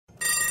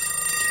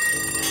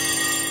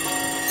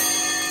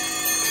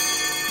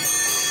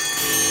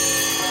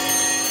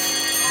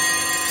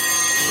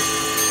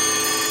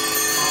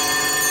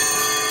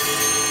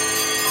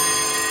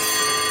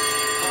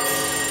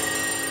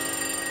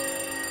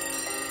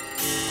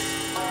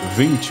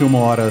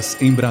21h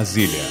em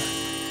Brasília.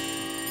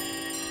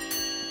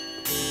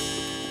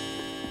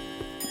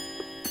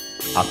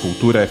 A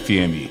Cultura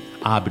FM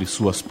abre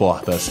suas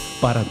portas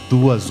para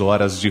 2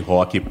 horas de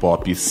rock e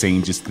pop sem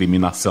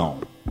discriminação.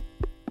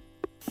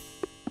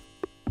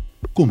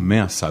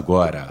 Começa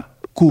agora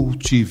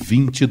Cult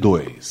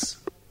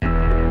 22.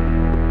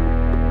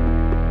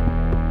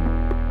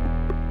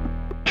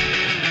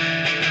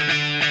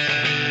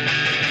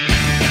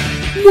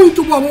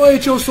 Muito boa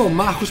noite, eu sou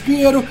Marcos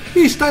Pinheiro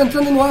e está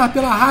entrando no ar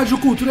pela Rádio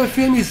Cultura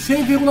FM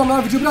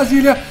 100,9 de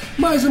Brasília,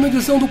 mais uma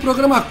edição do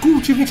programa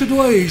Cult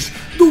 22.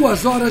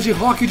 2 horas de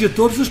rock de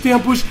todos os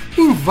tempos,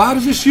 em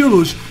vários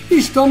estilos.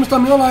 Estamos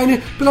também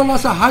online pela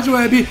nossa rádio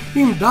web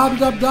em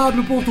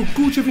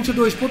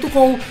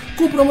www.cult22.com,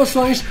 com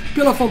promoções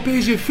pela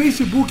fanpage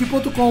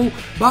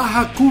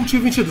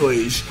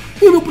facebook.com/cult22.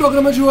 E no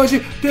programa de hoje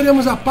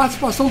teremos a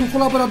participação do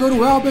colaborador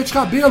Welbert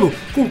Cabelo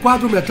com o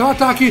quadro Metal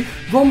Ataque.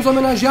 Vamos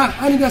homenagear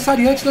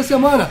aniversariantes da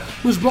semana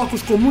nos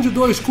blocos Comum de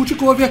 2 Cult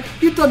Cover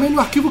e também no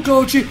Arquivo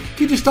Cult,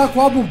 que destaca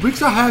o álbum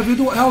Bricks Are Heavy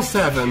do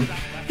L7.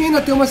 E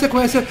ainda tem uma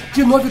sequência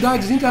de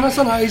novidades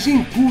internacionais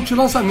em Cult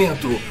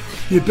Lançamento.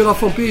 E pela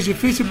fanpage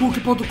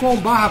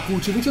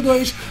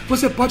facebook.com/cult22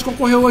 você pode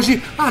concorrer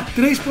hoje a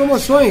 3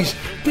 promoções.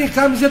 Tem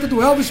camiseta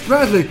do Elvis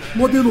Presley,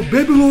 modelo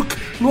Baby Look,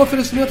 no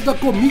oferecimento da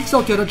Comics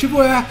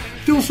Alternativo Air.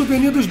 Tem um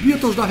souvenir dos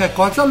Beatles da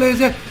Records a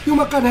Laser e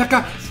uma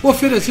caneca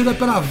oferecida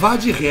pela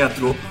VAD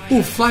Retro.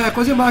 O flyer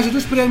com as imagens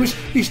dos prêmios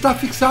está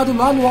fixado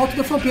lá no alto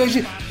da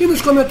fanpage e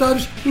nos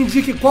comentários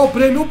indique qual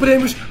prêmio ou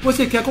prêmios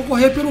você quer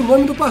concorrer pelo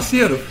nome do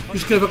parceiro.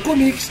 Escreva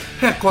Comics,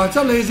 Records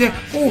a Laser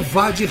ou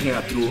VAD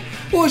Retro.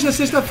 Hoje é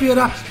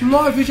sexta-feira,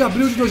 9 de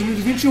abril de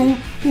 2021,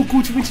 o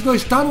Cult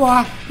 22 está no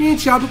ar e a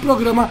gente abre o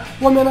programa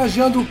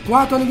homenageando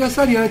 4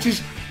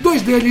 aniversariantes,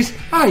 2 deles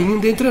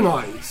ainda entre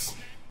nós.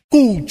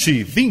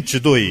 Cult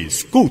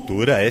 22,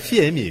 Cultura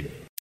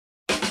FM.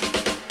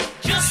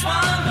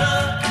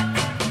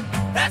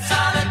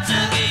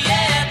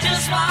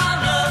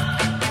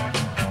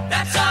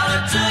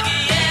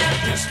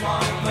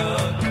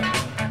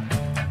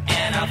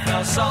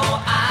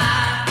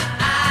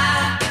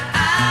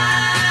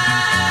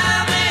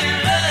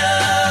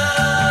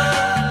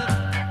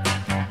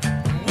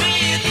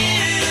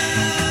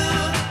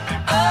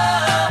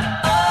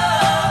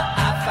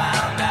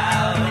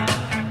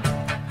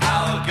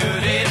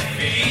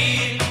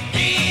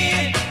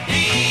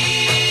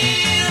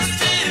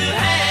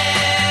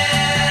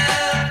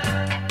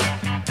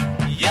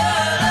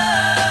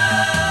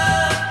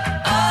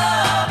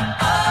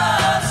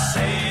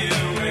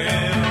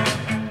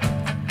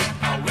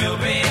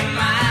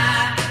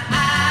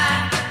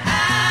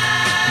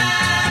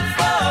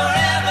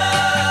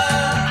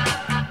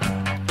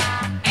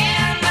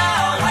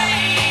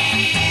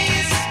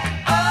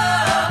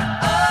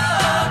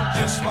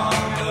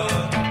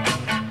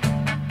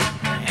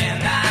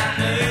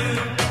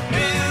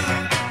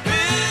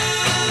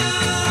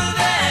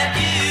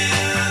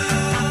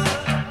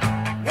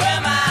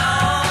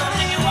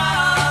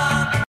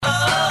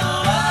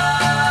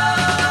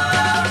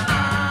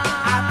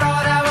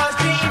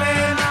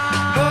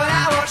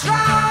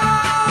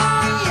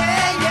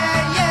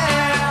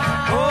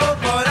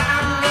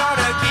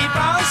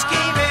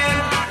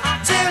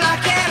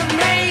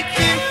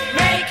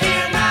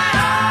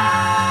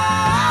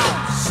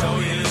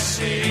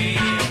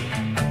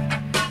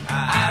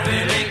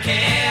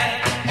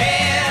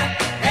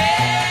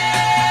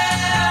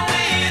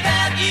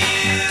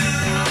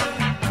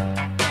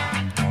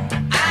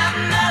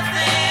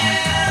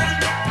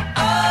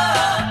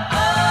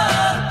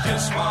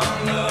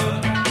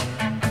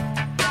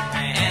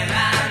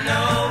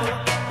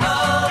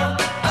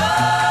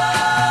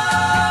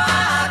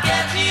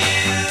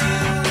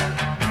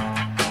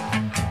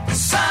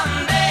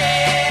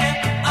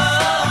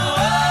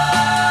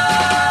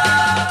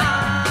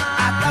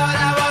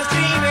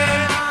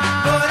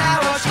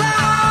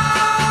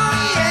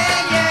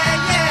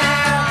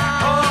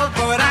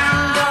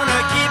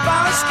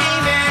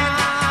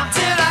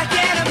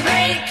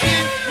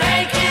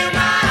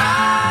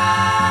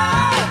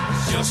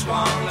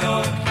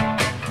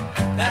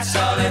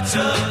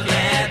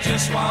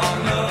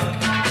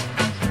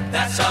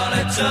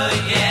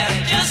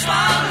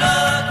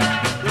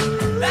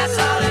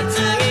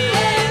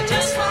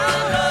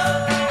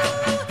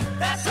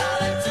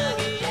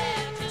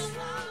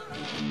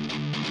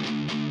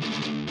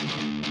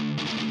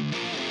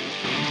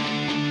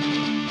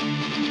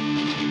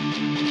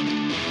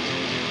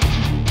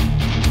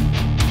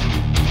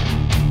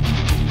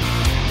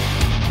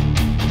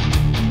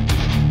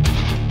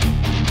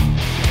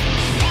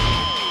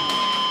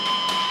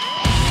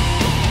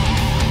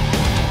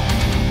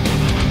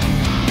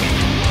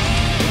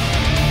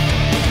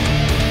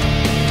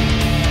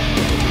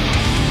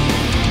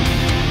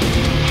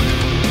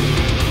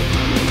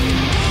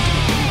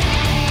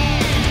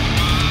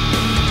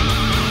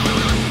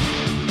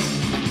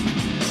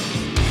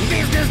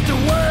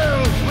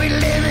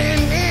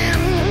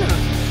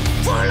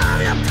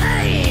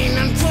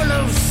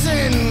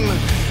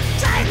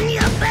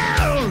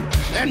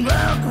 and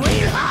work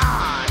real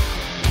hard.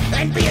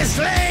 be a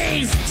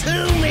slave to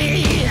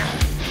me.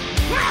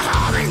 My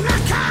home is my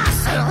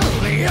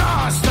castle,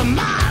 yours to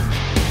mine,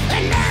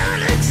 and never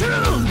the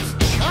truth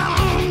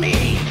on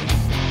me.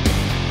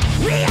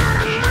 We are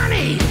the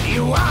money,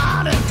 you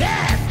are the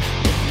debt.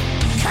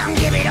 Come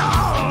give it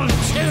all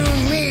to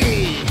me.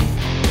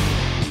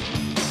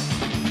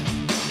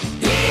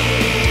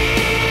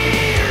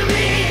 Hear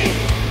me,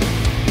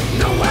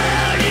 the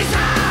world is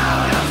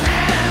out of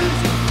hand.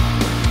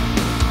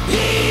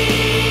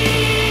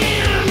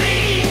 Heal me,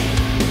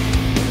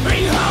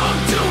 bring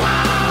hope to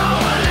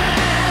our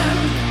land.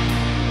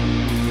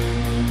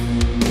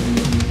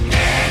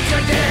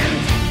 Decadent,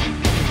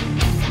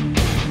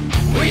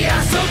 we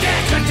are so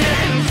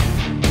decadent.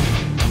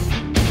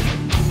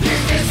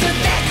 This is a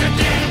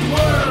decadent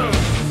world,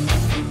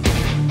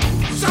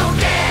 so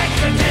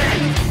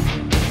decadent.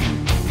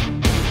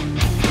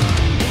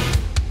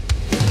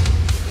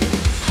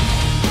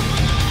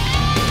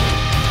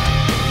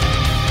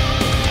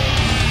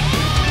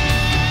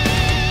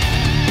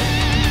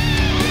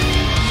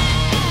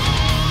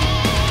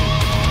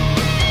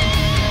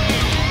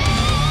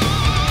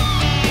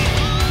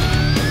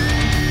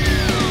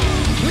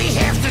 We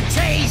have the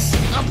taste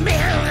of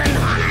milk and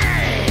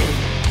honey,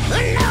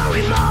 and no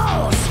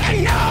remorse and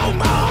no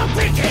more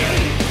pity.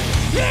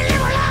 We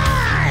live our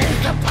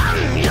lives upon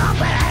your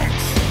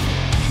backs.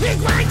 We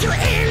grind you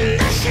in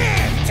the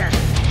shit.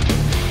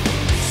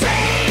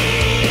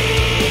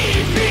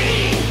 Save me,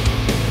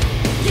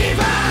 give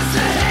us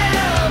a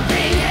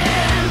helping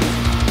hand.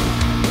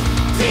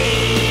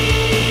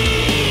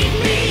 Feed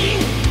me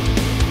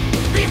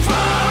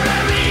before I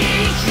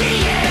reach the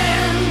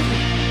end.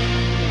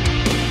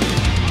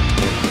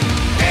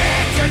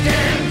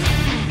 Decadent,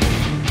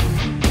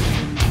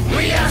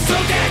 we are so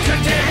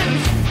decadent.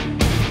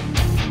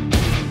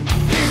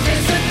 This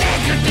is a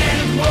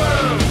decadent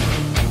world,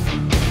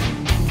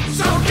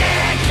 so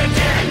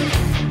decadent.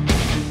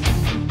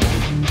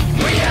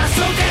 We are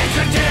so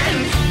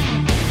decadent.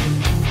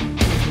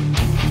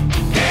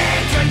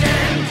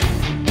 Decadent.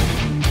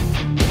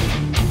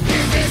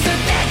 This is a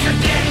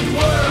decadent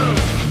world,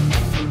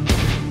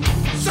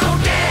 so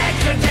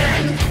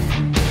decadent.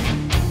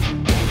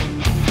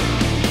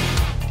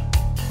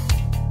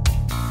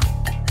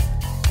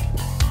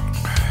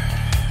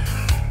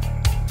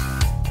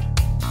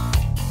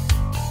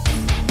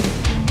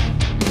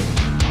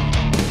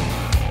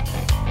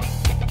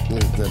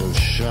 If that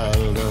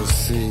child I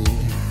see,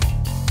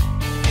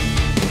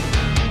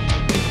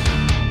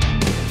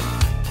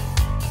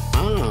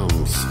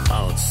 arms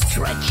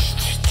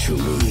outstretched to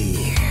me.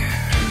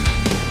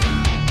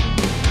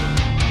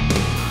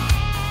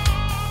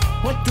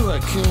 What do I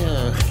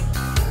care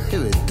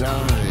if it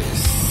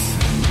dies?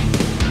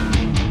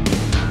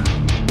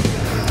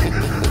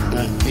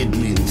 It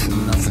means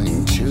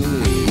nothing to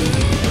me.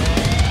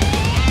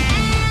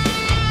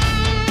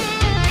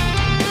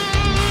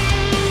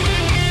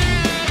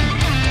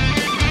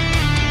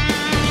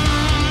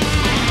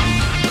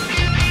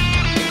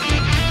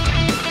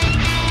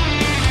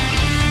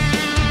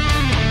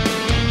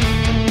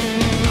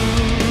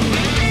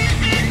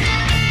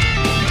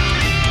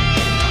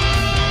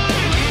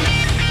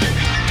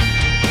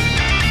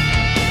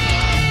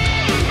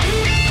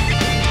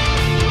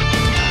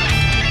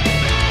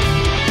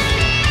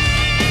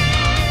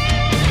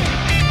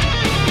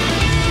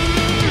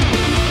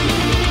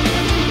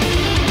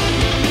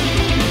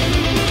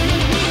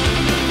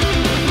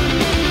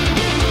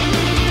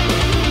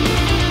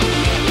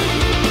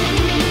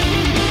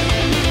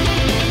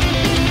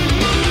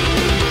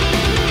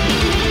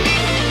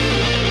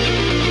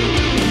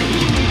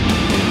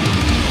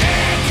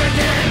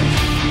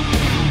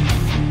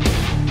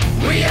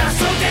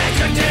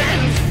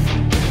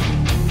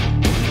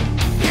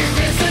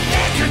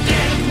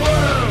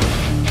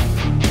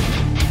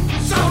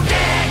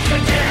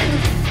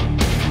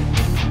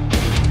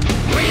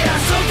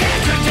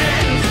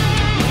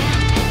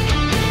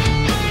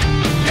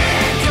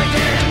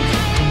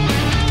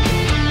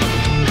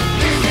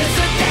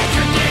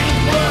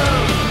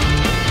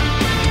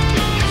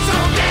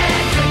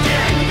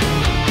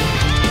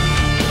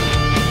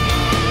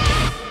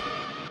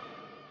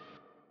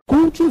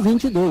 Cult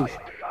 22.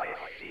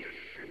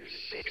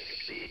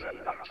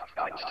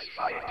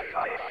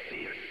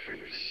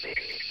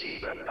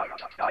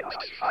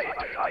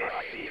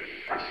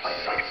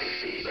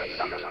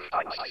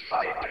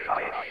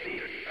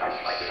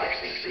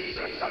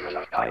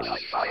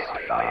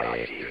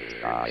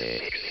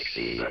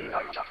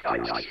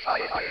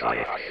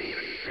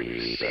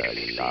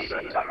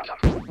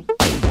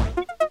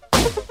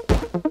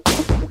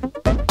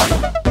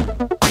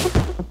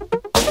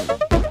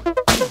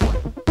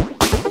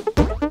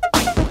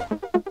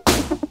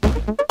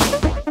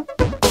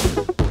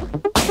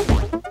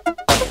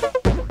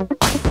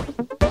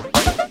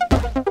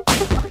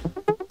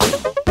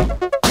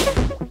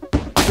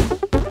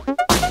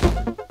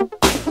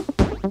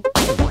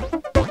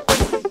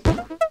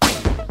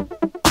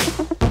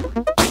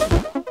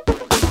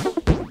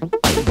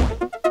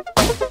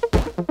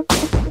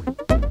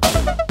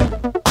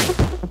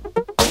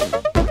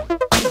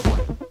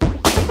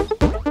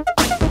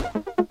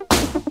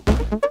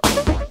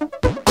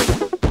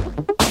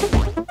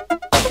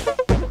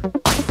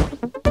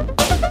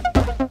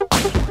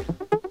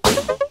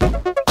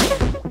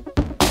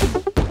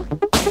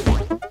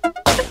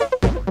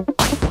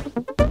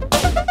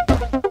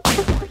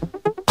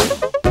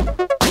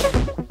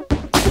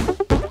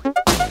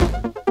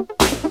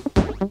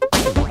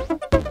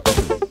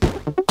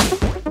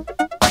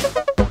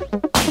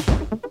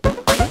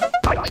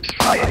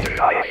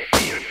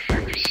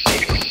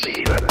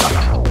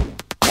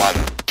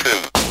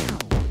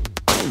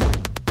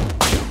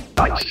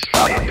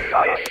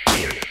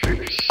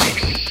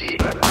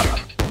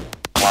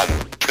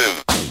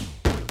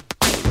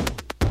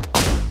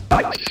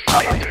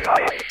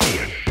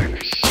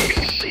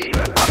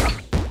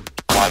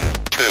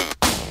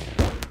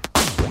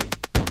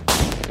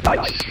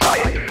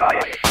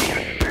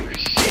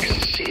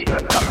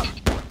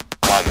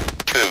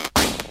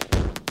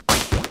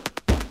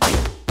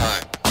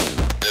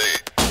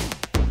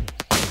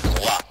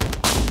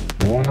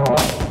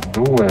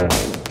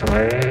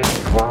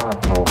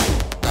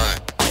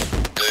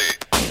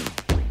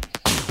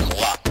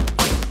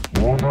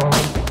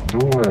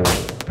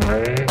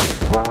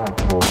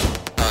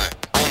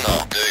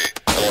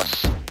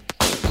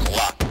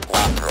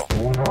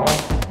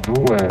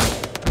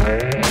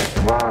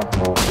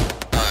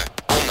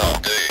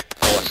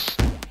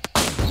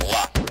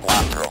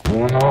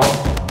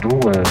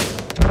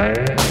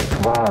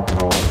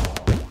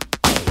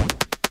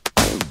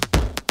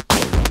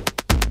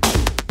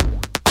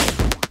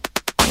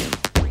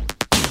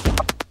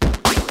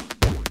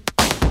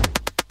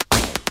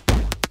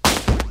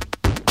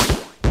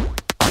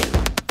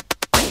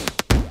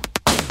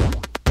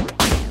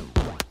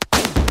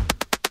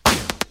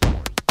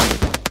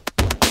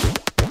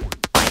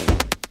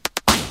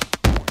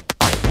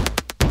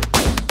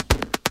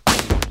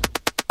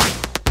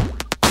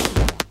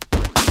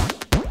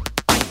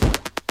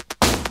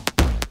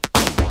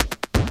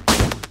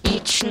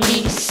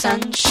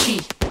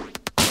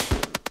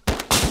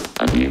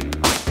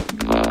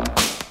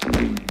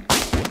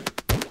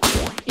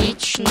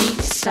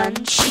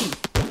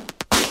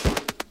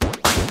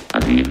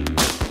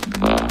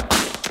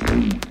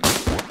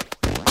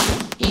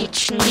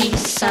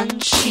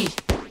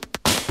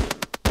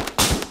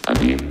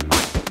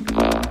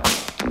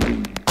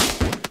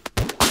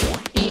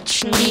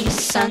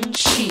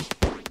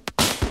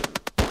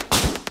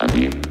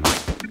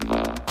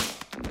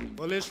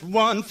 Well, it's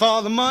 1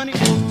 for the money,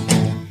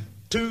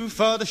 2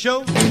 for the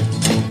show,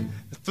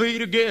 3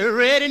 to get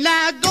ready.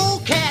 Now go,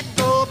 cat,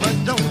 go, but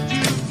don't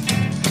you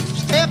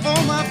step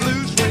on my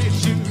blue suede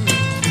shoe.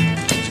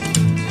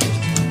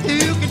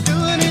 You can do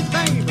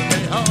anything but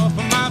lay off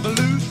of my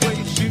blue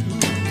suede shoe.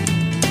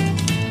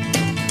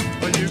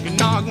 Well, you can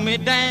knock me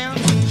down,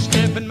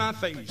 step in my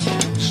face,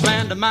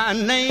 slander my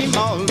name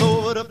all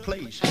over the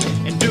place,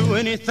 and do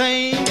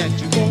anything that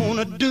you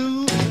wanna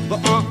do. But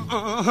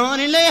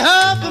honey, lay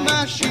off of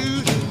my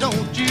shoes and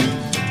don't you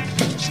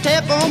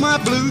step on my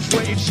blue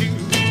suede shoe.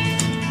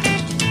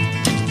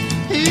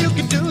 You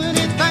can do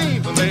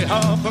anything but lay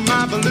off of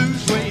my blue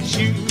suede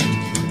shoe.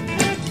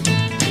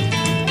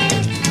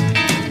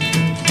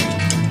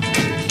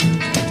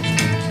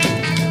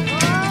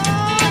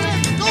 Oh,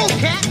 let's go,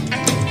 cat.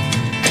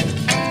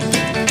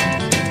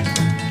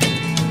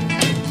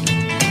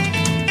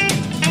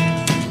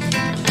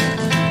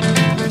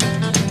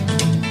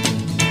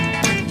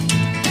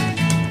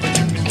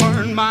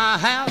 My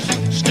house,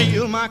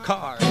 steal my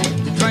car,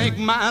 drink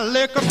my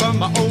liquor from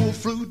my old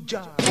fruit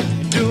jar,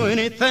 do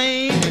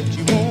anything that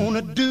you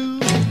wanna do.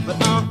 But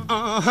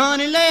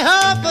honey, lay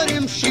off of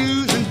them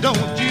shoes and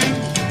don't you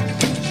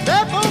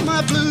step on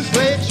my blue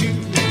suede shoe.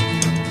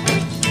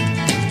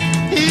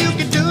 You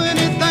can do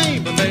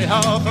anything but lay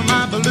off of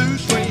my blue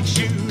suede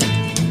shoe.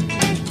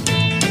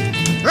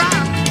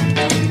 Right.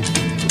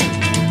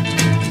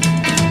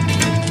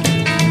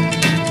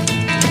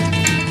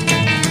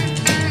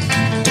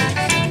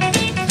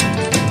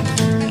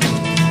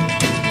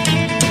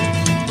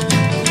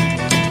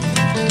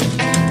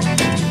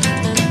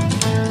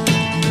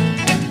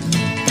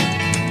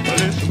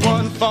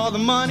 For the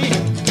money,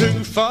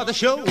 2 for the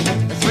show,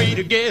 3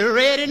 to get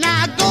ready.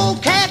 Now go,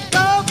 cat,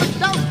 go, but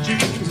don't you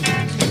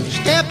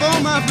step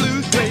on my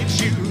blue suede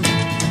shoe.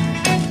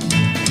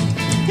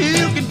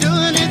 You can do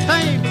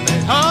anything but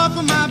lay off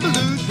of my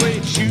blue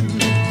suede shoe.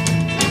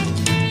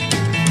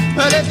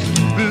 Well, it's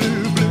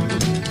blue, blue,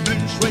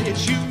 blue suede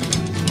shoe,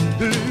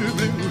 blue,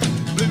 blue,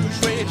 blue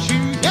suede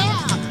shoe,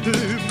 yeah,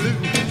 blue, blue,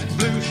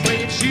 blue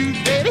suede shoe,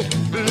 baby,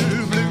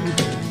 blue, blue,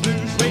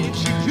 blue suede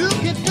shoe. You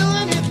can do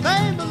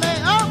anything but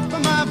lay off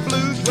of my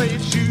blue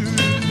suede shoe.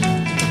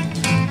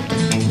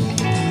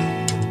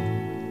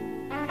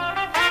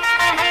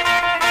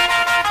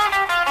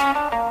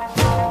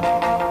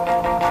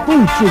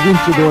 Pulse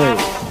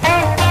 22.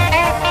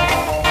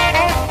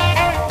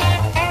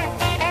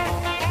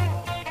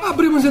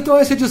 Abrimos então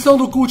essa edição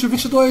do Cult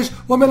 22,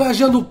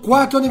 homenageando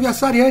 4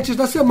 aniversariantes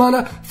da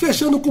semana,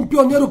 fechando com o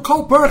pioneiro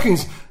Carl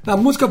Perkins, na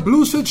música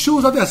Blue Suede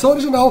Shoes, a versão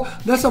original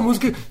dessa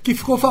música que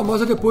ficou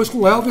famosa depois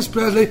com Elvis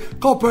Presley.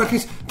 Carl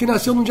Perkins, que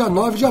nasceu no dia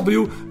 9 de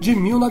abril de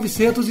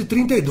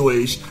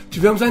 1932.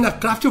 Tivemos ainda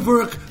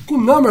Kraftwerk com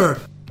Number,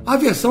 a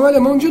versão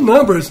alemã de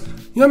Numbers,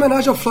 em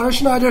homenagem ao Florian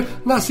Schneider,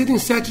 nascido em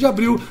 7 de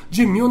abril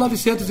de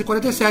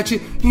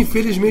 1947,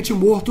 infelizmente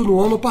morto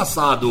no ano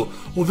passado.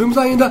 Ouvimos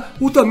ainda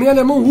o também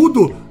alemão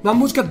Udo, na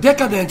música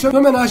Decadent, em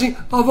homenagem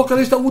ao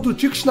vocalista Udo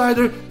Tick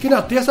Schneider, que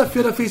na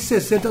terça-feira fez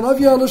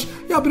 69 anos,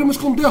 e abrimos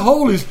com The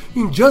Hollies,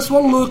 em Just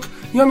One Look,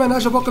 em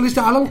homenagem ao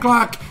vocalista Alan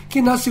Clark, que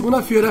na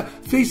segunda-feira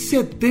fez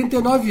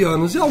 79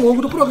 anos. E ao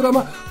longo do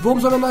programa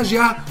vamos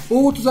homenagear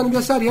outros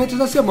aniversariantes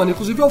da semana.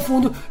 Inclusive ao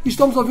fundo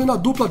estamos ouvindo a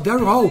dupla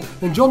Daryl Hall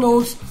e John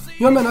Oates,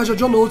 em homenagem a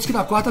John Oates, que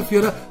na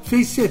quarta-feira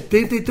fez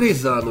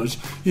 73 anos.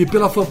 E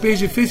pela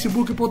fanpage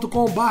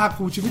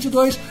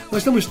facebook.com/cult22,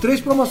 nós temos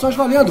 3 promoções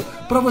valendo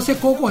para você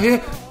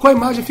concorrer com a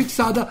imagem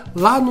fixada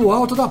lá no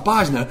alto da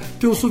página.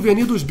 Tem um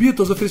souvenir dos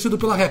Beatles oferecido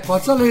pela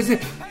Records a Laser,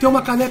 tem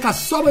uma caneca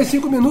só mais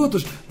 5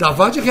 minutos da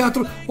Vade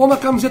Retro ou uma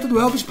camiseta do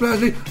Elvis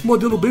Presley,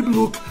 modelo Baby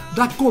Look,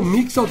 da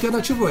Comics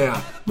Alternativo Air.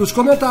 Nos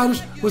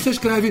comentários, você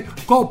escreve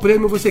qual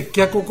prêmio você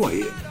quer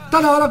concorrer.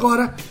 Tá na hora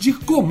agora de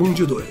Comum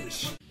de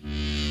 2.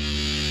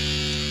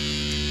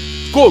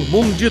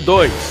 Comum de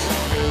 2.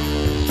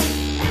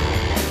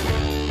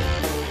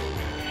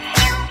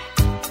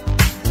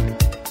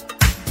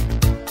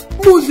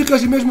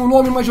 Músicas de mesmo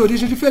nome, mas de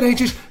origens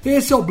diferentes.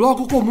 Esse é o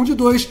Bloco Comum de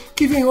 2,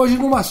 que vem hoje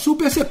numa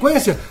super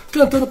sequência,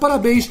 cantando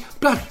parabéns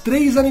para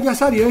 3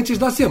 aniversariantes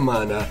da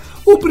semana.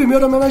 O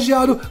primeiro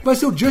homenageado vai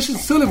ser o Justin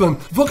Sullivan,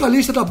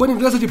 vocalista da banda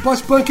inglesa de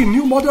post-punk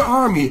New Modern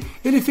Army.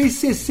 Ele fez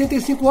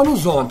 65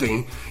 anos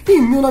ontem.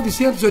 Em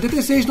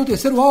 1986, no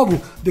terceiro álbum,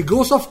 The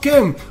Ghost of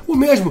Ken, o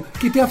mesmo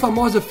que tem a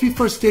famosa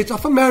 50th State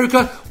of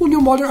America, o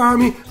New Modern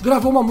Army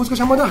gravou uma música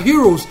chamada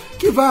Heroes,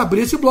 que vai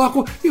abrir esse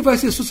bloco e vai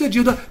ser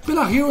sucedida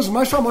pela Heroes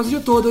mais famosa de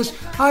todas,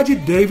 a de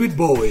David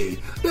Bowie.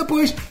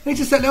 Depois, a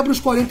gente celebra os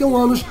 41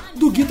 anos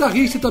do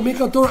guitarrista e também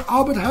cantor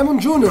Albert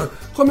Hammond Jr.,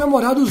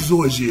 comemorados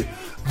hoje.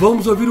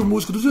 Vamos ouvir o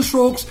músico dos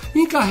Strokes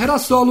em carreira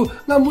solo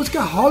na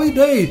música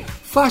Holiday,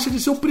 faixa de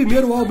seu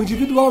primeiro álbum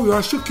individual,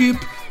 Yours to Keep,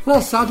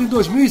 lançado em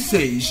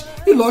 2006.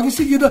 E logo em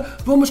seguida,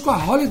 vamos com a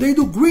Holiday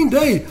do Green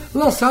Day,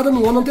 lançada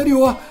no ano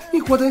anterior,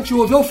 enquanto a gente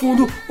ouve ao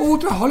fundo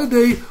outra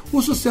Holiday,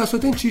 o sucesso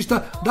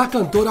oitentista da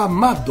cantora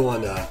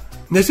Madonna.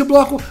 Nesse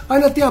bloco,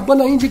 ainda tem a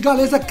banda indie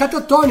galesa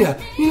Catatonia,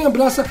 em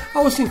lembrança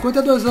aos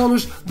 52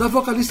 anos da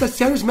vocalista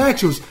Ceres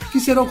Matthews, que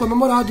serão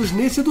comemorados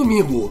nesse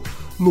domingo.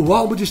 No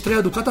álbum de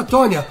estreia do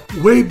Catatonia,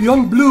 Way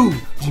Beyond Blue,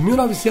 de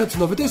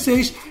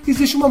 1996,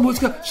 existe uma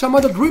música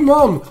chamada Dream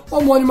On,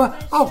 homônima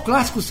ao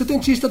clássico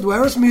setentista do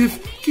Aerosmith,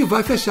 que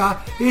vai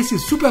fechar esse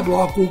super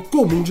bloco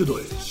comum de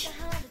 2.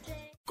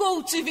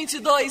 Cult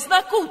 22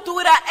 na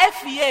Cultura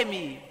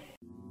FM.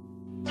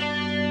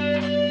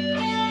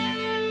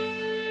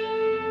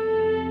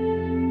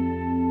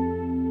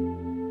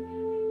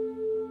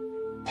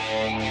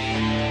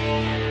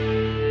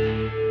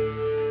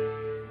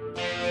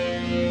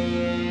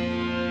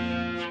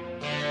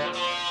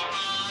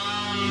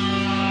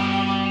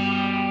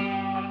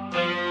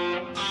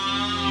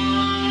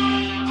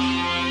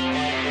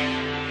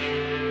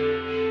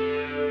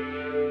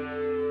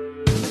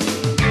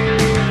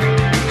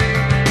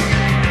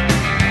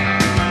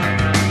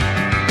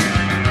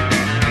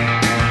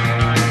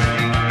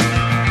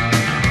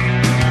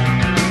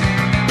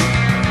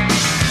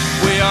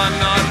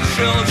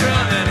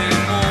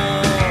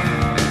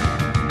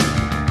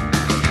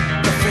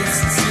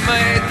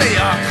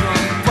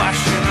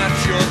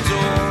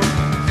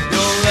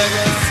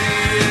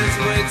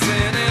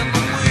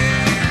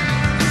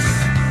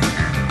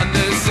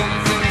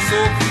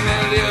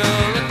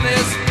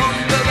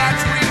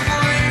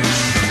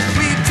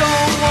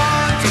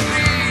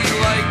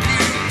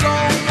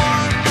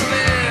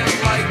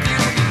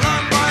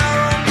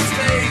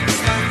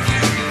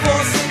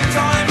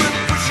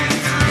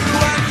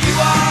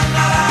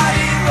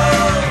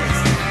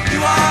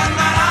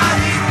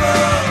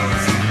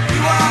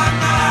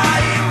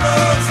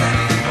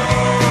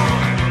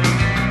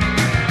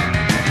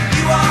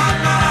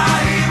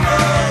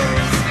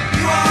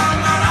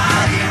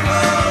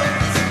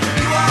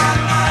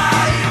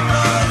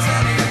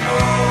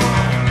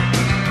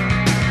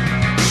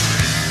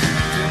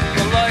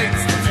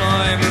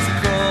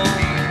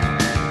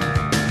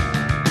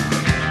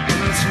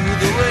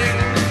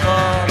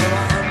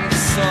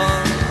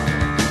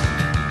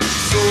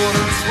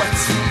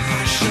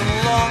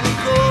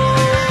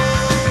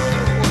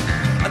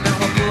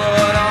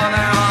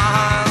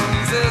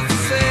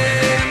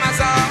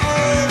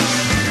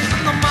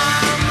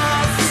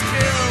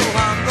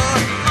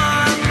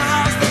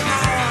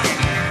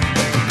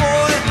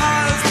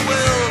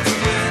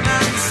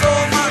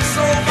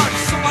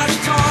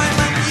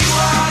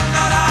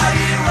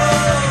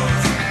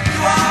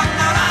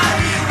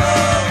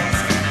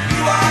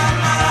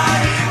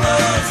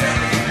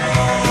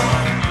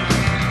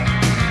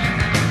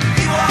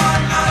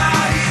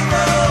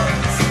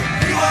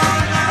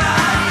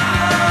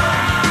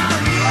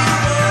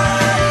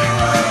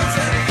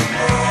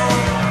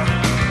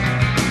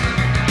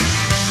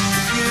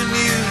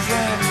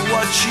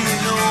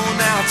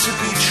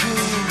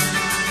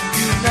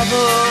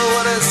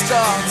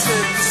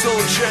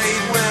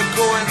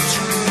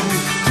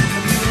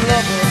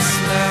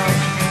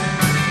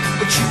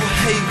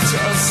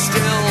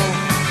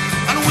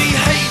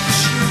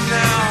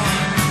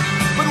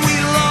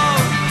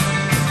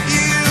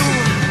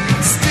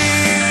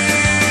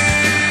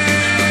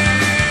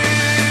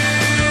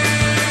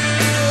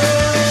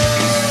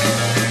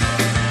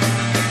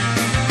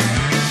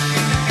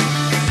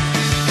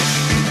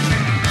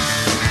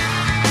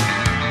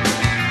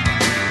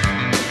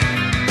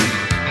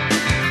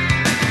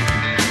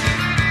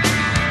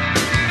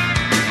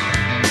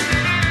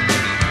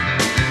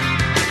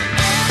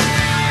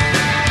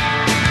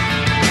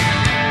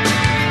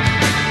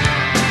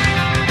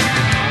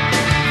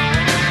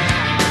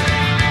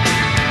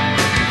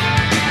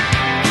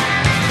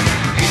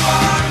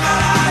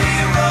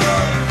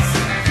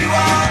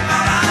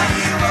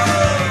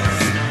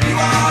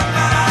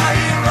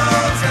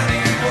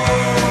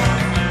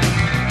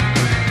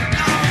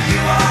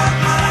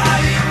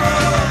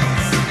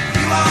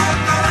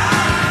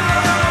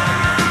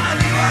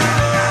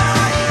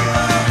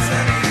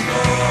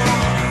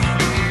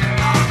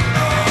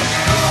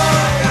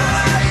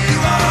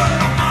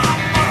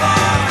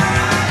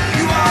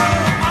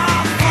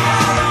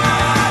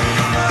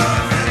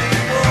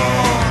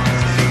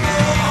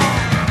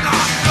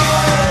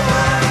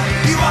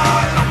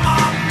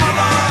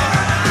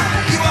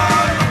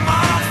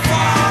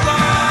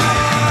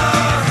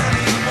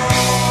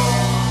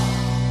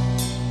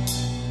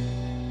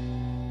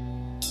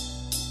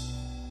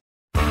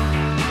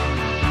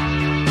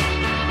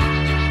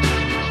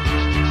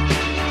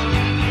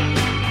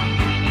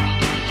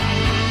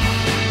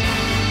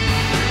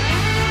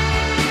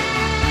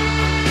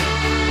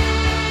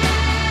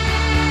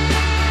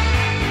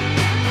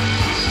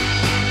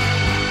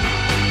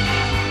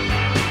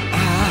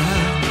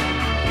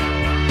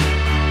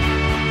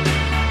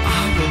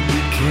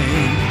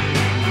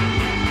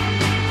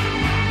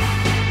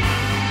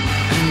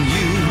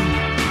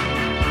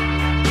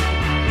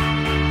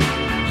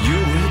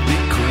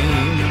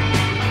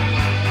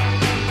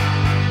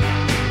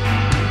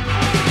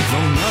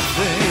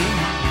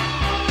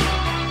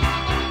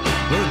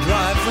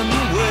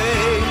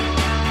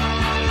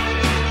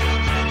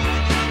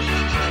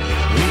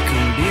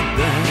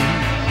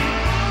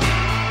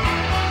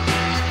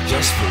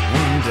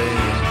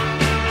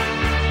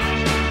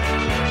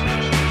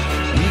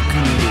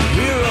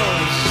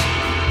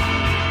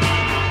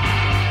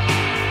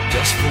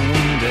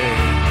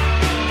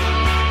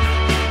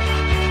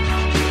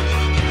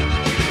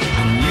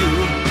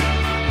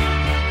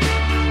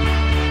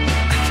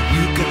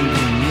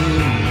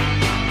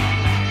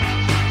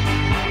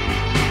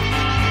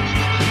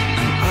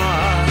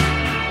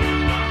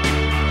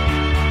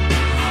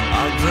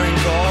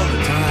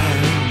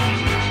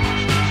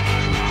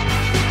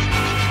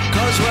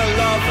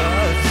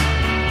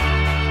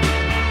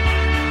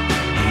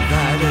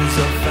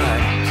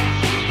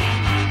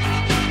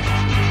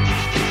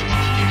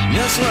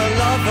 'cause we're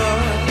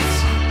lovers.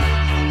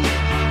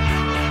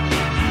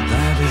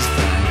 That is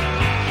that.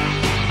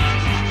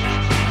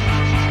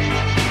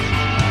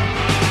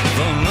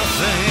 Though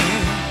nothing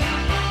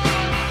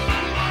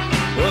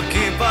will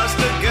keep us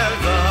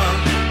together,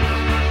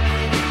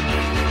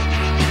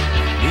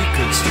 we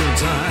could still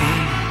die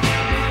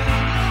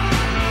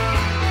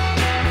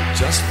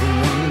just for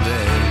one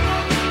day.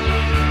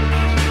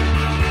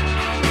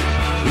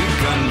 We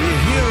can be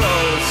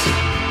heroes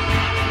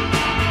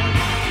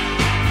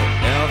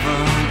forever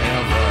and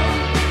ever.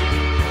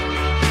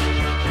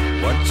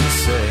 What you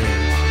say?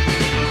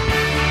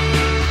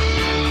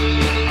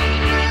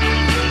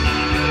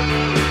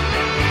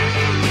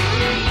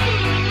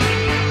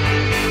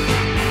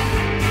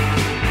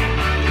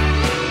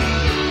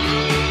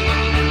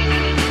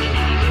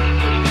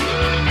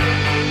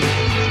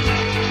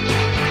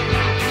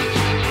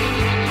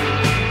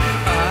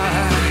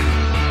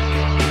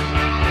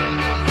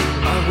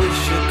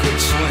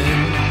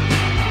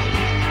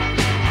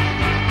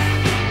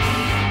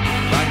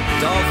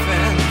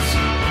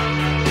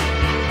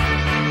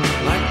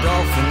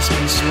 Dolphins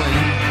can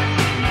swim.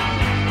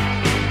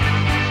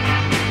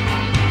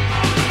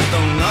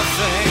 Though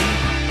nothing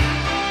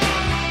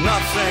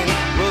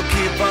will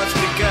keep us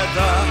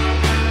together,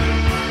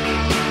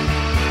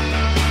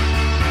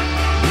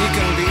 we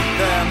can beat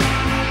them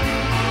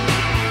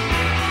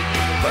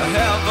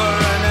forever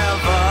and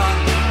ever.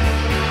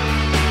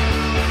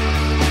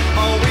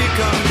 Oh, we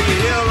can be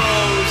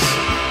heroes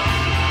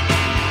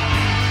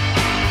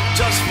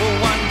just for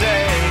one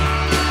day.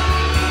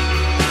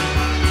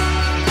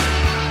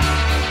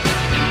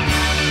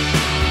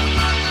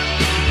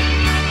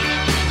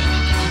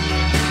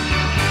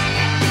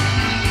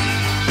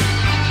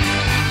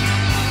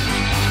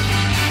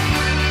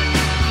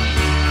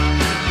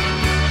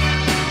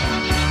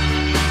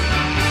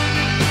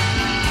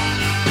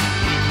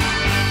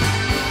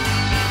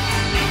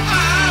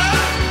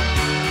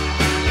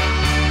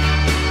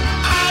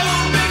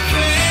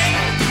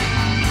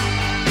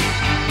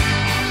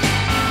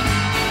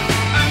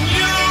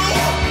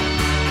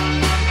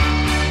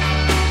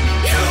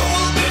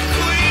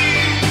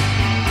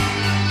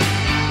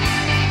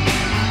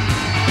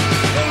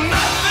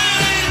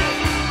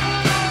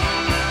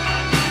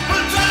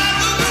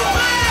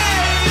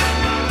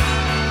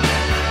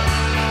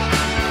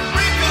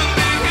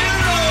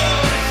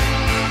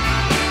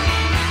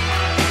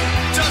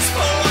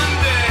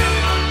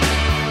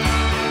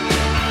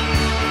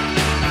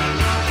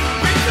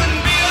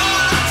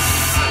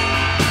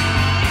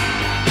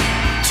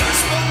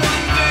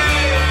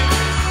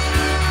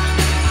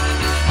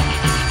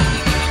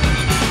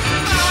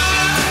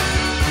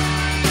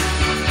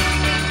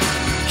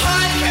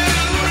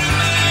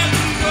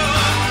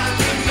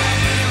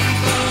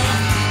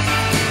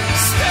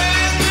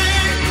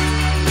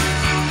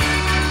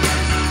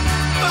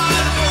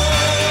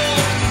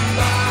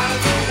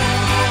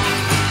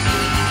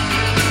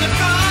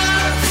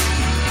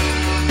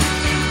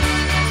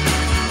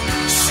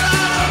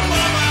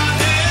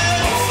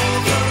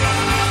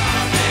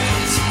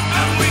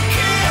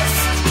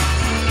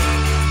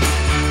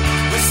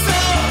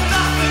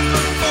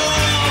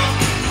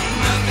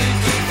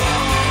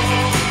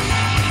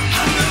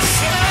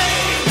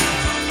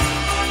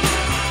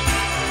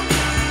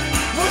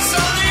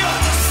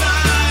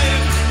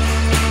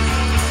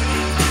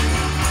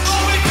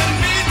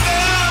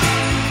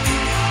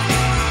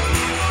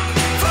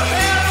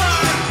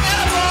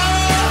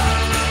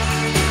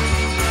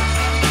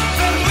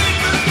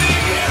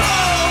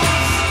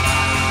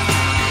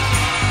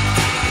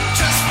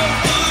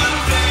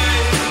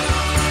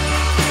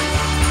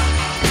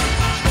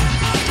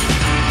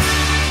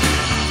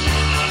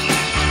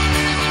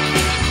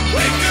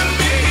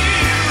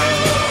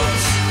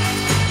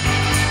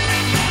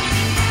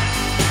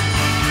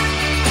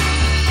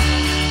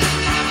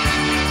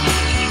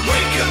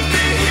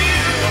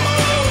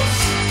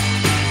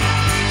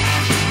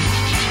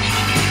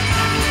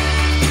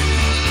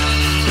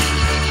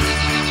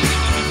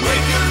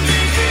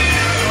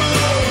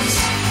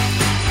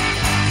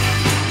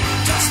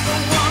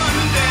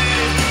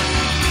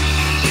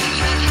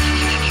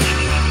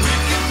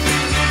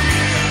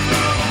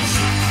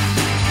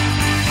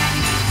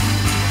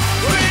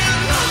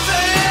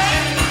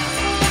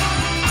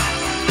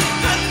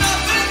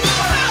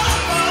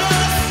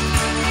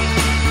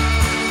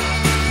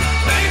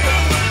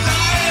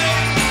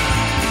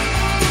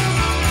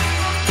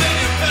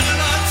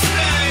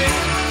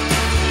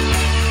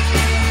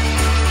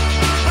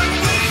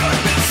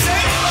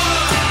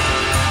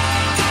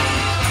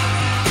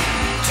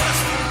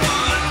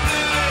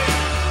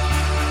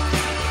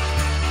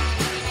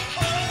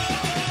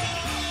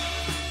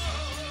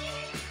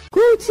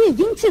 Cult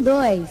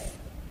 22.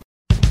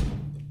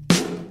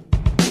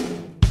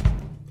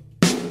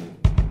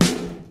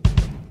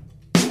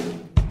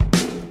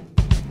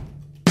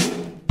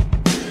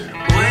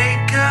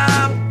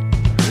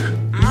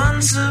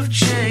 Months of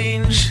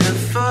change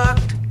have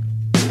fucked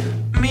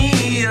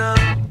me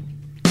up.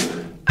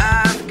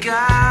 I've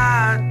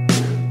got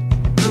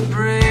the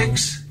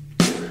bricks,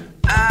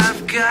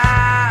 I've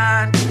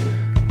got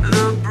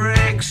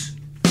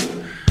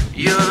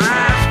Your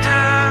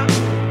laughter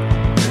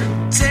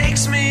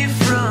takes me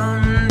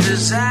from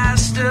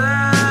disaster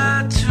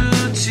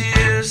to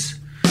tears,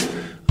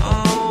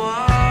 all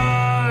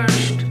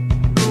washed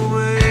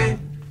away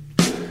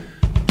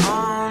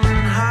on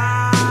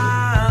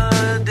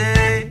holiday.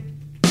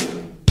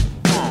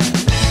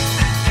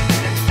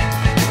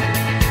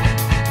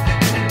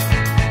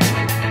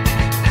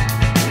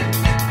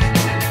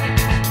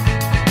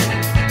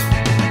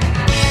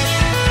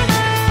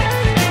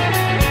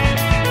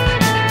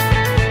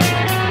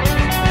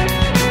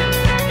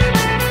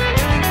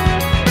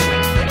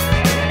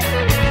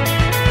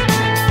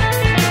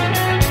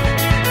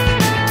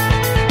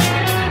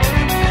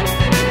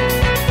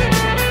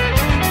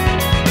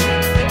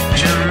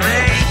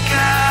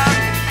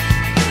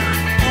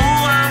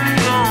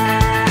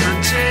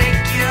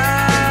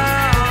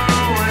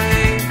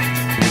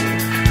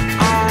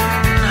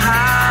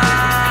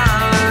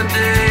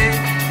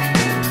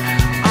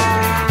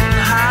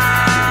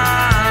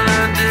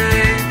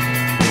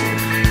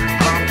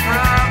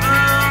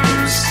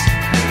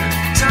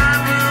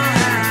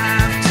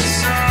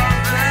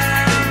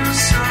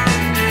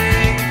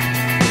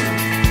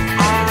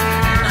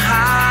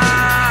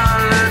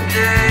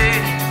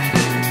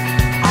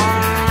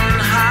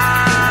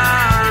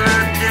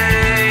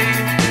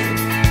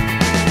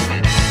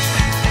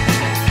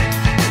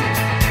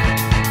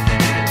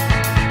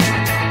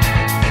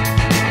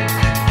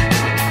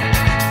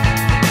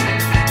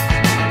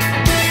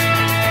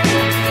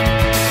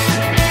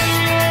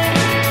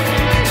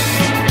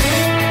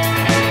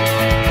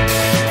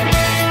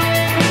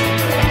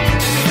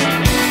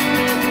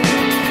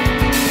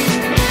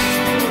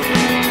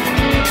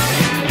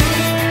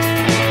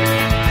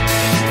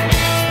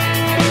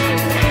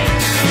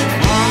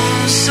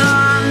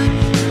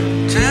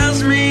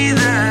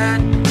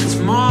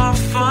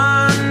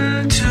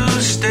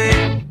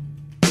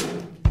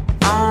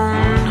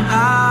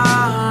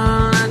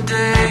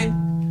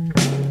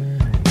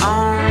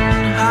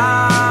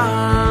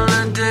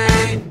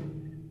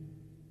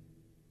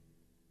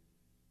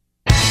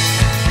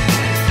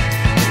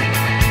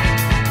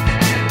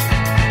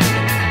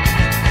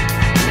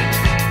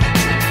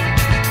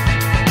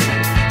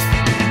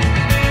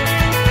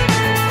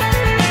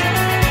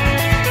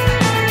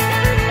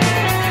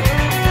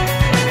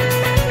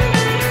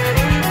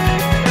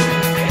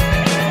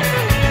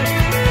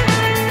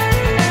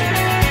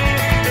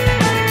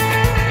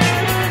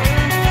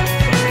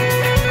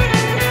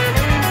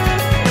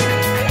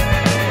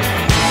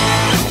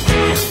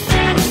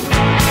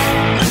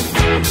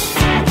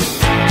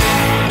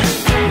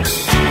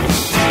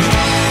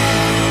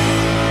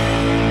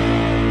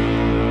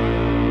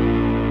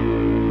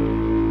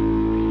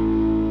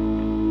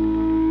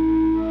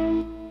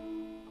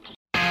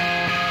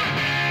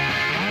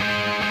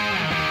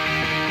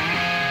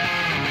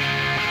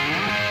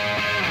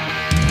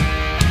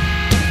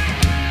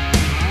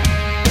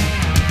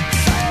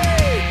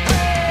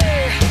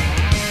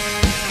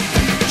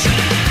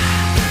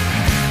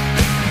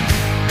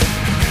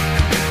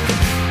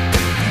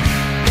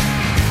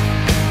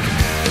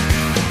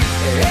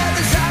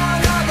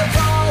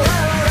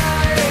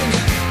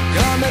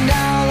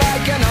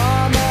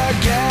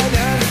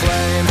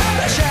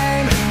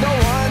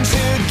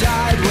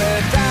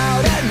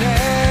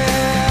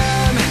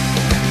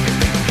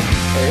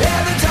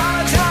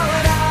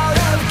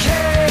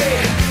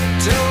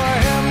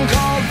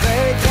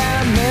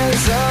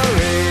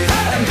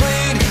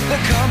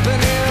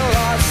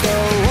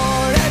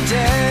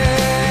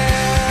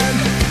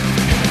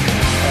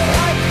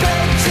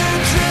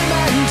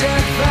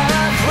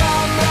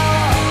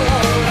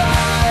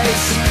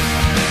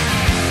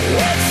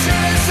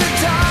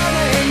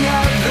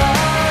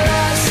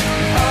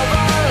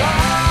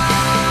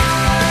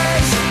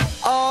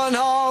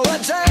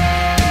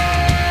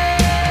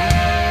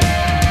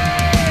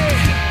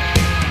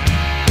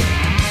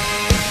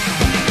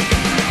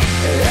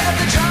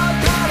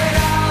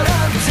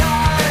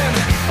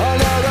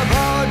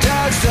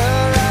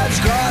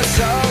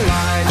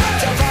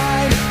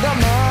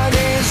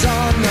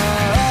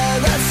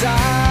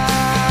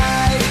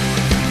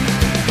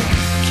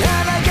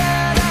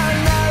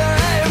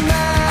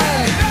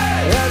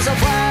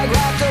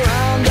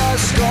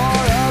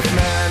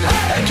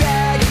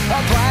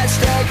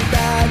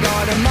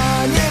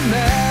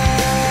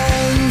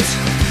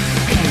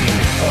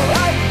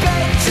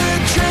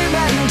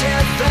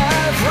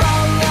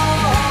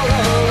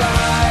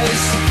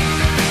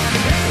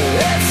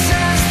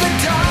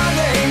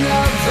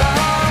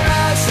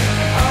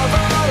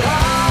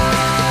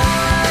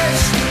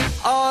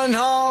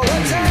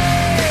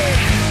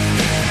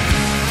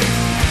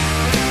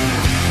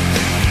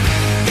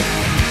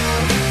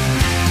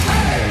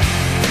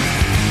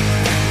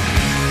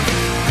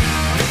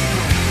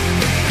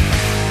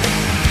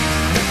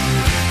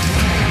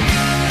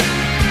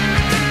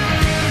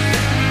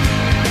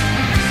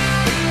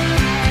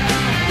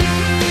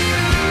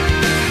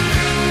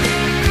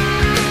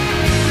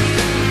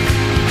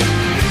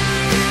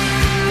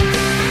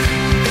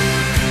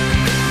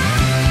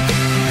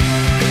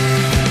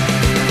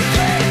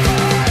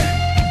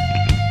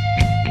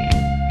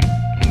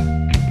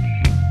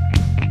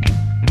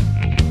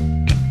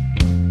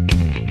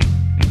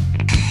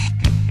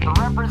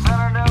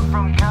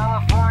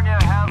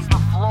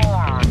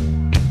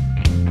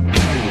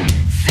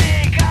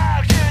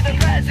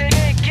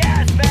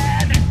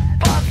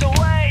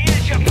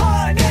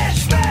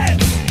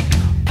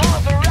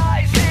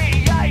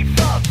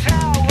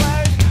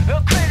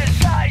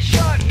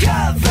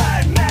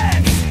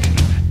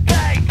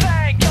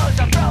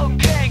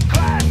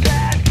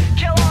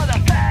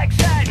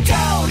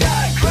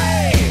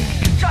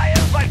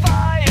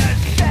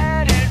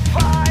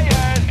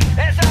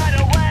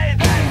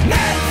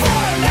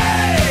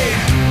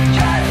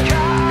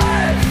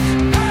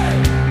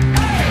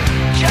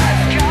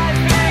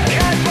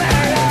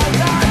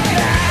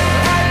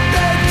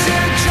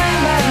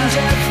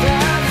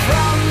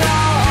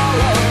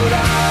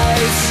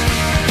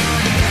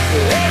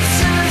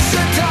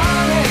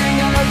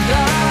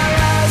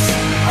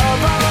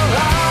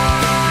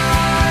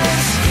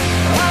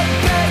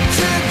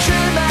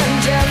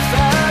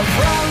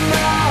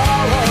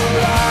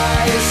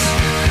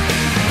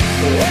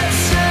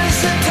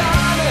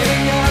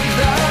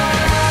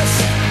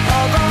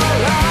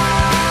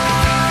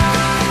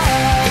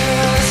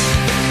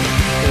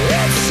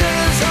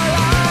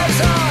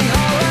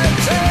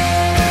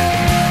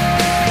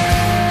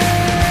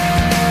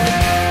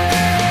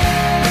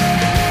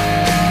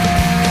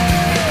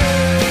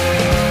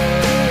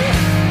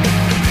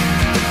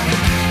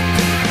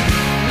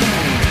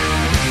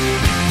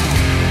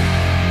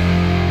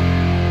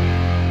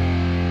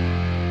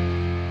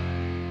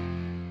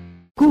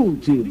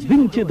 Cult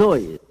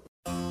 22.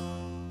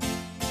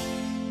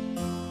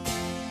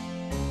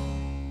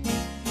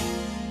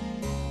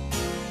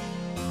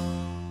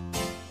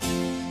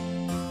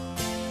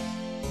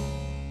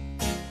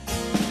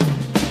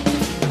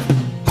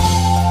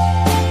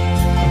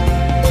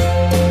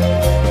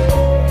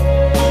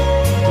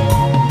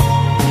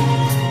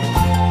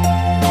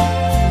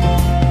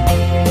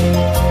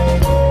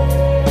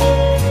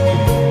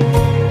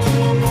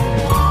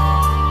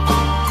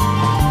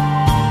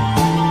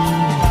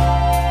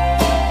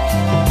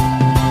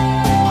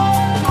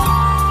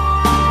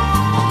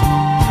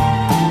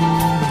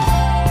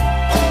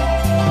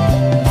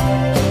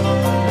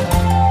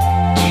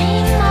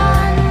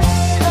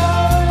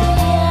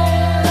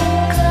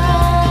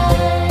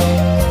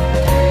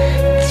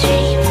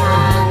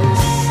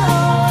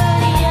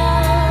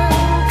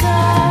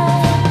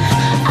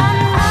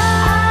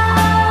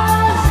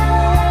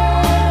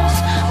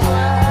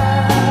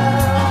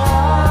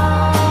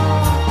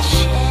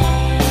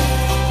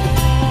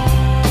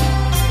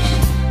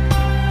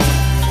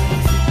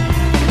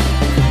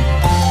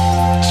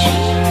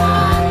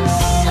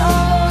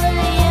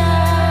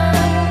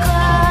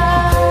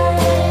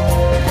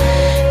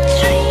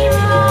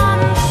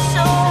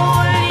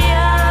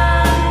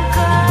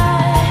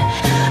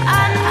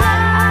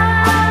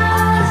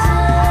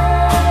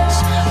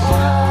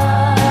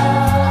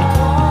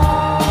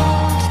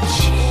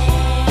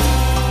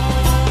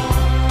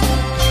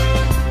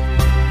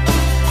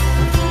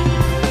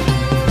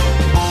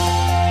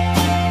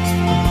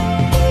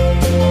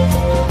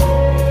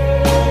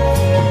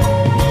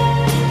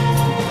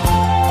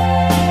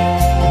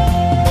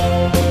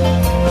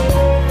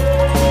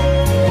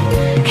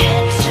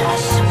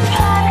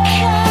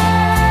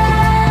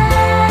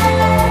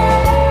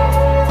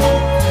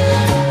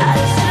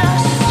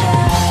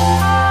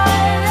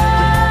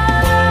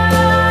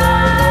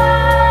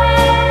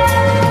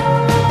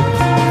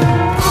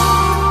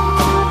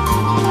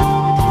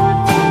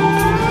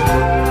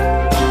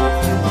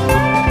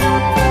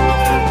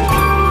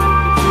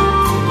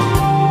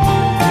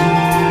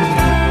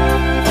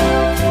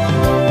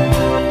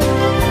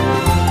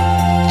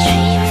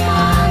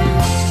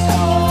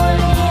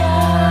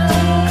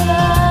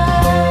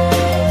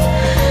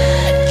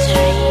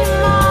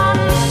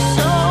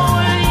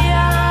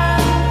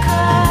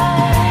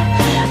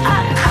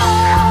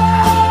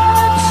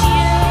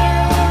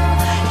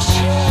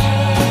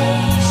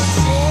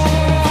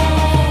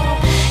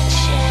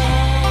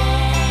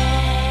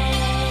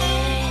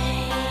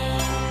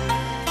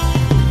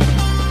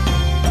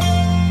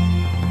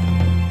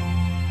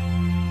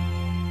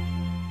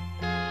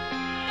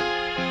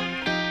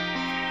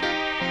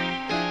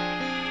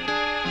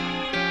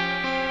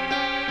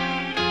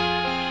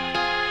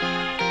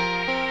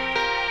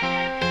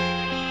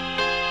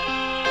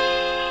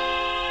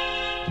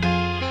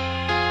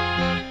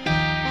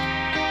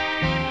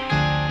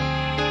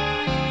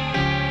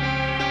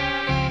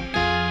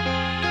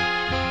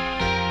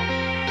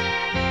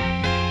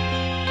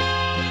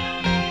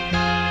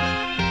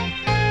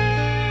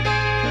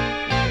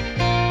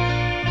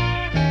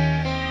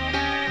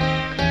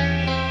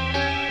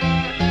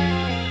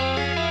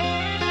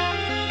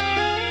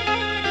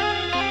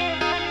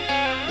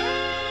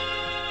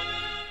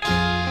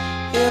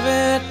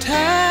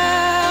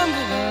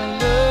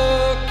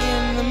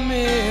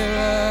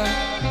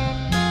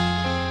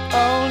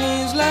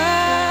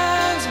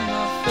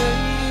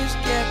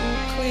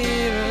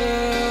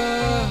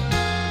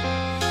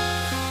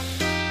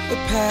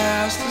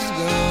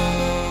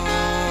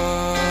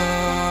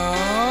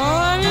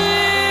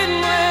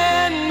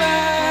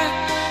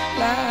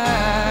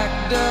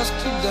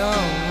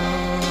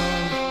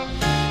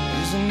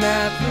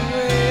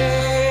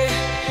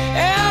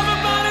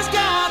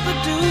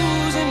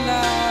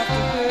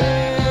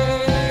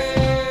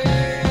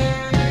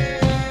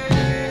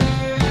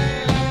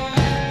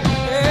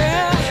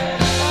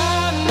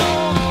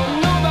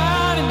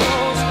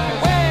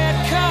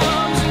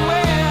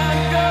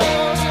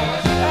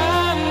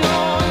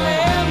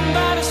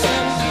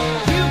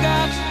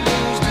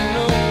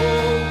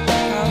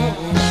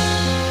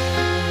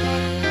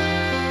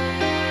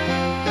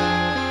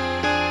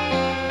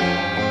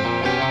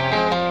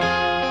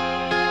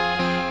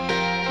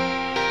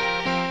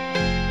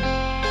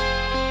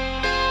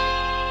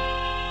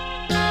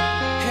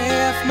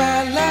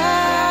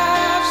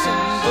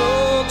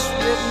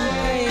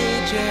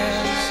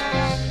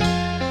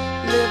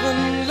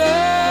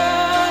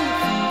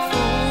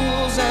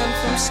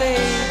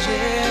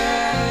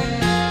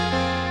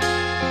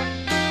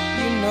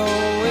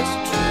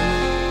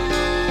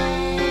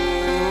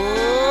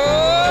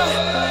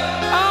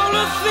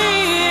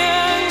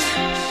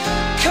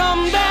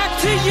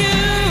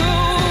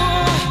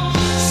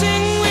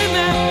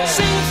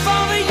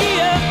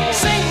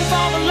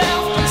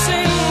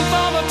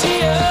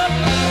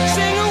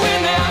 Sing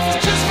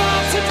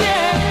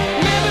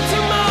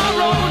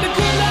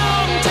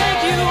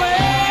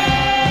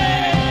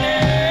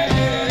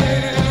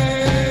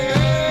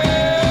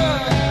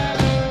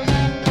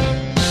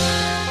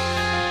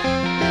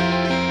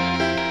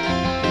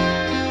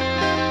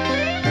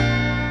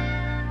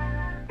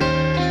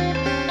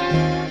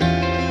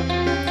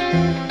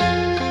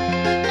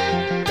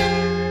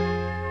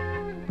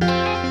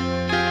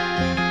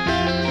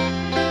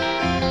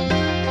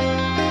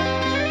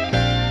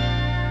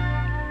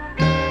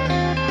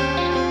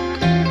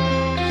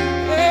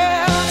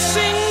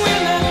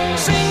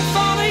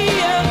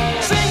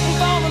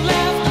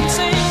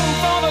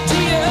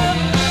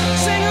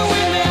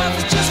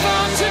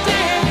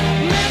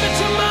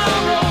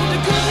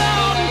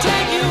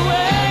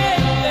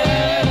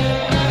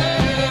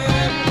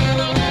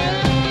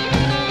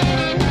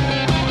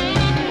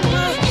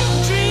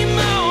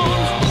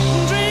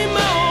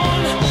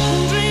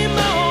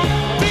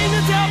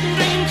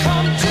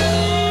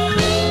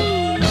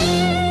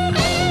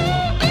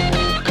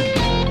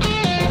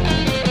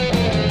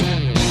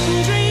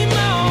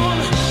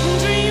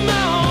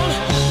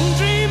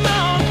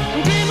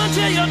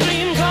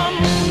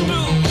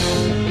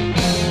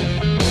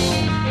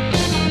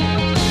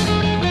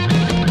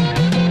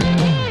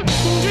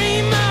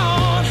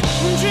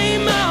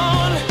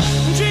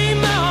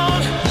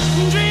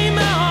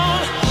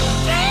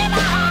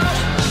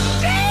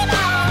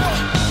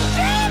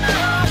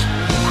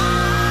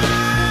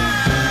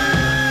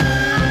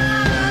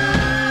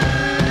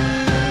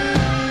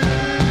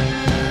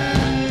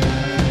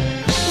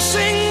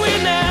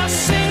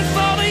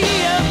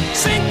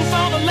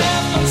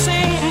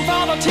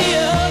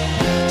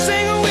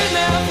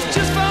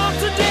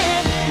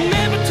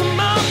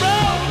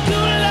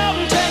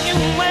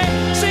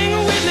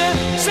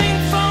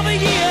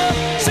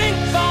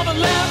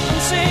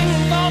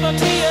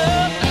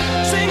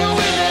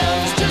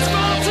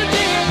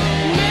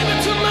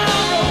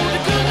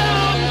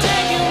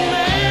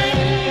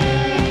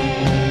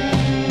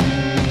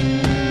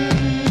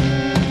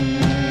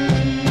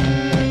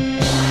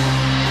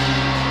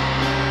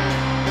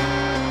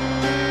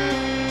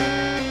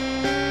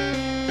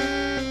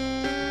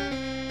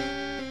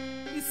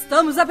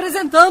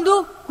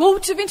apresentando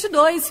Cult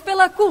 22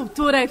 pela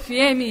Cultura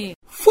FM.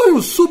 Foi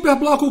um super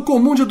bloco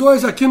comum de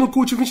 2 aqui no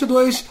Cult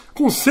 22,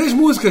 com 6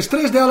 músicas,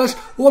 3 delas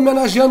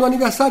homenageando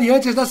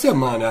aniversariantes da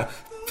semana.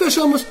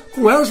 Fechamos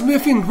com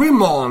Aerosmith em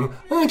Dream On.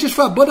 Antes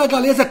foi a banda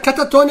galesa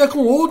Catatonia com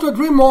outro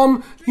Dream On,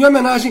 em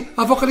homenagem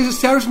à vocalista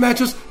Sarah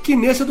Matthews, que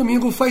nesse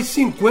domingo faz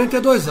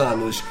 52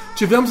 anos.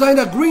 Tivemos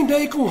ainda Green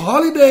Day com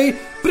Holiday,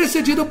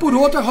 precedida por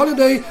outra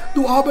Holiday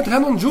do Albert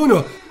Hammond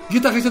Jr.,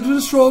 guitarrista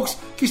dos Strokes,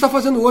 que está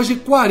fazendo hoje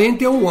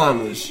 41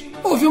 anos.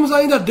 Ouvimos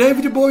ainda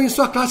David Bowie em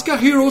sua clássica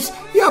Heroes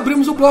e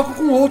abrimos o bloco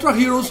com outra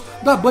Heroes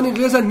da banda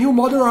inglesa New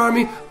Modern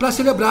Army para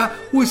celebrar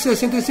os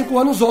 65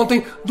 anos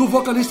ontem do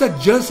vocalista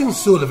Justin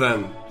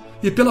Sullivan.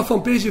 E pela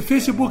fanpage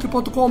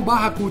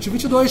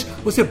facebook.com/cult22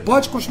 você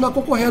pode continuar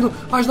concorrendo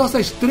às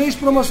nossas 3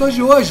 promoções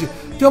de hoje.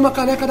 Tem uma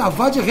caneca da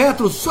VAD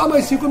Retro, só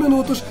mais 5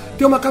 minutos.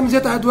 Tem uma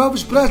camiseta do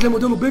Elvis Presley,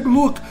 modelo Baby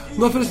Look,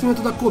 no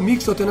oferecimento da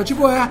Comics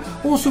Alternativo Air,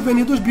 um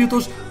souvenir dos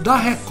Beatles da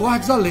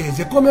Records a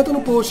Laser. Comenta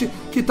no post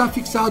que está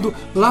fixado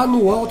lá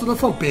no alto da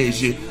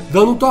fanpage.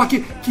 Dando um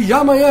toque que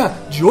amanhã,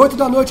 de 8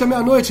 da noite à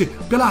meia-noite,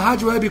 pela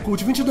Rádio Web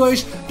Cult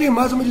 22, tem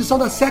mais uma edição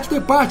da Saturday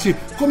Party,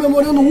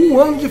 comemorando 1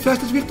 ano de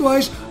festas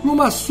virtuais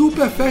numa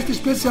super festa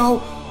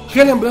especial,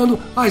 relembrando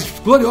as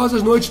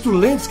gloriosas noites do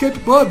Landscape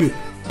Pub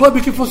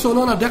que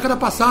funcionou na década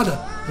passada,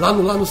 lá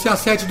no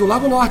CA7 do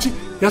Lago Norte.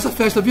 Essa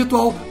festa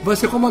virtual vai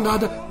ser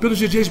comandada pelos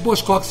DJs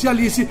Boscox e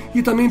Alice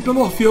e também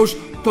pelo Orfeus,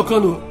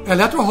 tocando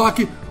Electro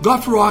Rock,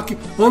 Goth Rock,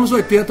 anos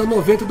 80,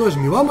 90 e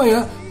 2000.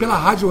 Amanhã, pela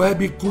Rádio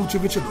Web Cult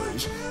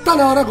 22. Tá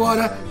na hora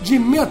agora de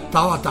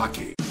Metal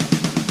Attack.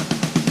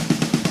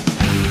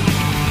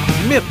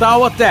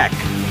 Metal Attack.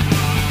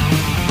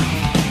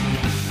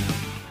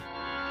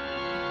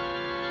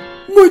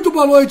 Muito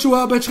boa noite,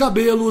 Albert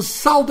Cabelo.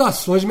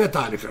 Saudações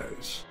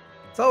metálicas.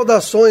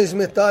 Saudações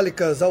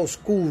metálicas aos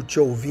cult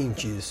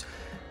ouvintes.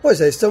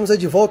 Pois é, estamos aí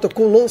de volta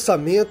com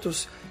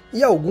lançamentos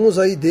e alguns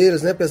aí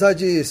deles, né, apesar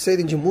de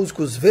serem de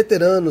músicos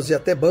veteranos e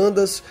até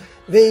bandas,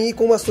 vem aí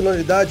com uma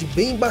sonoridade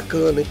bem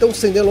bacana. Então,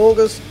 sem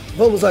delongas,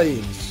 vamos a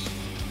eles.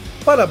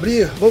 Para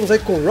abrir, vamos aí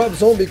com Rob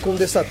Zombie com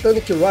The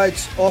Satanic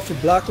Rites of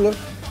Blackula,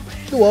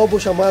 do álbum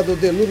chamado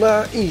The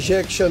Lunar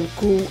Injection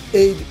Cool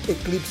Aid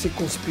Eclipse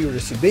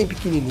Conspiracy, bem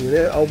pequenininho,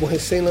 né? Álbum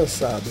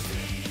recém-lançado.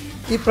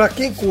 E para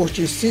quem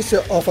curte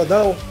Sister of a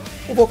Down,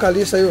 o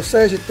vocalista aí, o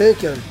Serge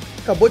Tankian,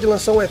 acabou de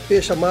lançar um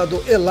EP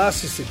chamado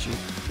Elasticity,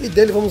 e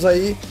dele vamos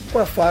aí com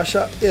a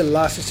faixa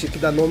Elasticity, que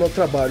dá nome ao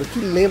trabalho, que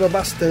lembra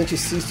bastante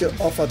Sister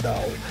of a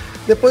Down.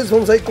 Depois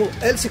vamos aí com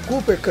Alice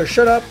Cooper com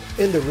Shut Up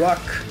and the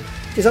Rock,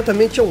 que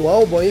exatamente é um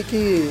álbum aí que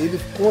ele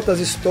conta as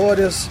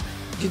histórias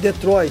de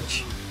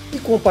Detroit, e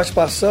com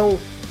participação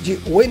de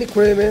Wayne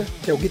Kramer,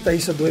 que é o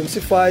guitarrista do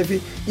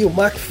MC5, e o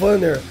Mark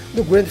Fanner,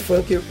 do Grand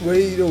Funk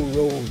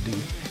Railroad.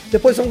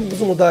 Depois vamos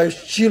mudar o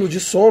estilo de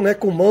som, né,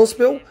 com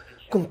Mansell,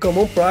 com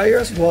Common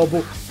Priors, do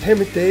álbum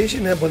Hermitage,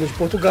 né, banda de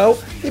Portugal,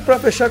 e para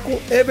fechar com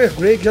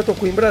Evergrey, que já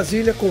tocou em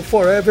Brasília, com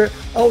Forever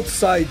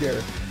Outsider,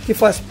 que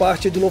faz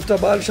parte do novo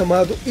trabalho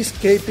chamado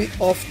Escape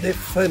of the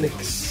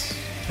Phoenix.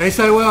 É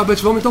isso aí,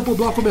 Albert. Vamos então pro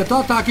bloco Metal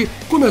Attack,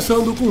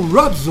 começando com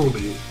Rob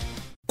Zombie.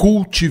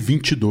 Cult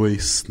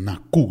 22 na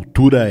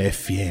Cultura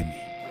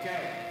FM.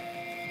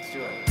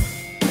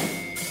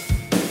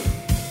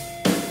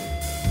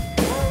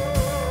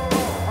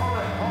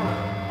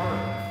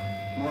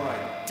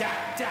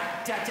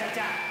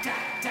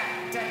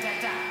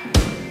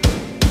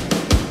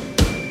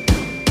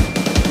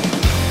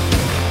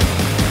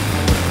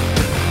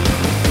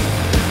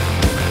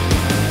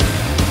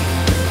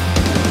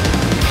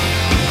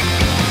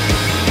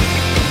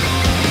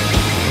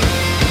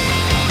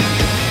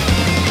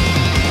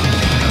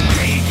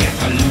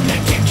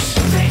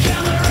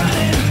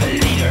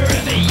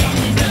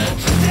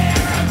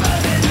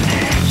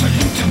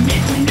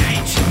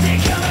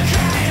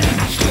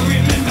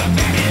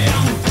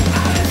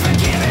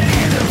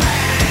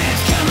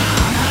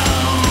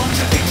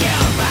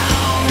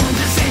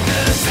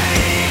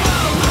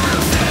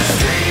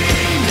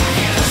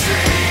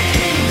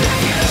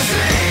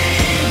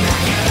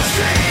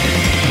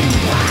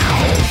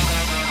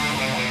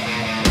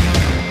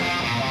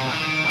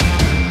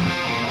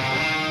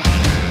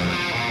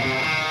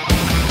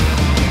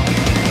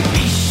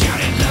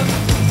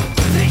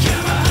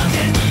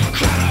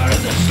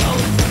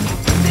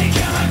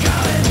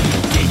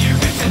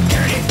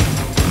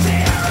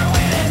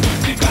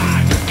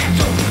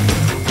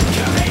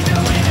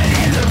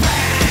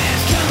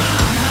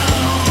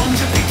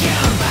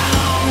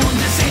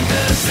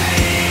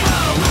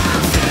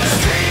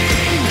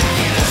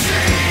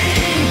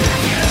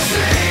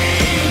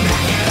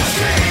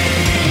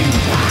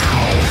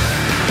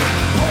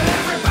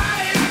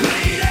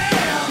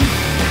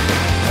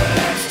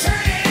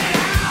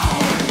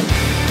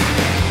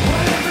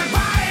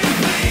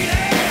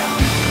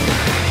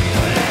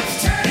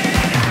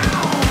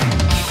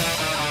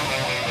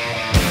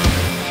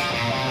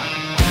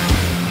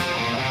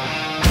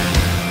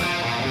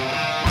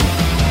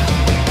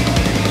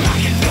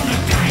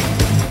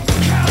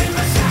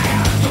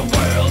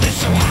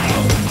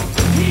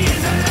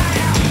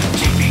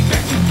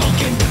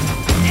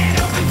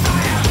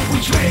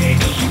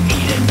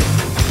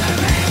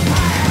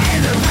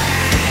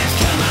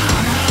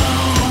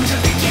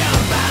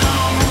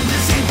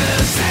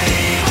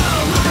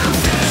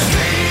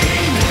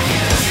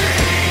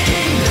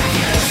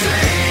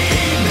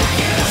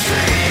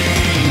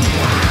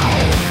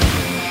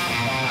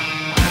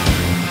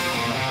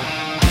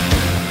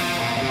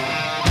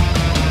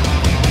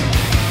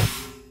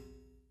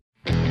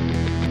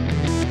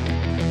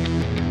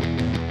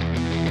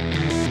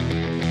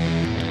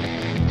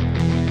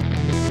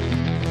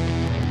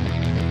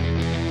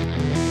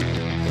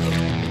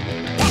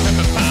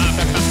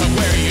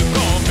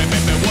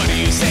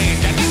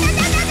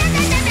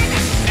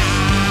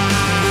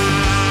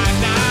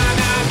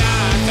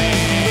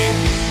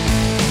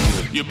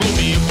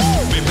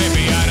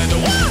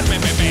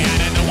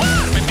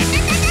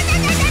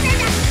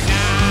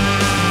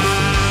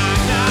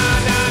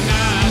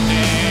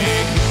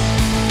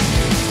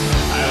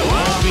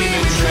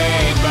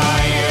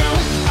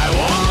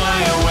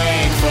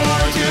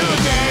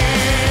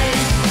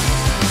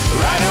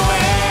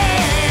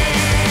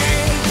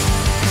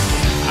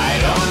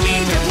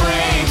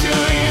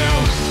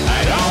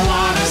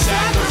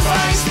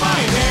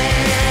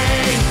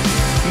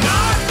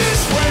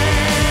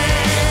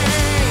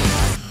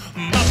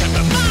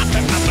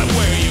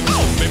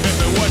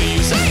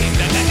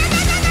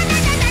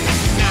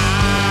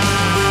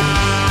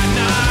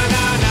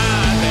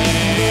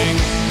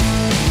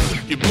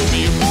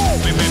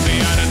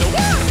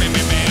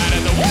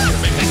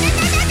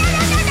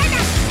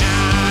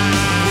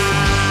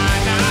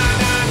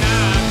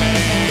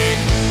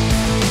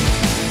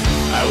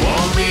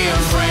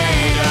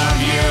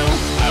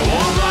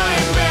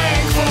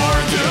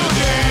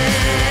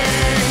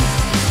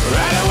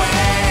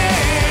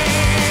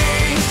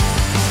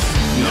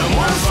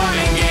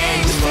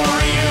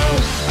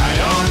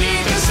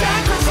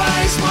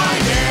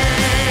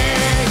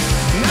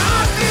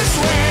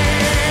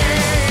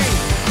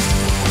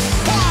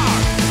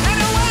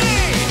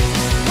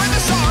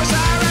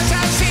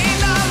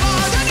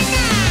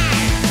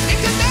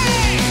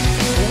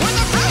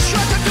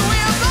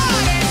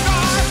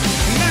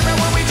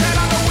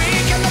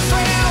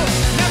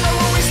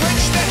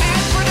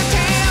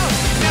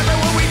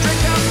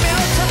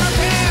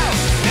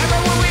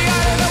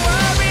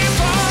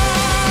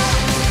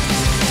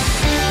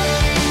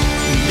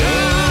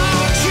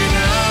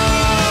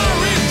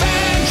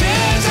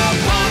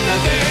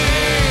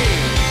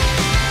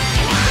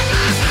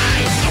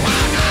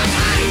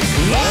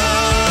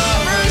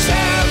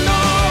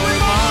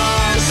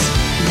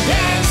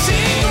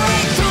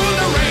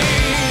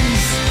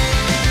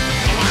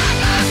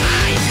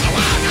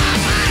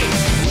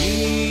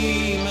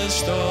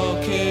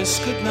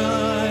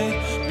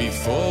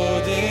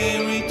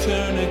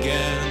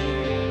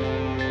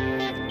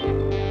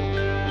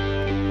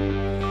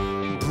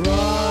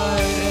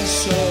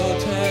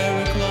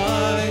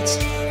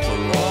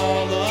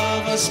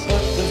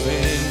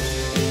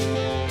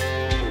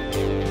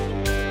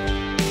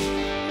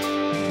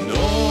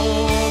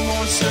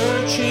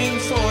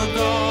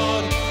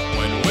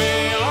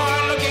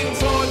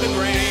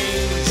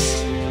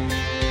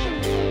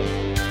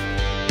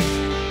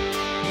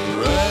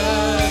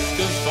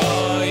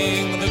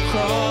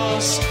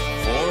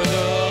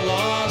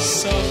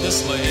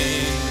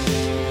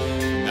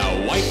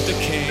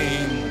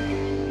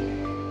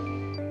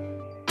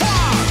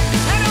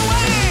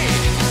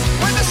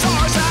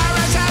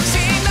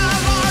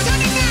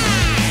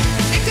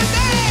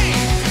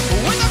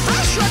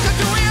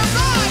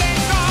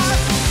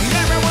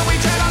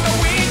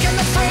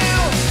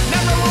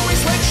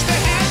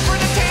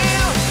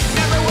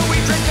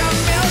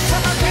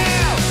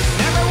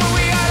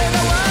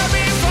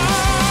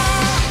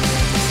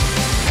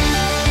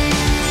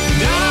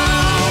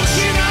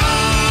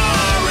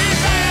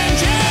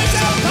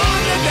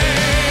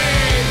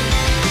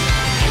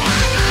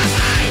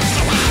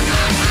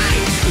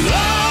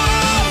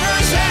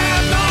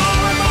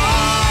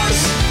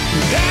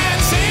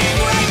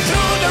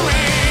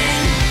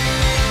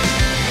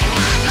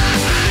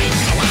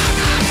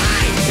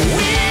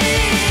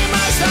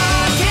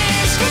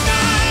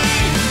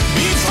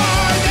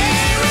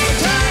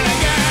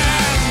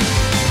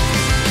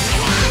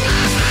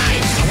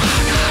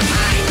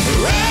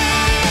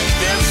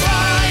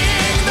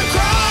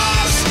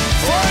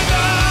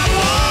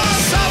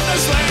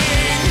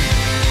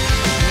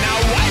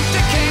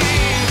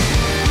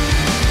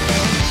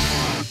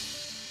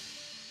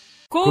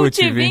 Cult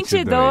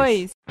 22.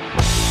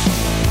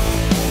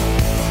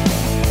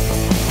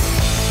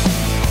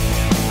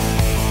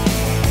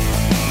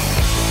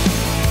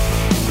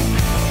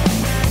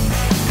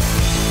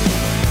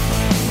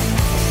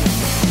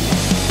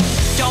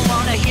 Don't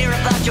wanna hear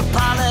about your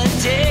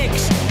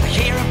politics. I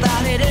hear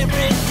about it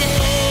every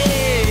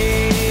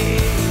day.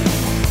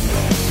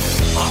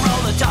 Or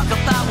all the talk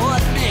about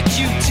what makes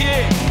you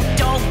tick.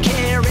 Don't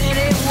care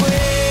anyway.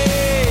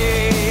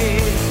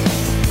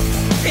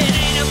 It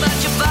ain't about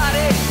your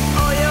body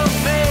or your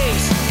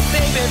face.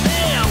 Baby,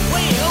 they're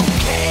way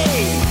okay.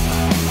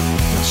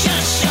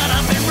 Just shut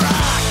up and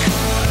rock.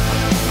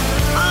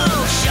 Oh,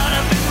 shut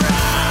up and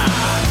rock.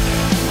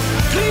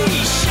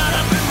 Please shut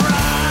up and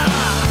rock.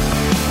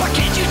 Why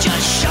can't you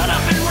just shut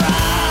up and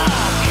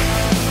rock?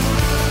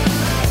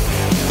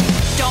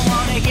 Don't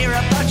wanna hear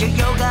about your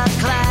yoga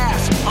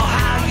class or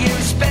how you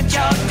spent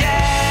your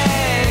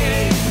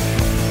day.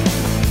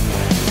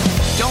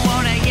 Don't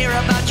wanna hear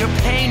about your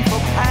painful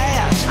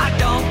past. I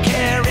don't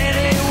care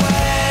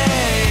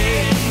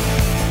anyway.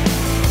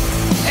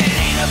 It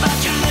ain't about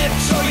your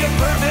lips or your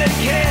perfect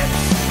hips.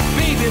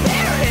 Baby,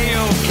 they're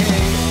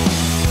A-okay.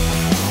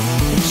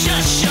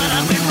 Just shut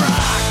up and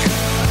rock.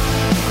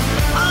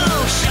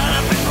 Oh, shut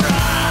up and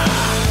rock.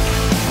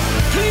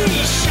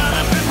 Please shut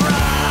up and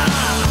rock.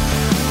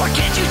 Why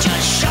can't you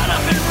just shut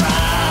up and rock?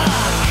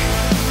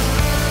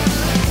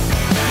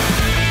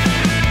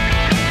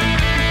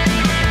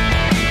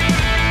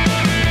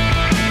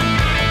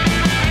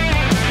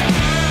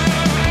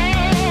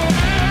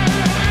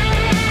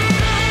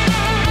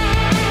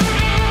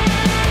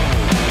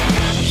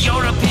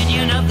 Your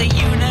opinion of the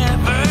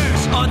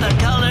universe or the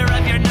color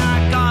of your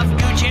knockoff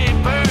Gucci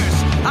purse.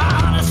 I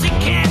honestly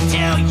can't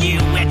tell you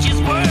which is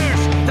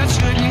worse. That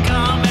shouldn't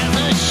come as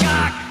a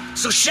shock.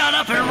 So shut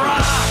up and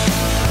rock.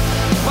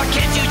 Why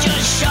can't you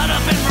just shut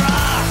up and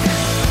rock?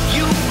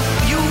 You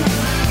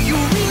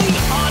really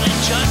ought to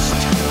just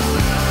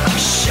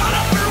shut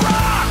up and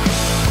rock.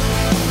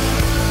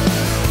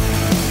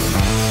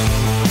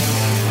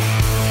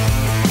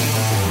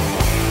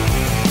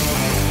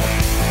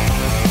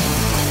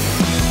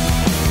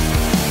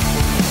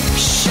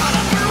 Shut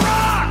up and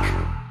rock.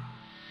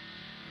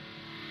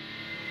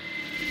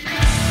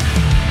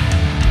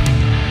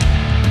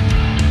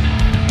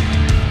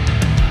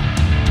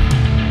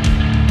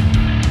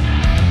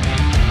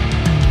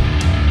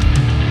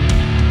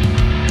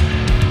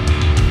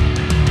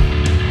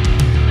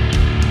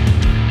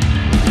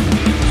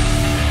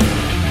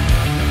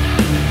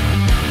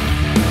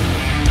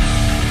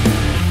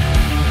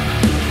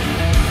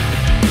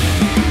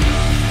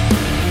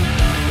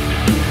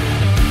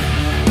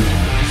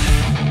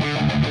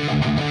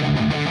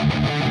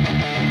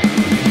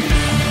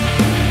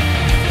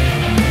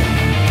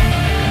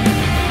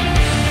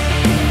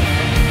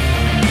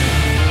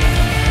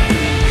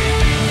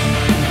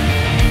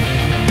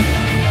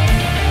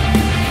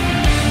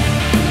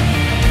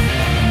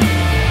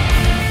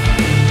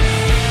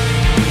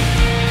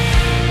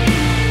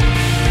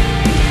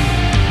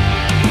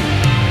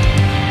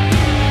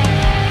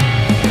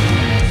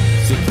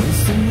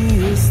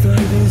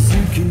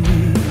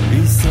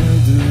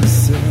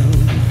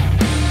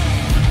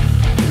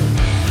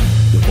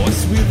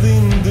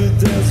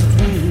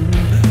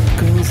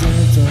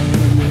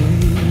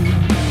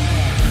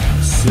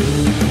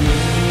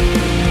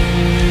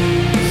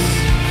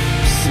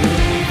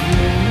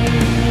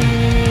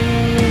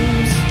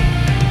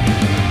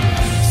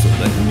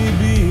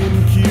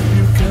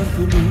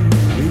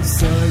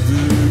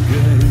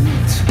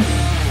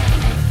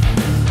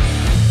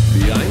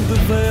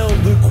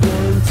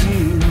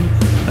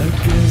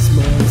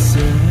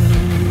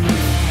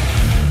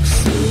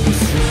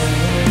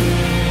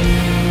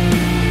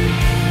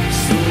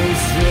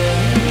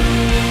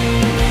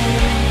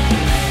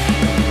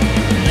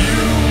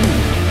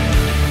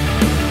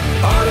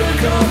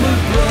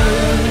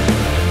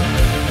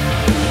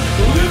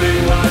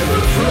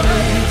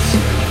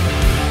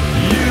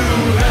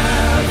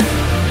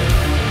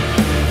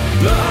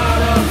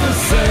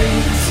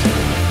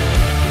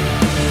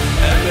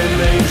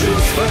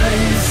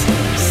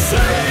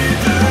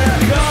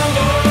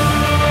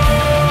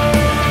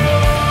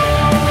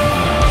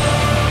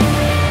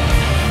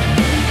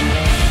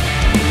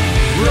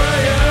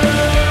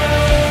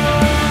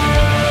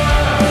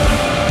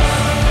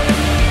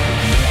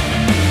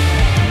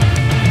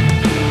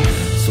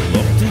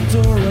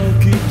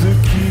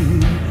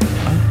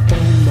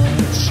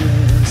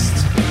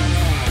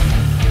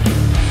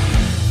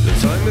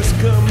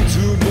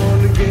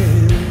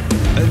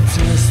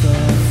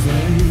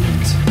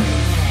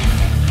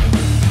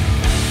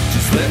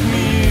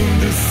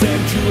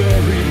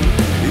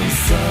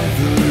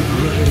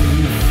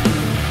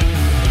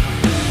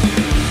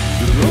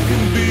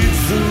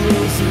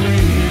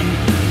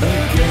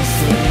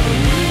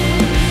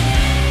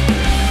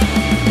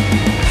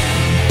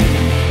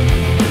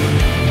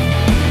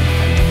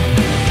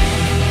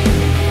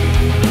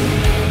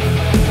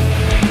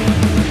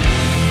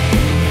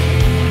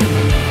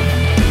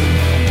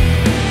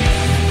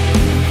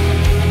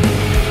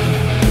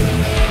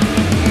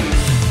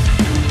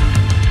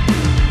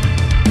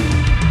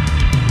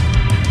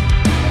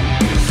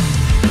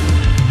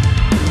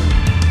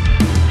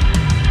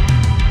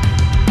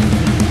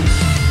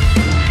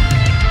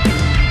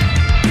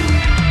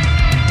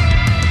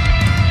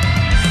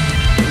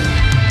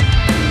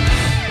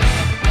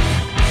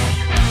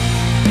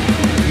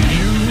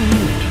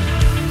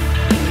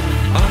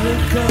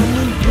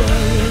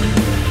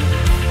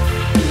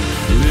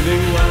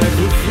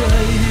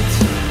 afraid.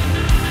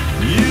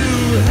 You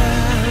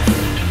have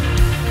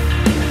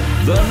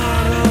the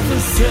heart of a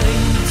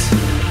saint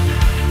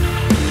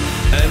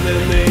and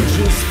an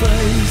angel's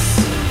face.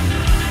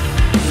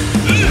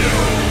 You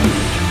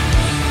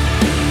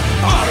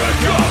are a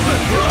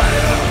common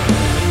prayer,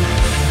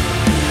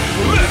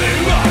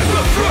 living life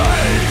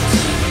afraid.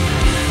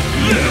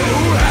 You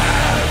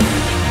have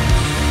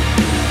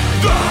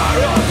the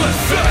heart of a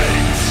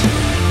saint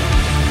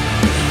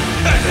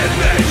and an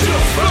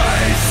angel's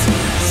face.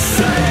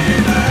 Say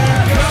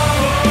that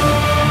come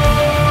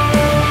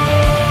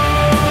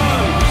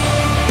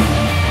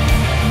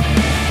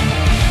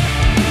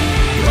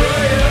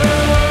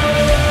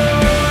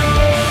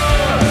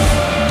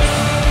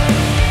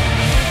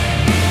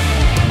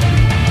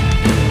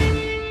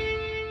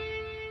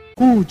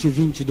Cult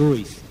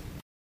 22.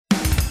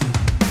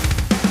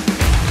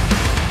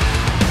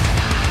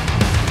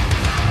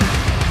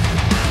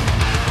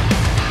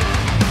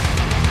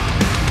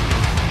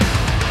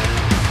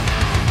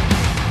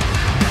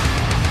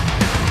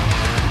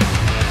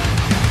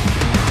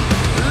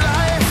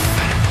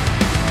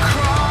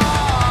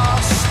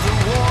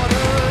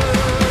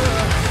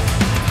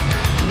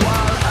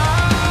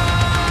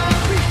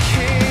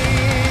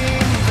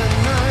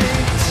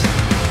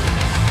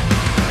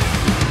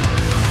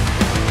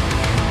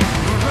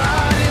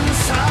 right.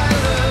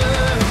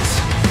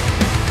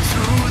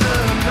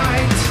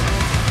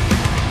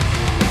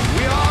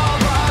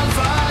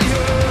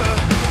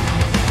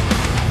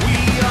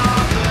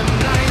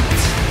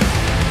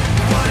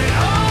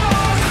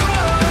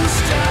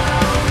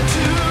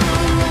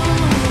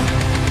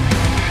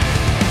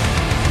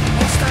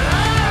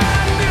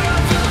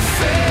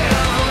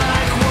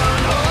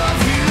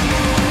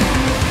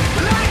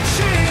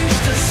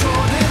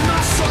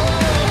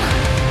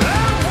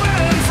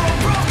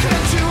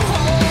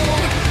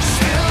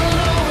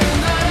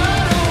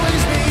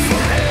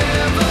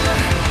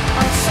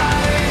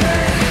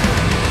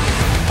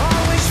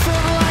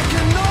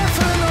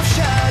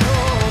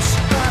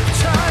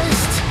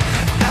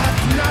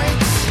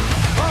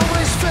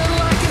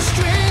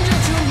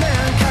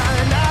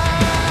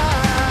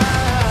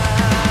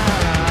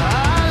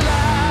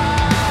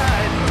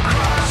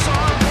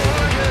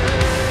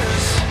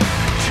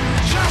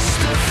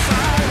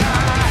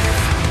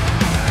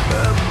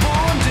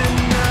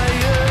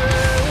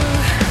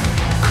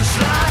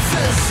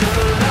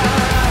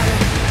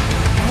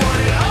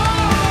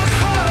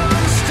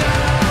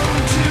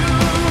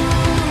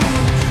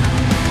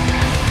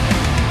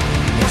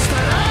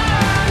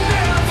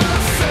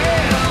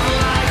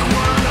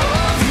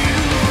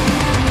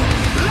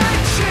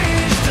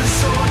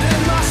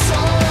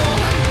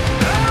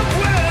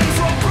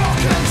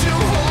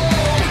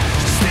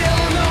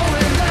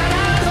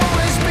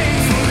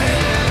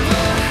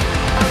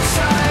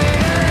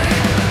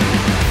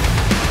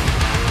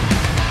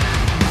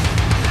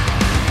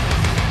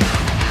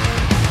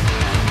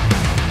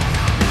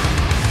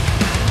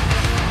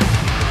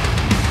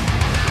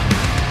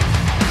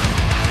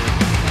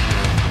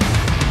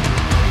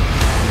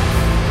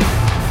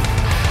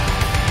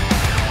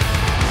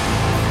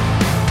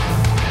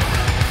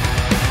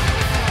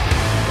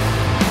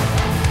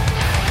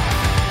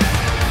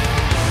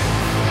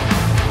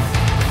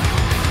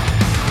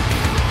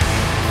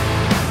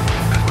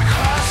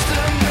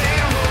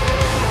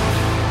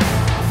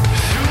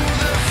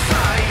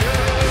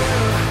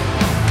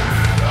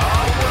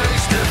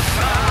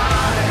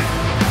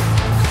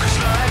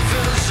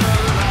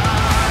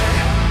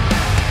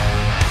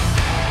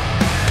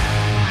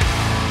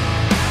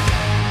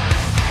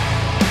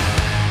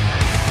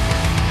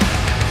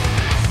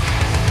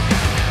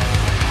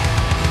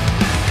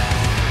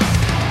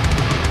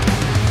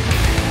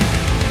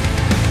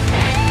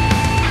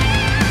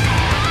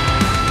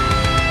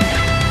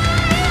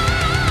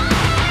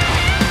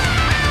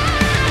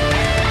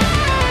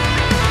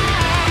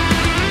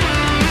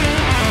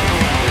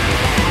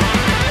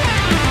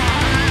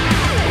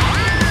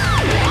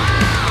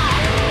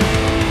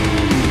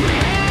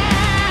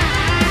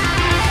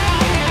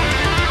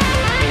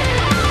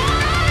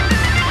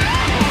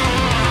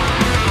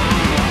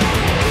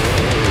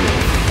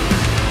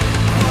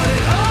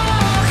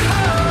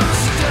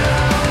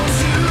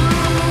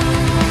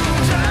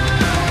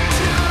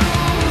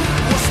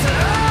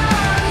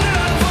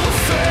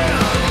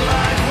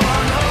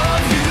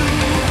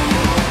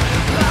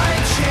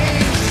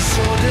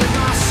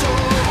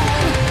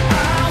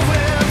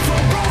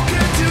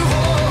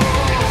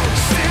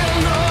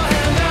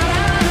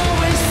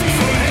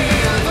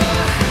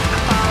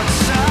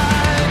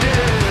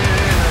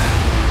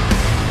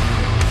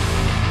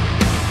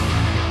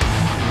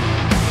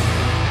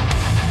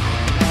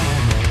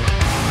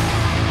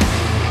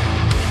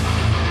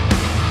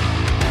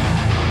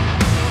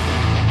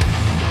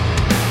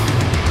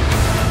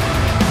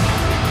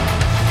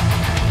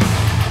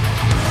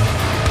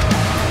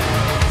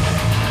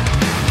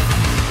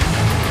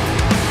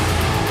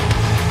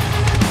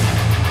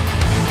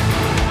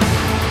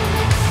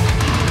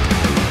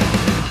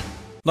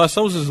 Nós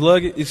somos o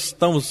Slug e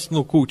estamos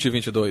no Cult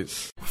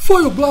 22.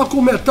 Foi o bloco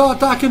Metal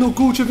Attack no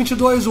Cult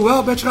 22, o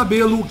Elbert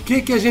Rabelo. O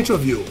que a gente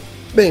ouviu?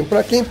 Bem,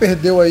 pra quem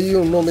perdeu aí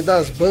o nome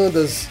das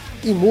bandas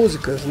e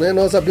músicas, né?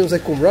 Nós abrimos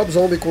aí com Rob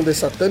Zombie com The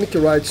Satanic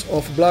Rites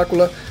of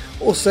Blácula,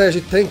 o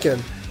Serge Tankian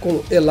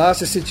com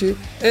Elasticity,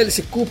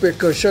 Alice Cooper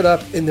com Shut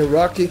Up in the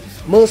Rocky,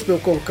 Muspel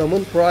com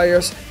Common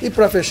Priors e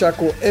pra fechar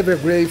com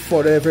Evergrey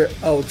Forever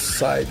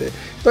Outsider.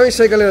 Então é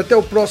isso aí, galera, até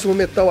o próximo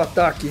Metal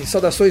Attack.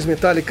 Saudações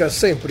metálicas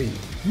sempre.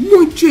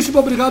 Muitíssimo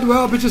obrigado,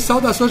 Elbert.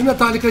 Saudações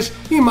metálicas.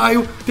 Em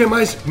maio tem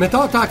mais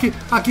Metal Attack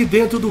aqui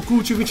dentro do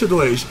Cult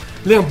 22.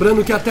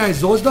 Lembrando que até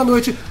às 11 da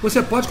noite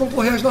você pode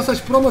concorrer às nossas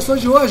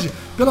promoções de hoje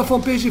pela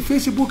fanpage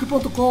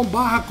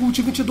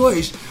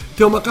facebook.com/Cult22.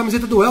 Tem uma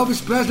camiseta do Elvis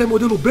Presley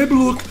modelo Baby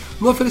Look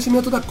no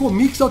oferecimento da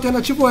Comics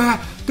Alternativo Air.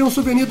 Tem um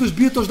souvenir dos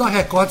Beatles da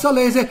Records a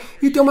Laser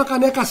e tem uma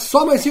caneca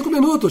Só Mais 5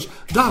 Minutos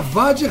da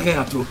Vade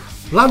Retro.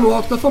 Lá no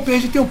alto da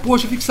fanpage tem um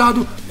post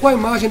fixado com a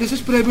imagem desses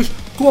prêmios.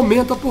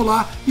 Comenta por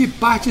lá e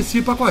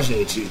participa com a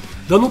gente.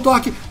 Dando um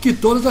toque que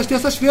todas as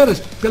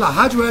terças-feiras, pela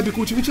Rádio Web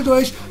Cult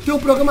 22, tem o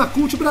programa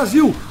Cult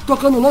Brasil,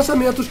 tocando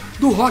lançamentos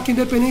do rock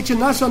independente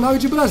nacional e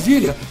de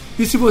Brasília.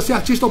 E se você,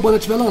 artista ou banda,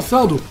 estiver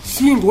lançando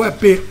single,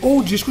 EP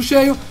ou disco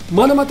cheio,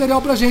 manda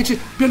material pra gente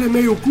pelo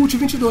e-mail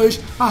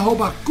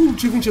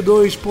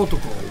cult22@cult22.com.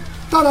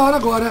 Tá na hora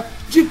agora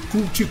de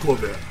Cult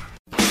Cover.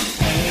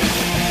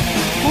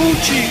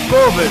 Cult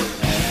Cover.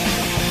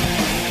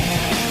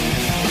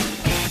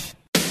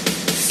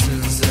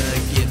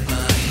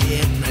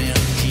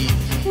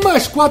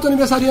 Mais 4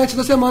 aniversariantes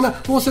da semana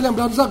vão ser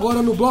lembrados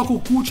agora no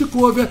bloco Cult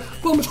Cover.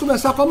 Vamos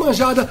começar com a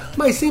manjada,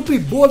 mas sempre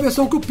boa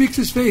versão que o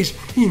Pixies fez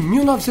em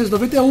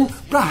 1991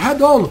 para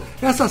Head On,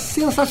 essa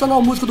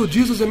sensacional música do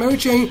Jesus and Mary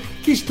Chain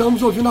que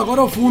estamos ouvindo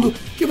agora ao fundo,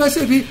 que vai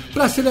servir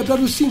para celebrar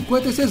os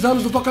 56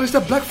 anos do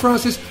vocalista Black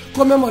Francis,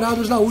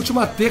 comemorados na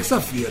última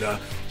terça-feira.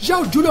 Já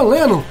o Julian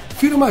Lennon,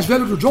 filho mais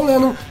velho do John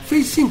Lennon,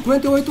 fez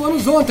 58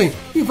 anos ontem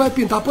e vai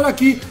pintar por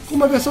aqui com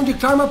uma versão de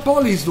Karma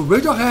Police do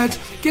Radiohead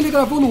que ele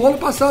gravou no ano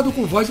passado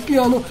com voz e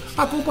piano,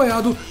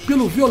 acompanhado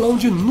pelo violão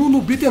de Nuno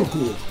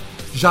Bittencourt.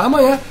 Já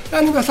amanhã é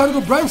aniversário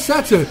do Brian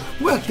Setzer,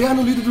 o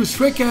eterno líder dos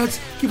Stray Cats,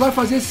 que vai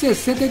fazer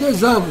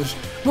 62 anos.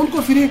 Vamos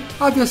conferir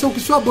a versão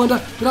que sua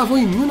banda gravou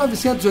em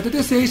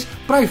 1986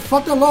 para I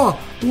Fought the Law,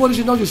 o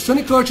original de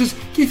Sonny Curtis,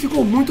 que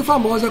ficou muito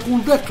famosa com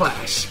The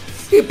Clash.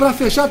 E para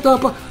fechar a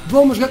tampa,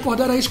 vamos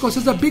recordar a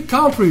escocesa Big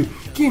Country,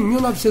 que em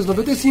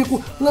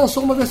 1995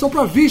 lançou uma versão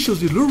para Vicious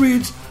de Lou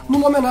Reed,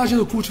 numa homenagem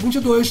do Cult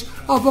 22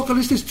 ao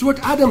vocalista Stuart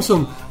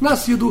Adamson,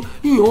 nascido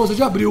em 11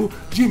 de abril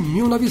de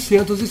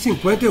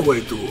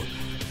 1958.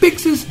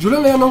 Pixies, Julian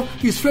Lennon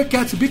e Stray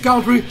Cats Big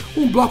Country,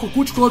 um bloco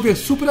Cult Cover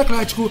super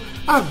eclético,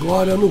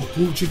 agora no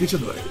Cult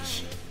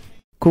 22.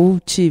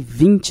 Cult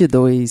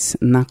 22,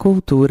 na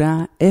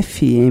Cultura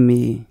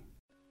FM.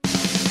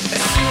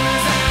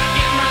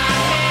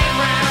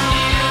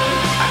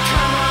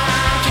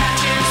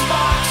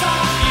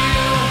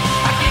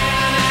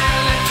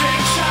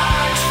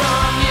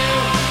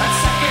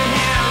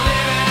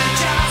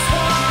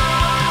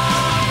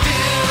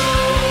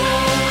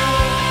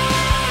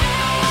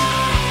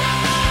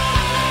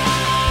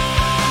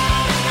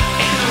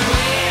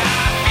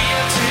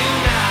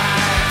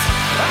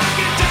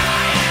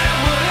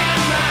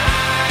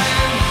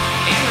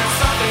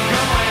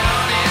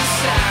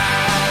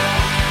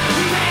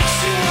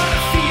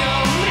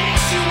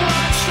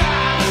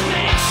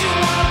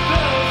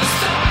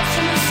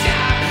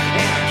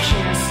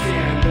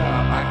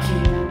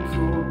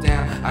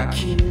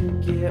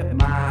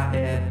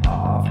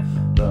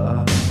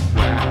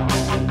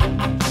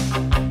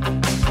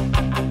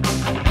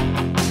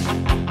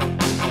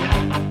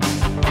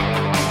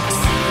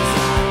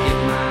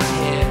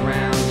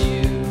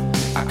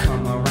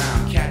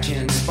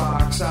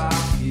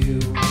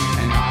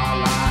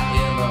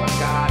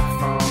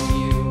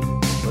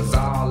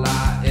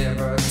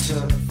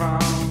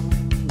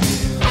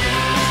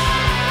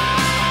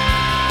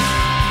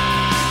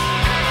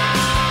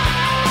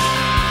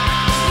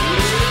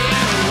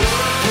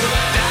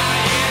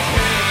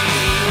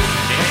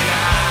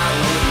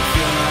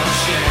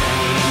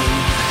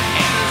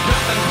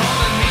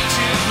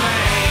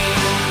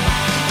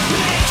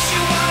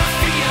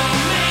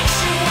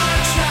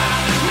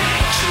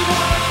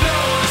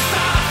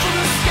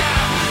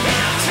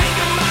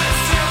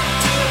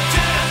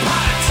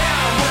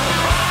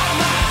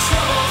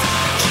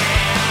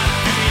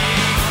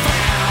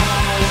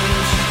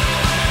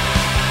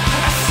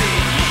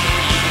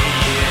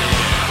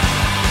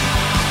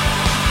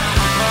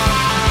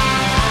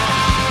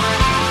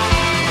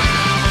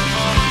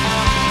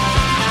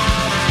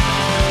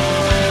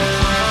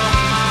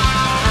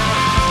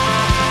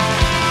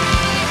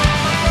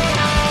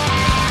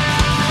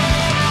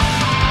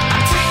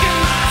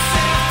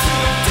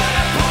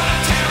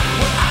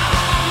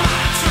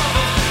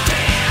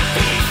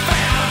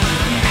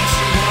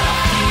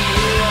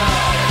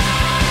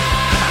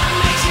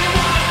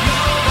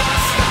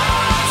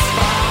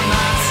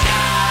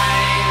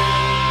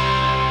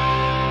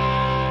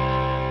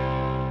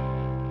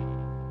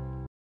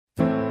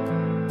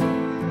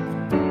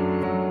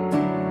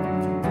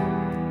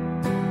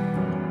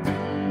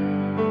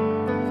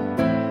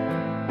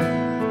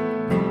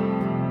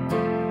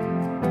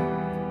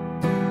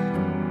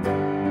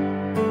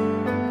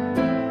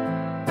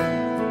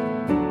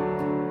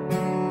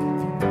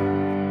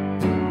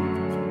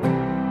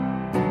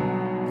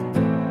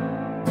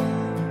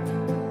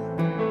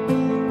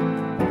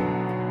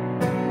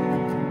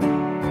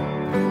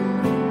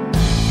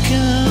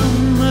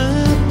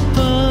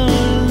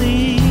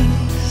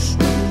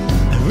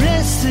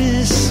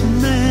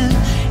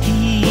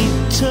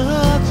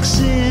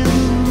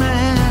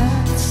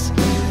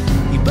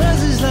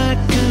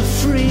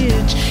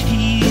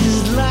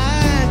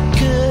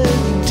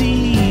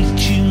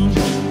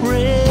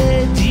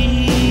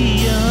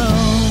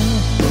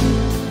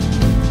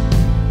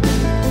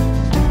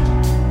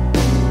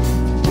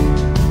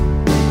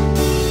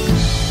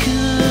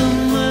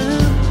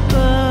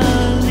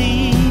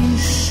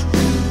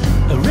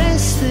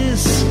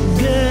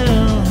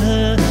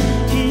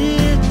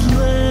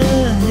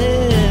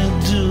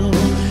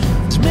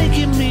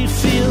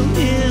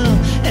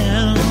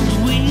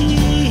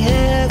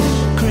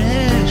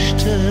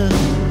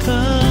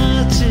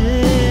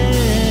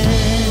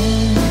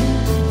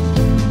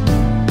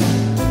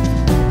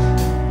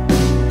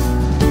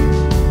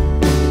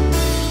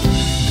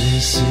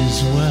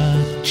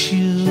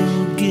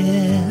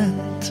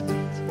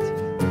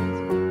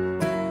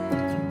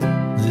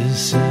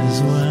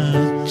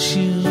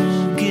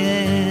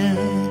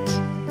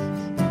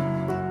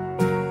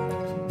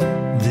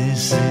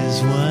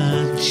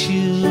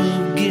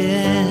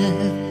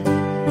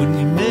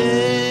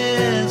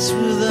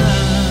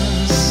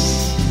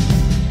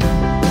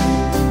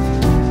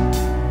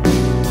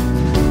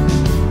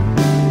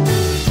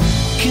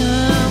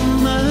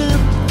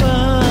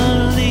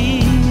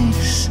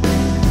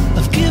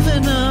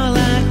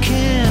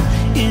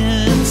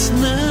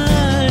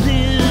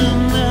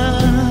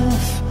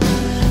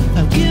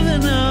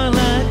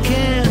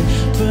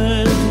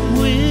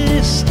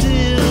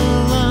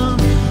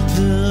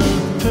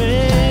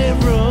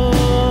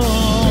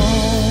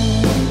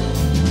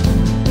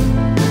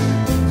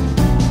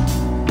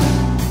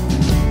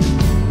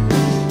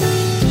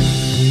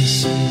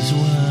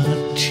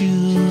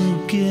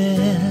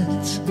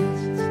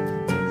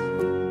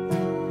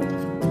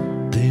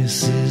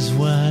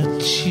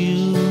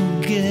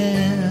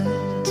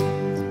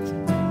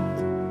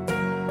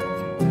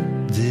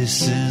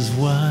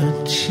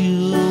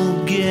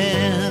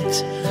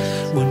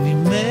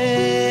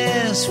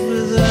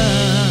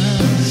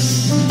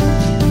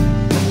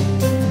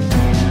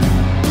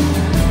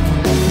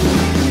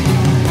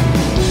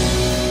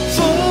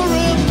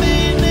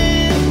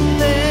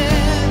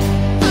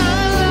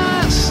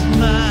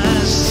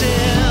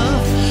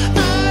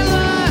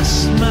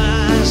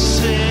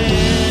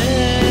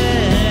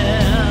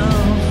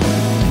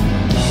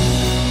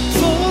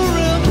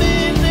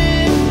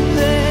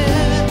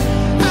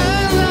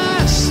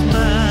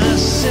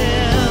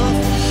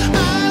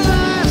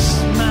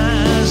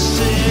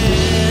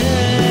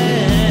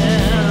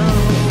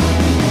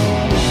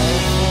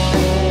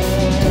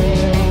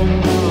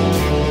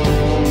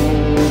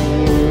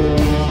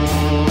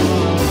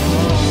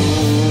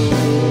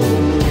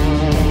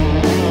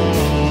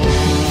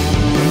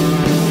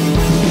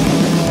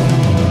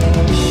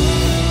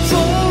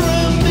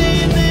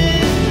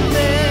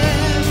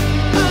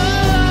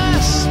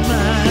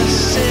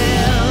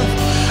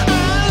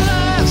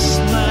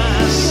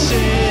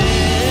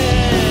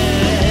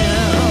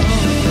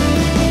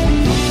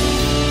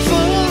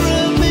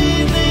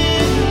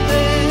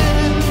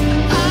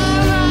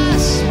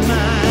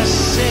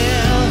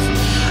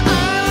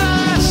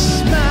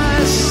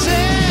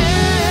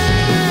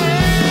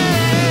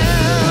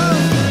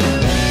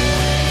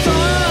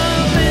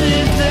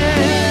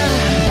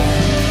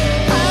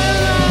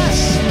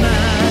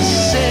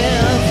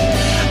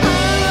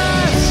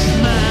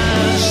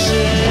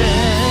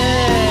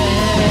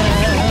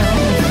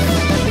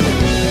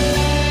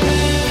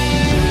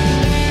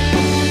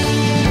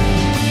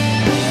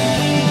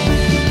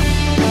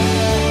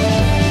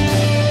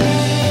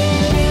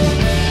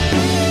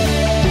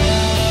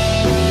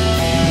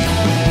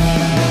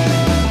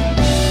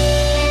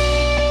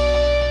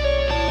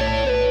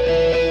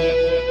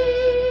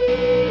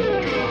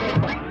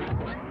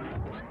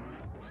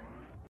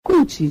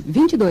 Cult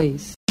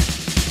 22.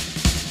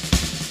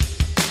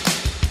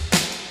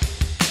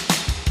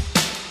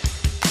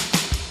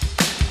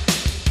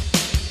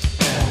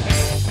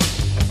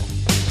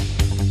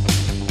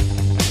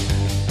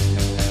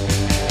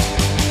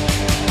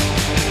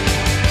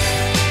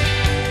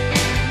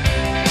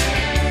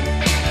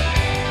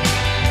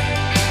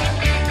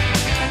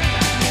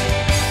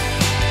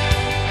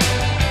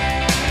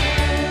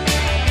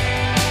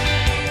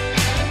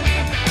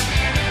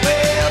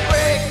 Well,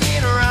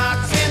 breaking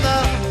rocks in the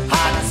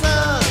hot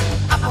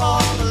sun.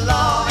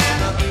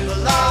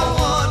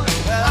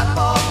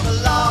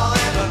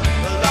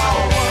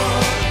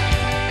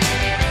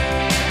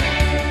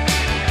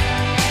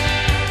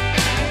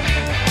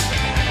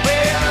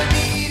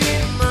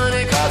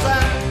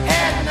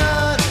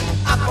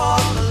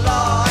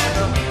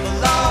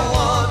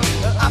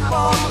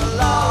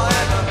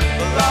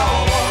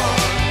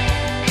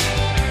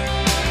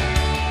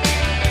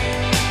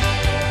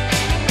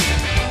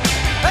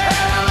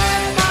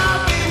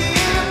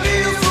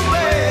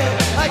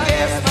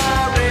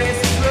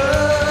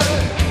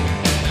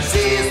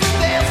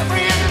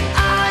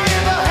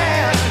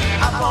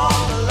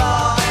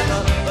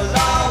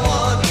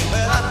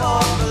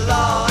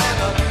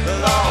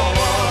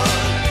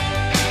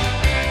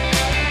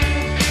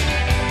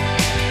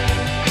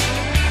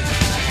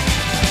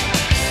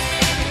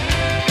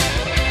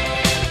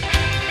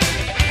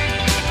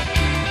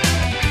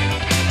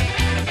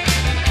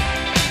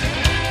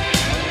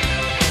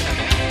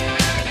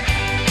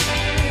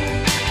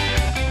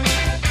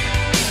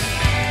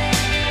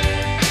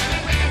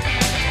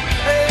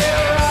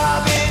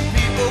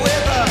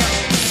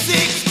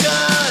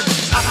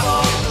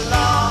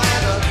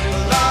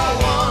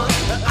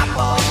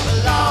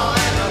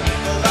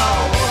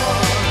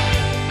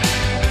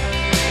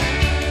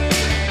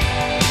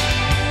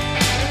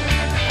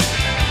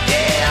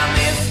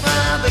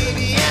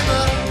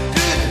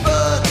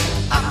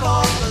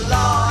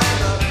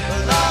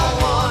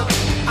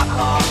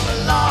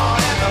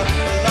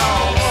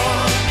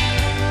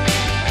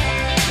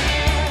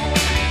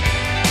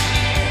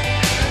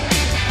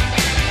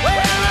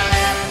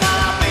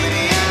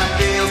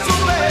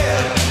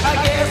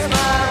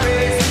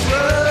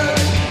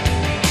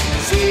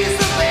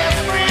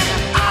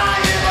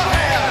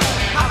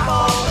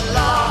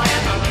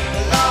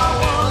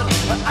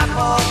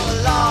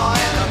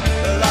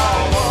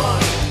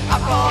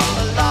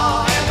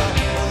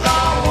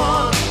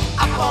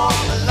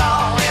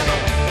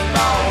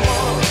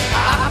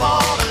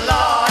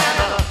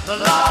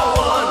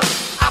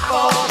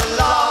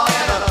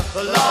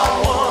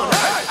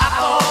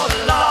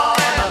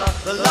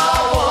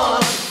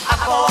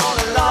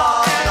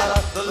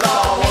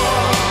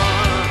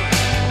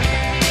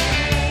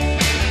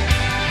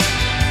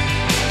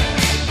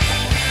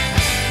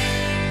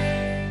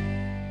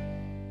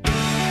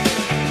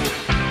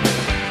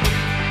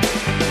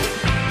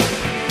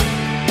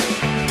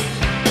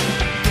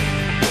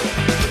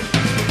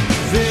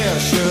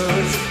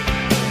 vicious.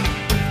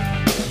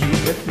 You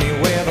hit me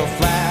with a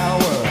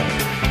flower.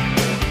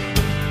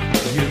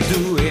 You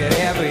do it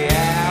every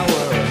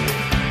hour.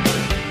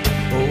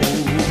 Oh,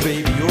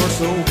 baby, you're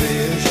so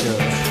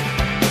vicious.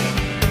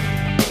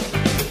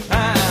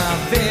 I'm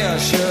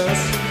vicious.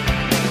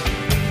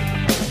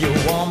 You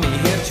want me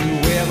hit you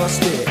with a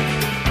stick,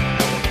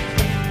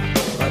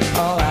 but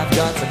all I've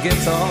got's a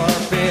guitar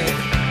pick.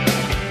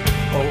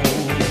 Oh,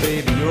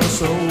 baby, you're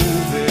so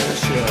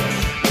vicious.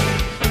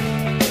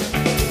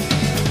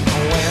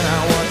 When I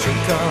watch you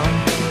come,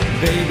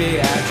 baby,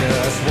 I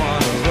just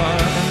wanna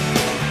run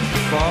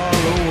far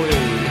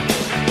away.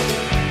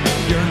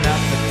 You're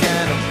not the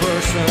kind of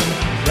person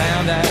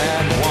round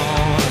I'd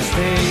wanna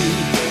stay.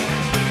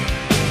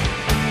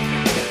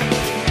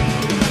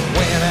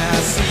 When I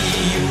see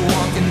you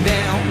walking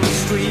down the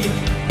street,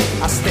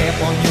 I step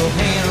on your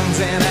hands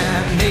and I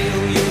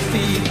nail your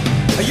feet.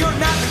 You're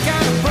not the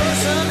kind of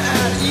person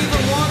I'd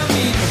even wanna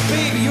meet, but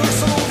baby, you're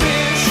so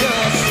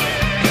vicious.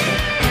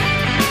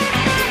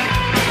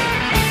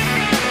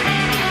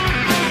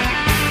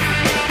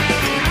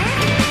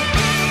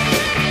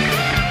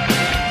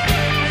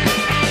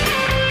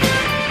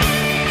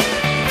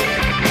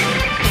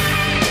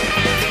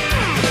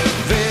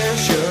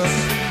 Vicious.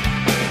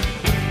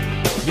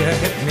 You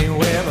hit me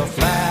with a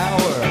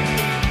flower.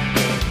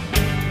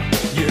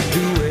 You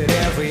do it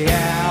every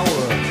hour.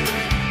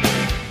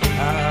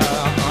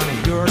 Honey,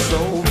 you're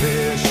so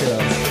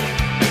vicious.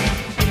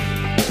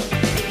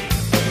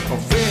 Oh,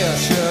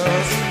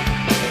 vicious.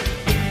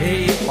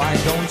 Hey, why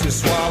don't you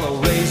swallow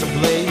razor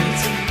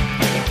blades?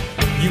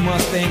 You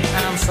must think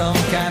I'm some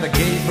kind of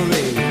gay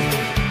parade.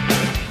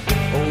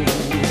 Oh,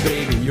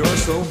 baby, you're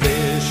so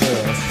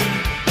vicious.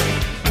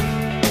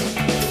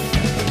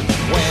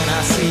 When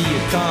I see you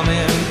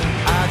coming,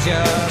 I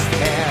just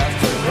have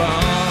to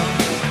run.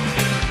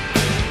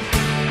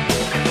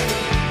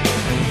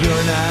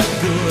 You're not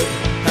good,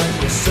 and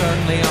you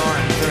certainly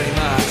aren't very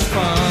much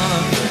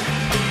fun.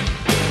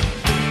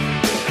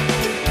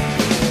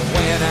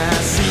 When I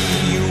see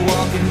you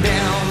walking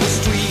down the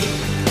street,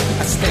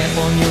 I step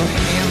on your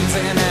hands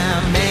and I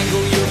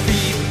mangle your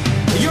feet.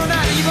 You're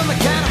not even the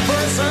kind of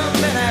person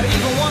that I'd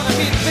even want to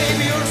meet,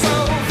 baby, you're so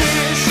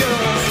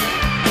vicious.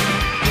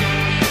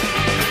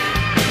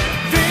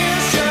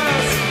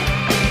 Vicious.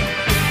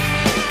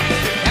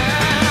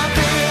 I'm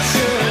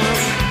vicious.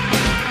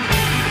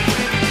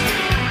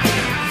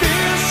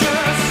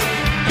 Vicious.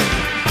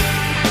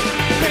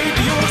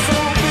 Baby, you're so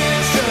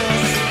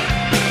vicious.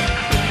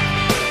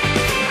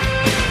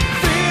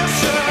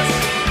 Vicious.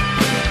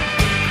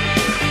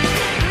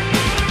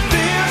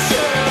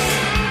 Vicious.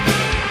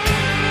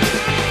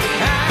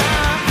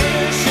 I'm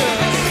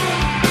vicious.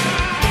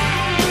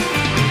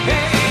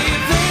 Hey,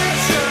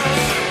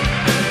 vicious.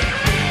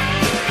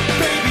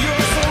 Baby,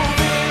 you're so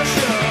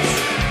vicious.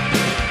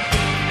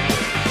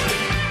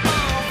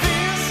 Oh,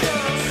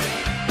 vicious.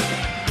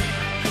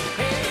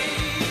 Hey,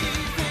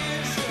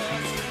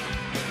 vicious.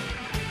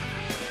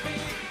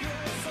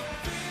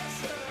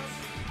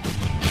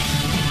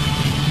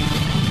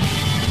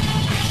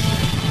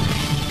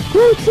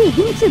 Cult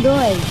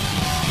 22.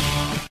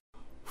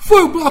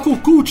 Foi o bloco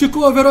Cult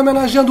Cover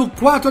homenageando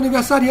 4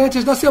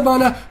 aniversariantes da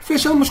semana.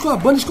 Fechamos com a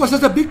banda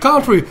escocesa Big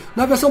Country,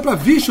 na versão para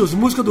Vicious,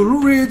 música do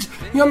Lou Reed,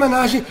 em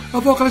homenagem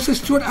ao vocalista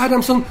Stuart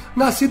Adamson,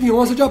 nascido em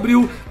 11 de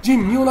abril de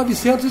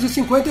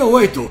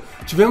 1958.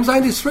 Tivemos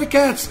ainda Stray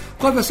Cats,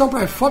 com a versão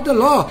para I Fought the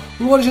Law,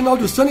 um original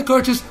do Sonny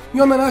Curtis, em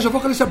homenagem ao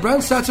vocalista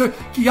Brian Setzer,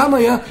 que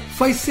amanhã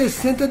faz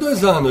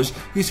 62 anos.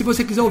 E se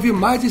você quiser ouvir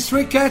mais de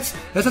Stray Cats,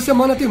 essa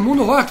semana tem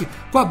Mundo Rock,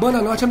 com a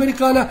banda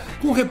norte-americana,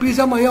 com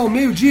reprise amanhã ao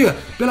meio-dia,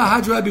 pela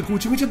Rádio Web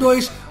Cult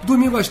 22,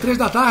 domingo às 3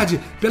 da tarde,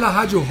 pela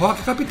Rádio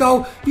Rock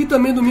Capital, e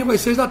também domingo às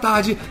 6 da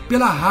tarde,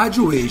 pela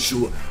Rádio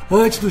Eixo.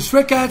 Antes dos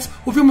Stray Cats,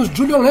 ouvimos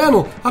Julian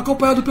Lennon,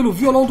 acompanhado pelo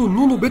violão do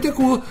Nuno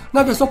Bettencourt,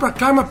 na versão para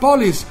Karma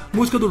Police,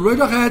 música do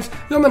Radiohead,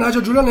 em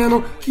homenagem a Julian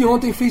Lennon, que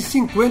ontem fez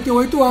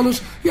 58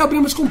 anos, e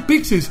abrimos com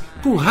Pixies,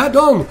 com Head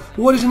On,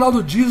 o original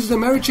do Jesus and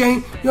Mary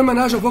Chain, em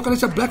homenagem ao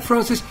vocalista Black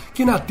Francis,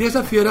 que na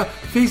terça-feira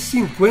fez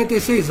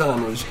 56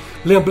 anos.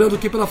 Lembrando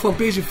que pela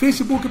fanpage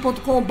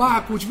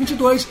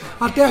facebook.com/cult22,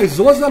 até às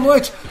 11 da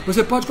noite,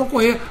 você pode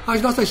concorrer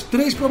às nossas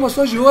 3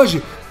 promoções de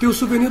hoje. Tem o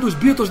souvenir dos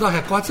Beatles da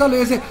Recortes a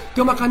Laser,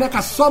 tem uma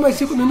caneca só mais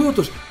 5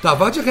 minutos, da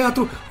Vade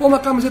Retro, ou uma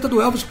camiseta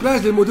do Elvis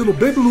Presley, modelo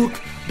Baby Look,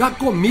 da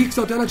Comics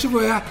Alternativo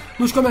Air.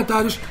 Nos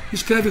comentários,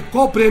 escreve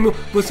qual prêmio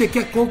você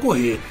quer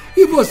concorrer.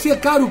 E você,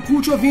 caro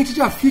Cult ouvinte,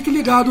 já fique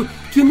ligado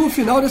que no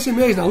final desse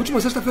mês, na última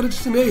sexta-feira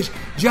desse mês,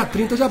 dia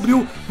 30 de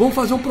abril, vamos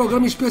fazer um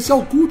programa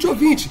especial Cult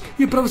ouvinte.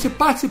 E para você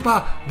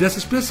participar dessa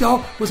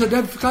especial, você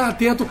deve ficar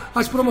atento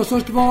às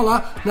promoções que vão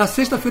rolar na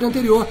sexta-feira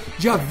anterior,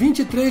 dia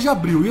 23 de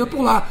abril. E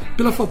por lá,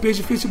 pela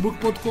fanpage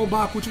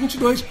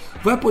facebook.com/cult22,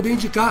 vai poder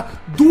indicar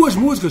 2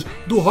 músicas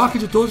do rock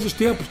de todos os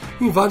tempos,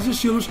 em vários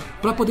estilos,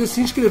 para poder se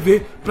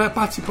inscrever para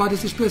participar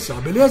desse especial,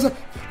 beleza?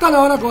 Tá na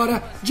hora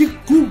agora de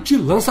Cult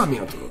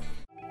Lançamento.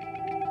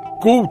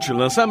 Cult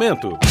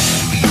Lançamento.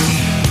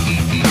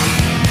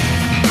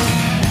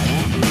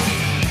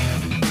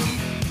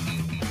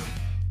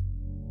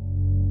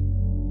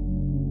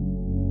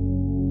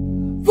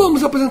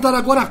 Vamos apresentar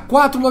agora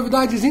 4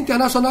 novidades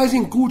internacionais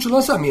em Cult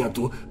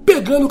Lançamento.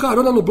 Pegando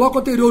carona no bloco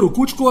anterior, o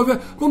Cult Cover,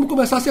 vamos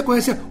começar a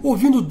sequência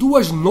ouvindo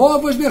 2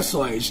 novas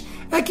versões.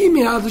 É que em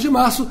meados de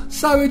março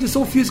saiu a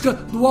edição física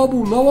do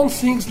álbum No One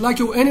Sings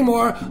Like You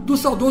Anymore, do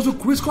saudoso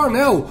Chris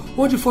Cornell,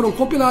 onde foram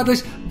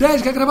compiladas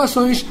 10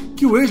 regravações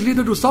que o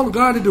ex-líder do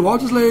Soundgarden e do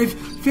Audioslave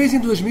fez em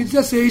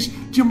 2016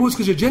 de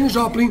músicas de Janis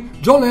Joplin,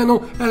 John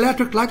Lennon,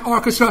 Electric Light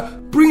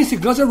Orchestra, Prince e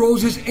Guns N'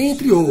 Roses,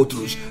 entre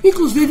outros.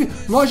 Inclusive,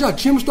 nós já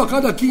tínhamos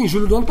tocado aqui em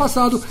julho do ano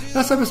passado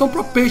essa versão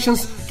Pro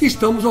Patience que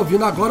estamos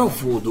ouvindo agora ao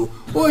fundo.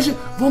 Hoje,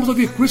 vamos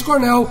ouvir Chris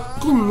Cornell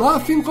com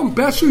Nothing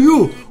Compares to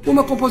You,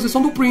 uma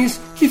composição do Prince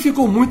que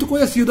ficou muito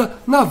conhecida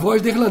na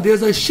voz da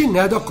irlandesa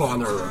Sinead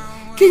O'Connor.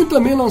 Quem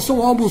também lançou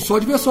um álbum só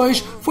de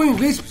versões foi o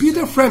inglês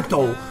Peter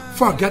Frampton,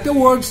 Forget the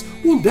Words,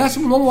 o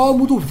 19º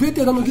álbum do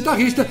veterano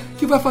guitarrista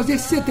que vai fazer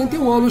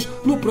 71 anos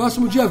no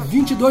próximo dia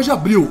 22 de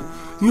abril.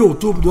 Em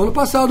outubro do ano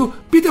passado,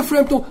 Peter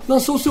Frampton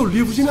lançou seu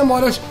livro de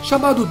memórias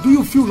chamado Do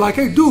You Feel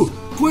Like I Do,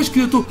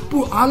 coescrito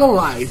por Alan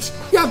Light.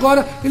 E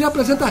agora ele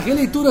apresenta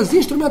releituras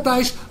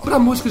instrumentais para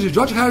músicas de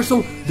George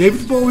Harrison,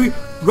 David Bowie,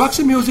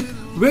 Roxy Music,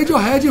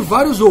 Radiohead e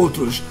vários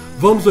outros.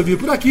 Vamos ouvir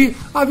por aqui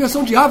a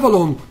versão de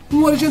Avalon,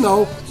 um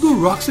original do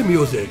Roxy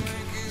Music.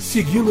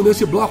 Seguindo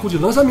nesse bloco de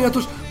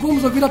lançamentos,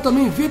 vamos ouvir a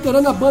também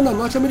veterana banda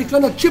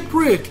norte-americana Cheap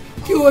Trick,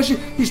 que hoje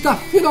está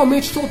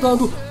finalmente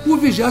soltando o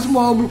 20º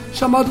álbum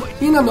chamado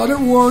In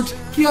Another World,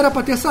 que era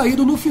para ter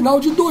saído no final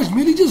de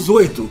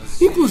 2018.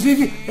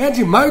 Inclusive, é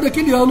de maio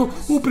daquele ano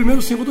o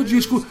primeiro single do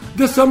disco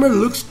The Summer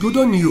Looks Good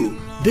On You.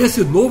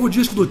 Desse novo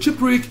disco do Cheap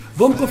Trick,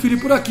 vamos conferir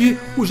por aqui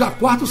o já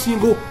 4º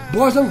single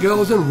Boys and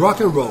Girls and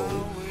Rock and Roll.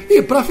 E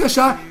para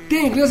fechar, tem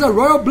a inglesa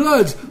Royal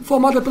Blood,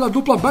 formada pela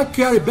dupla Buck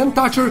Carey e Ben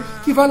Thatcher,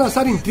 que vai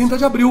lançar em 30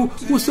 de abril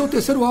o seu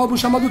 3º álbum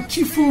chamado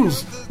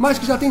Typhoons, mas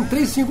que já tem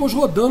 3 singles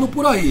rodando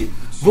por aí.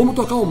 Vamos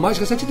tocar o mais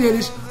recente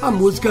deles, a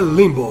música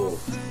Limbo.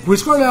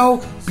 Chris Cornell,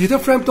 Peter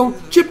Frampton,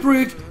 Cheap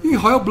Trick e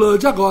Royal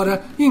Blood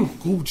agora em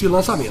Cult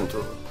Lançamento.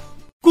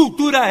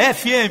 Cultura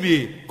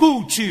FM,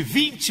 Cult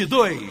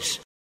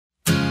 22.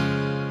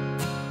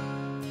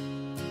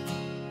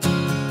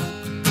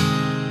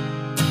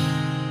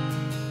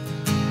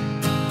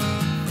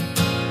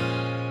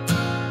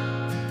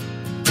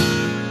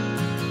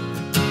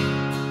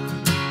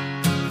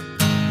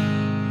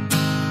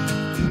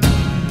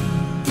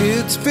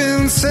 It's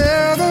been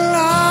 7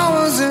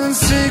 hours and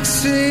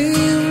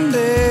 16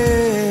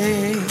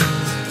 days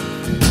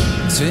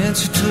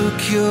since you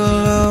took your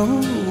love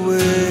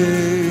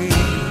away.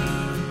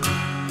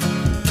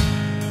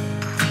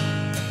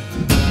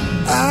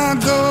 I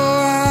go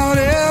out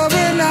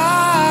every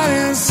night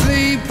and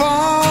sleep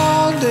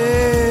all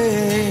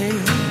day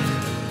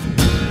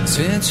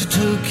since you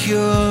took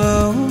your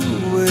love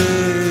away.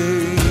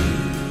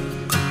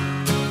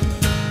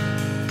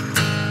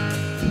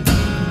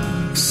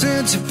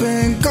 Since you've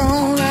been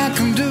gone, I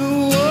can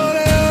do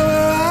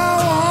whatever I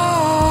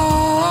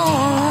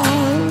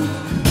want.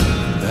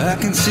 I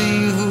can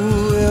see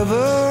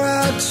whoever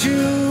I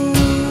choose.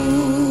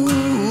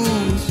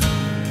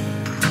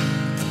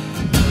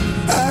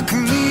 I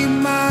can leave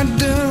my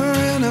dinner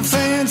in a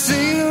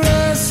fancy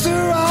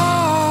restaurant,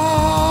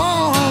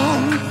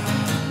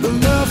 but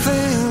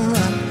nothing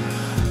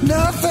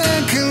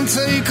can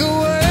take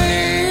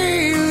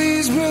away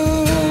these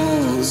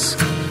blues.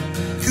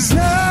 'Cause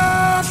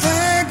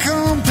nothing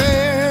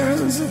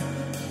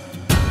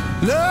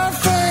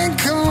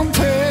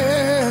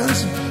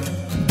compares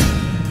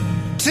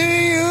to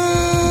you.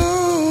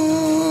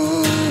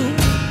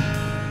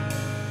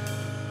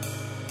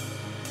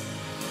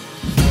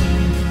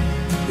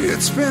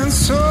 It's been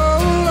so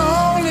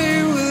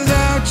lonely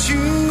without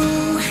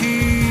you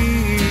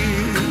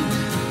here,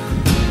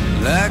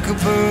 like a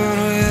bird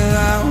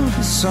without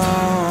a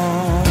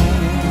song.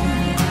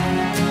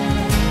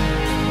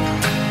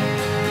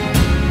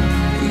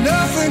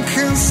 Nothing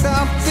can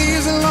stop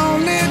these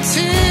lonely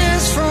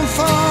tears from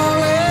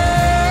falling.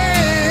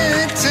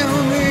 Tell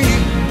me,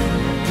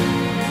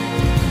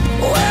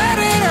 where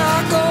did I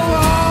go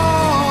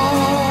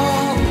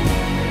wrong?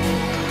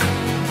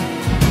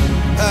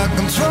 I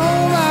can throw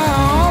my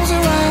arms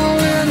around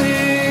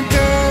any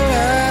girl I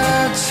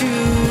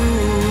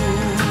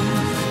choose,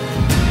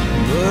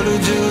 but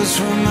it just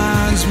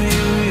reminds me of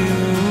you.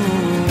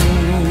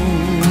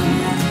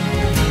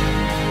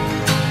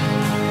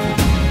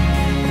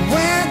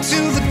 Went to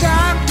the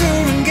doctor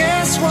and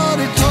guess what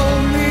he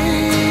told me?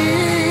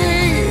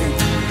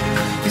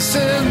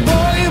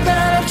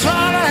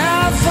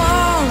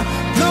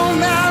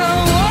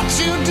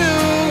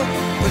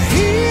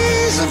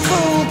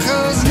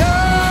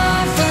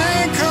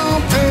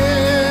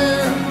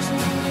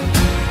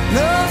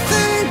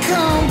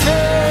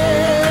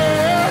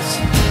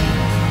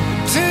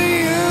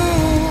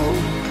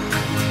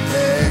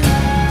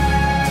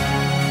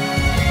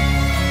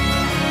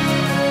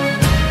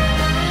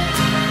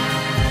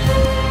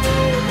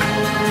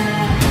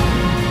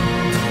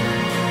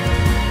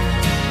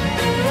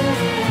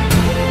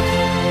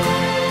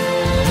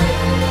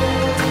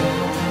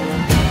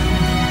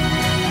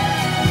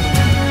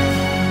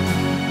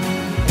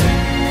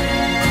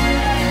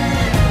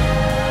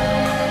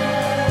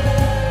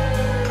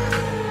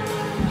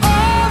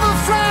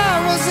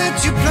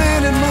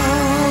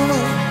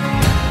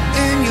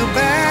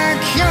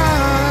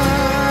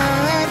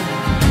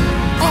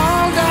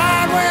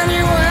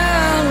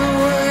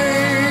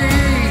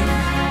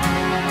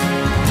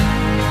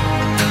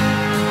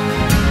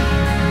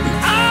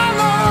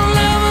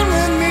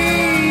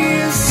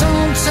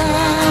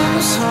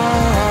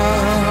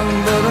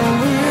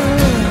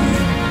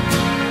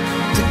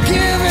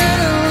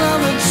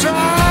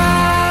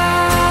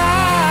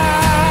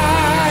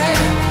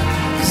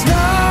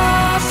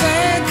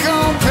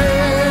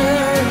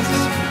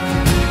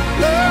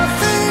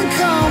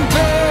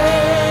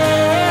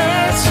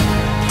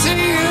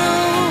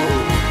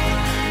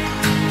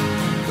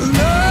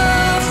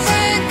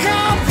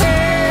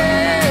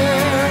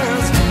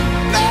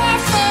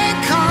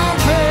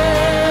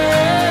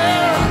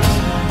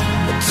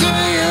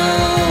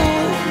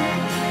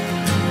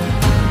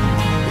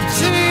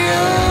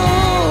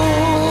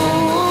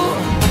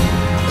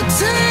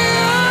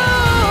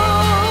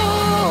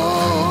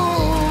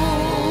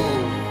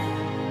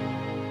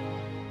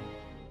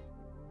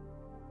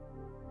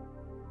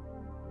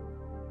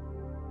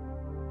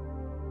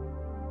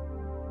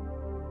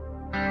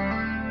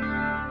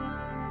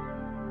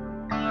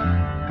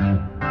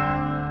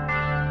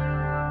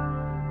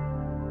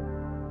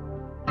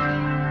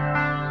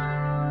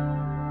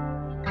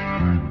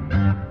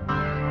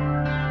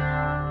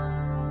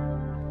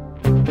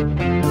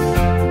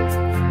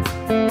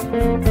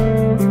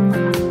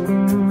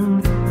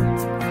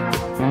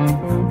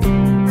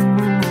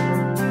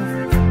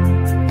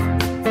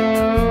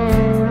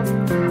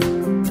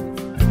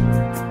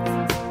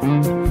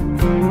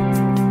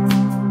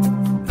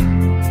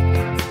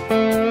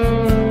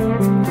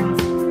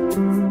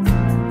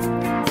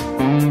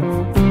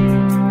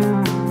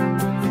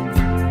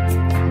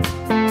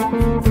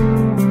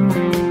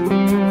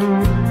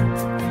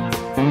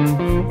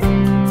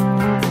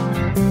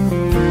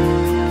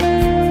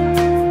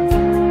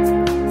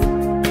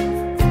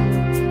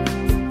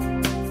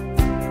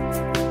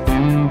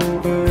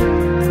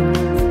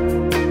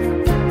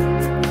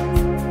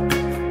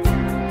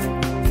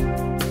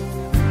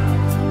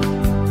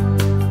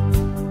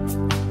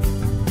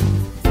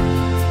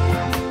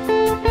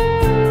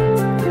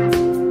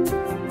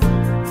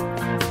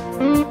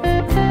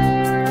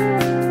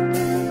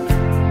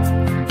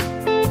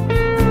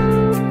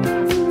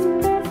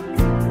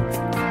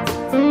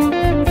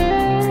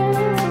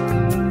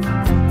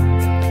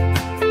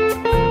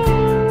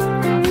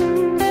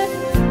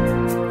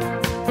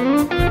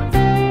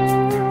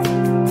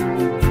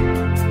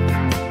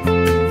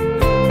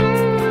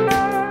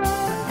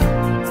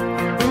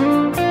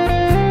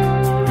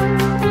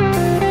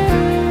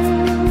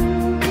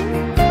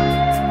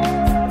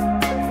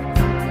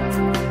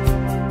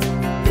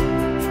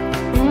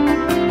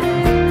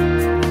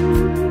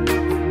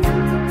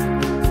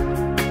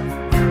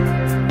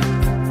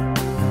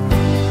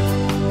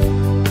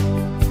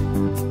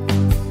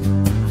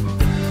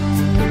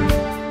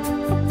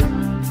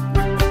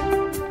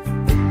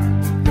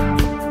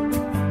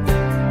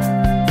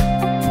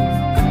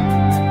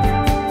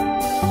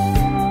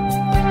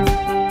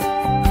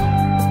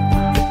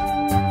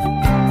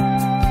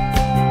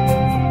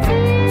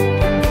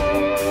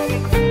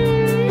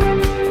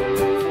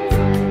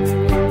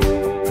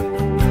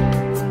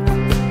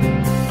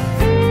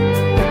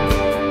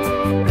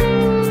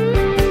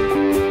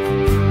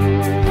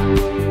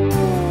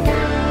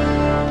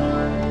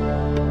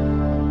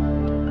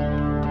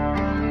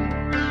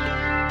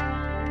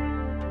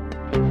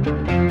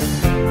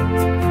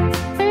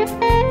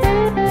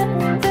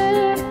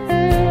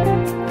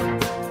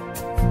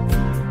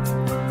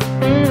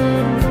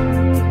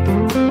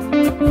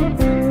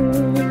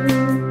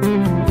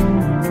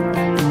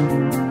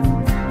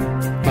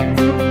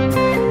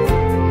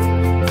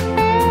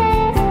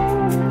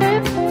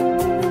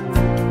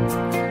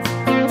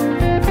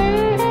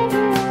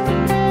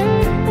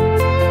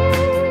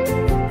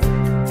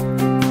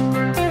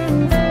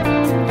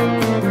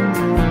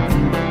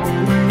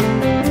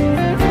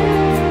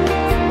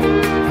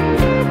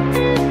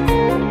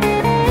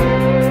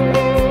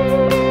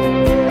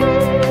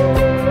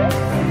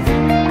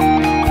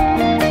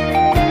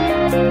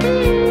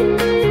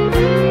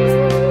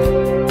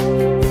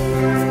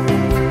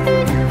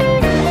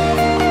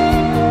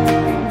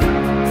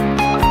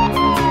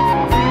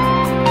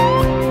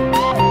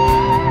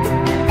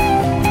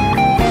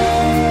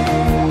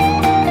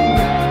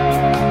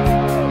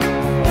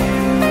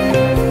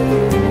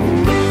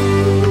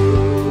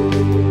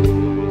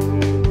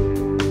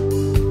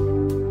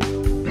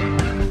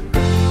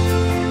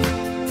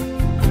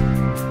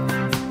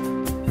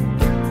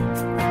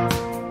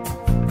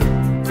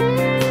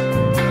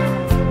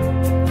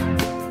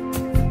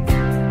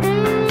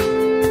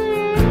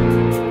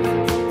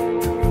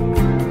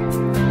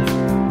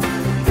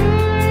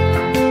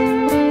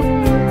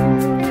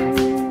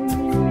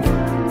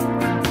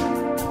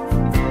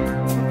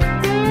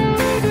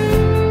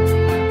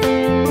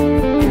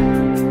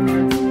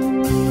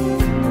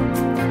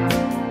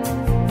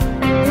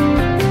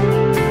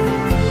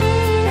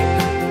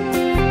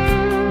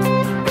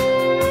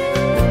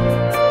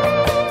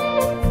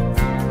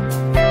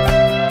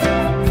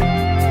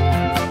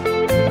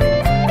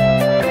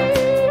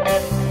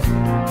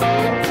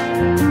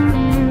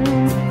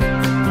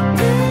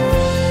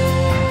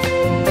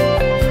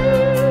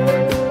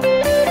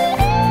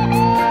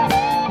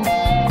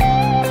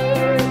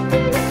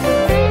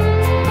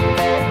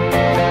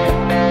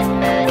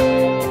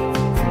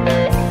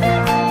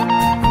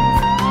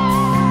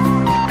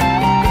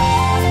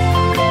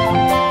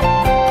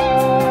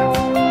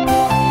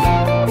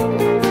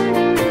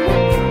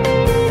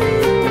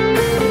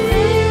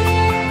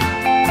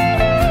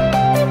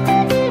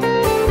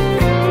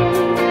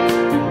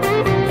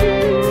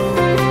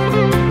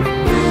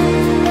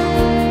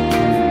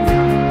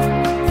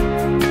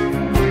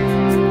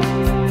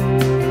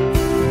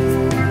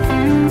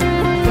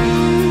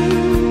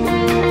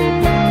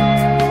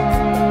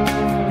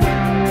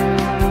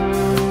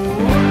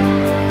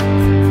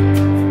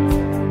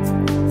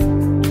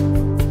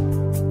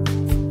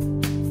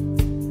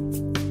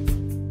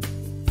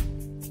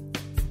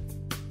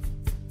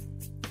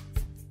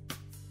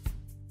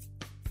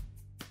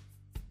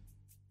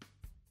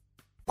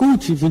 Cult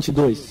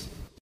 22.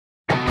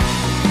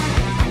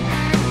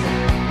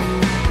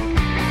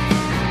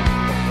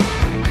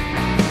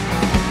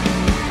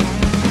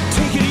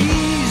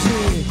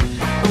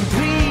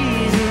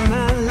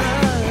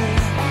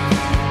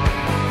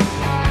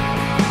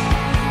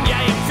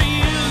 Yeah, you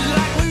feel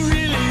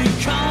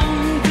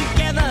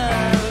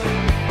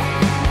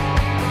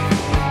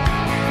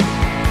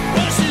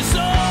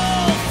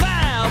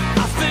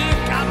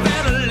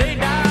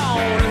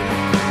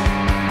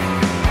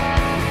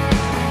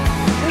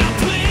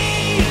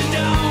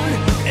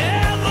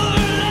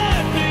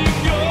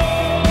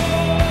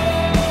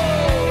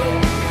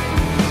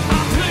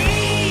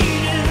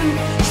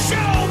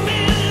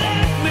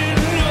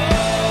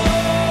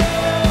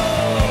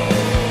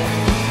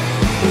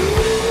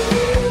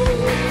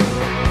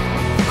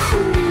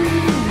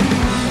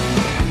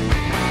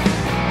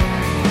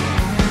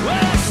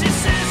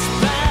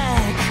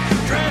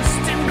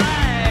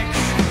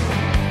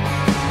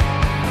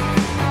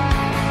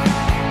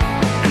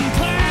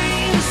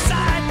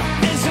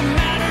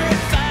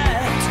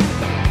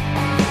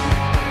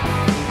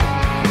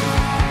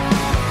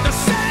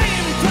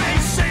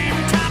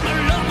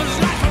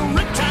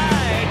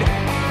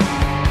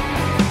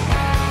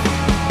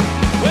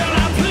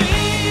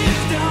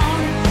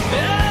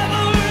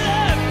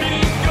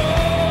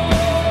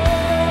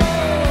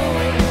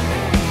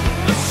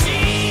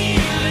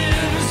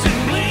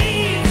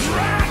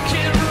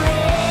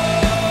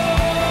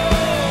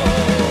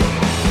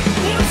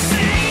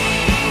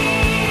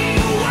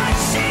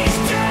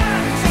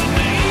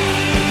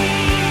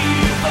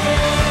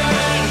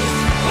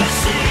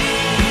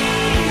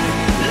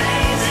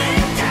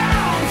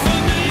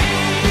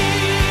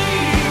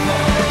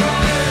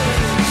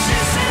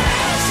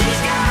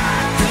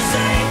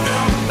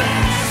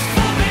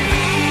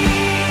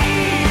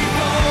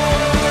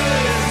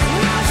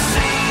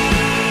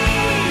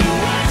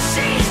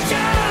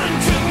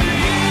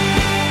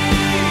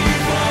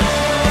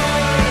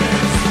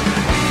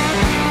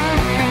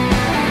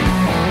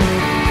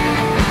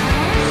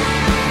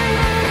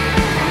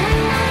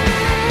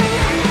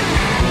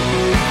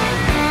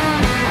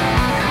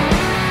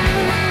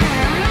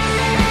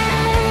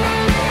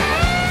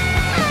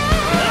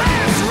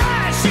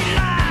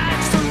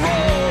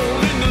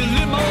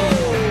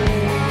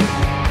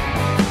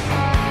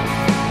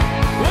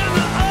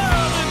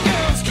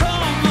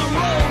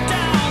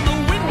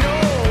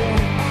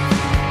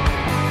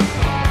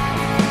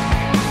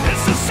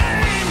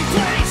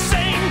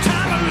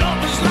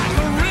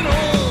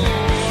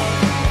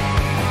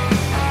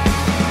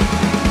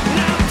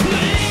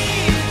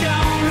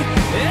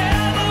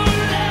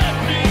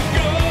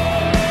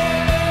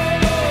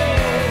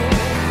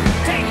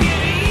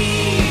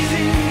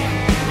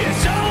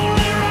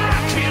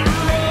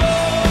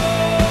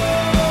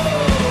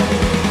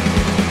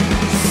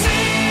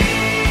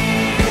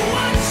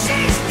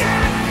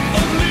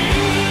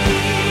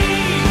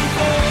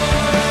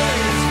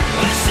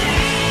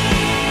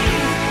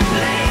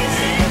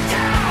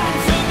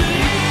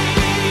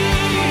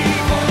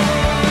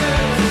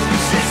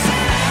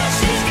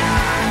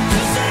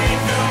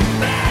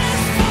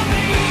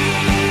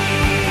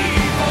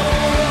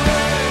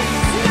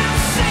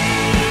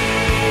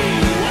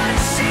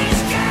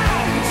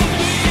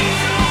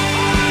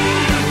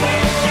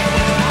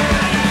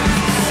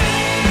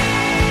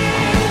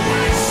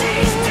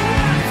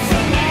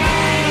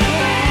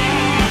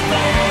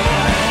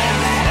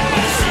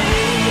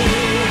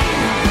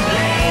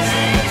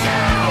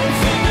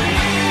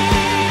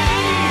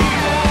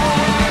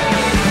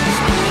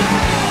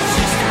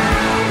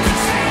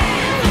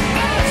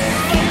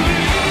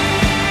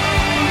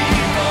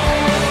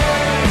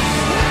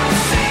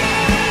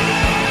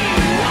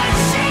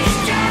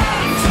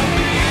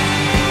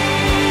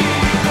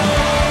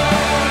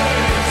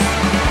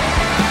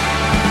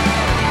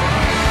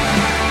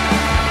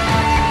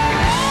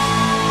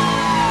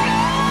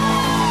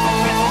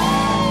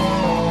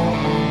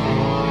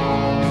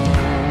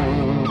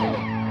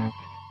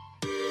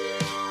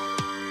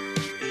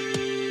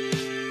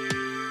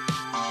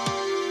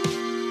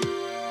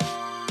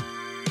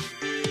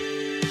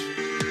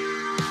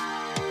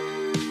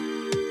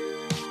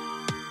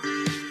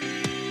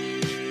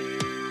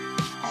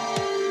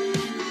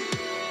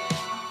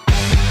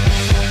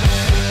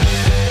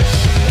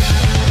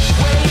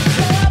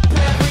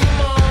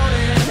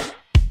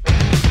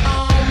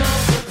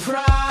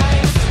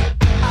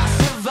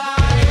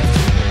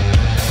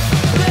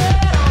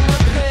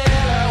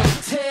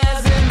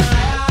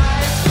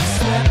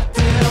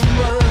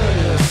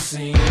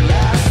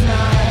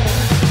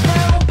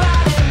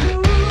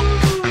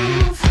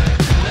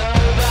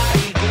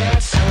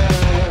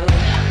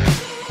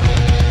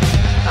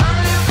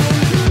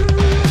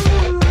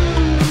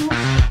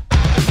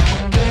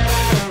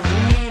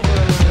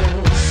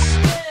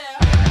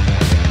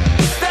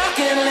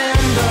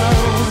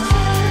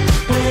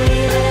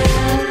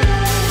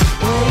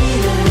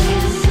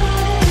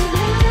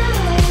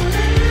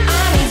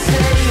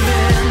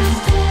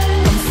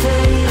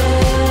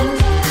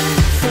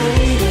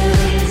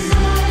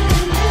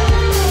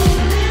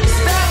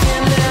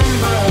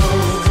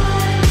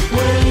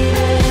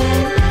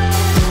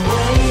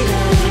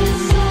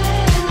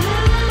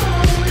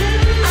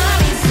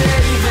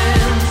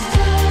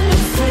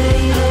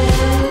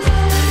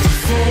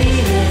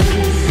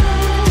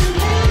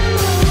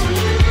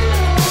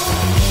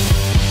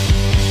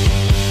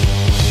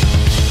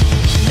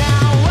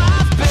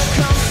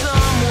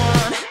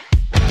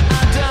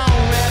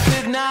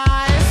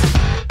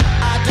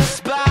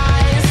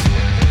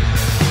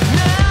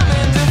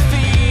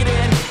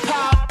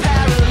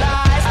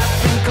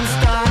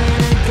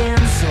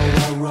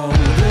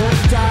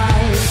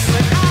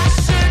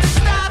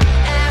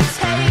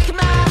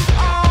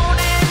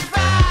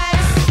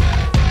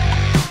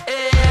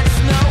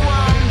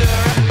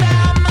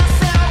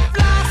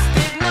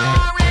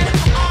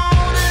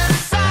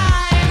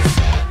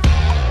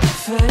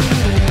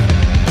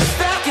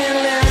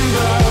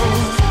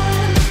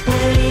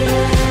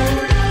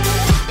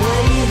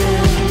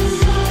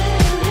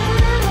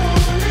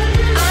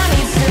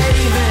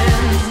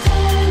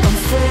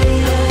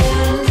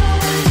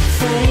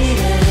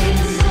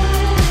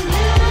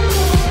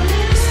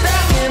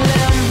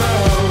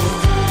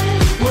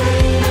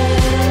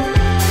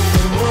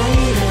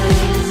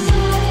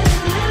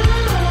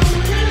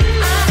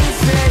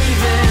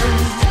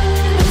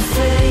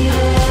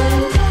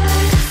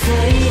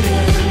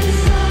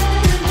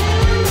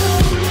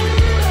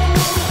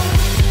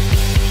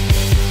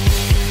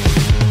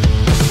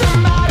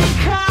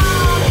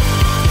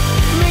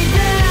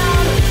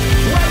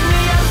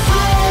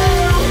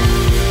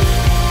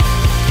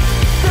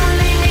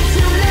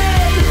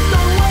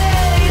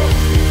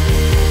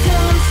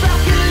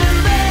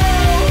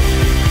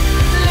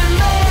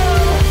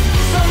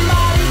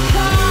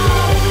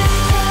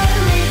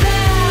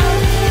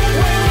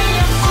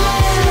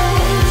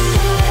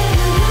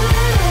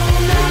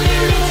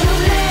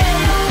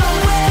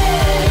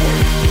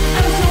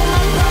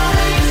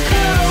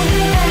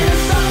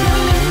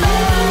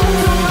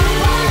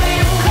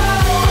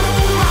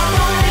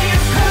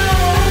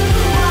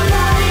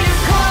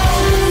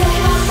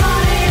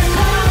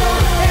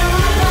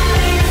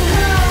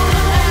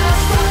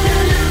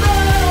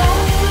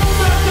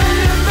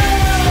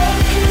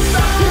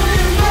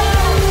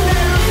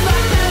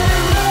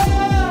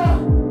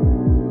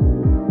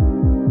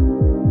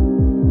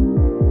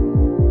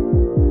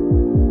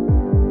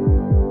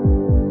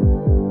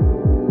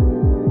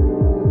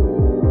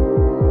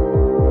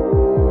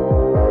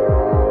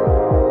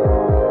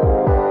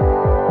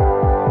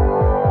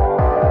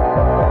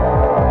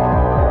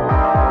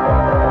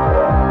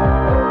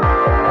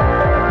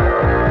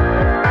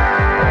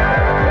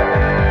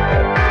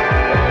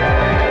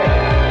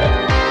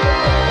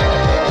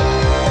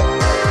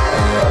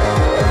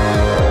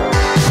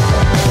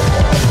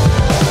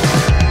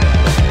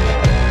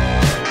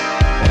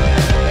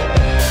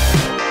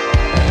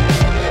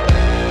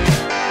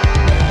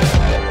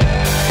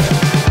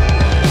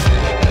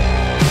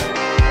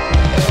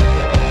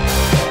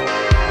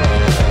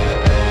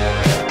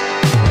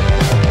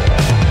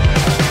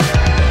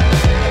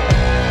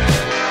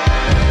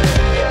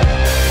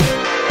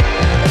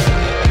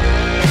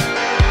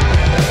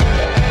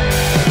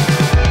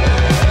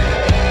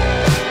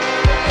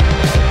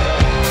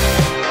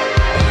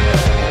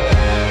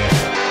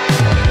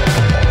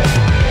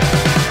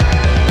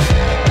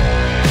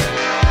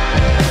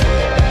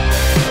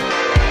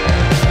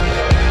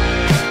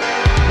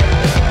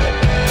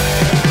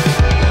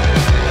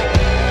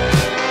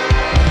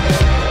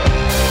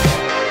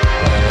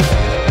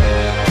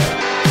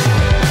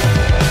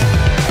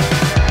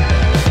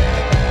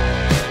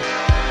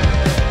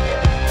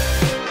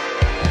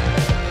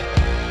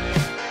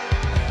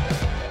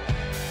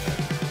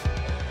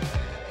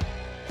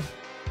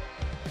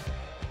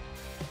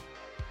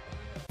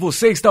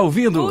Você está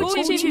ouvindo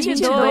Cult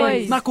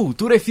 22 na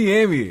Cultura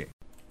FM.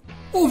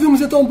 Ouvimos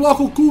então o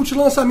bloco Cult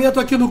Lançamento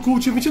aqui no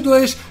Cult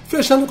 22,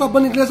 fechando com a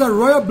banda inglesa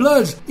Royal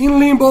Blood, In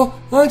Limbo,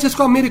 antes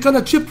com a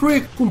americana Cheap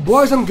Trick, com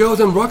Boys and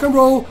Girls and Rock and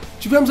Roll.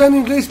 Tivemos aí no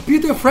inglês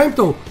Peter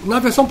Frampton, na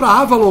versão para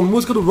Avalon,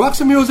 música do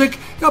Roxy Music,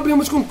 e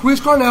abrimos com Chris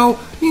Cornell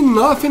em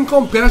Nothing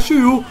Compares to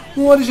You,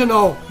 um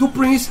original do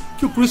Prince,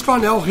 que o Chris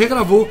Cornell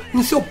regravou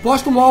em seu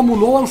póstumo álbum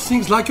No One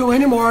Sings Like You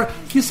Anymore,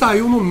 que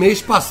saiu no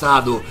mês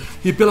passado.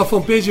 E pela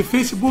fanpage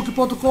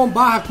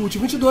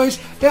facebook.com/cult22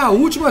 é a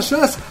última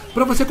chance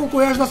para você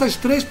concorrer às nossas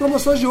 3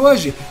 promoções de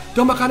hoje.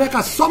 Tem uma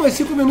caneca só mais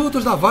 5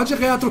 minutos da Vade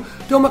Retro,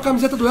 tem uma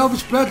camiseta do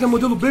Elvis Presley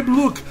modelo Baby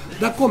Look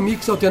da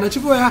Comics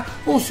Alternative Wear,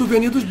 um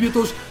souvenir dos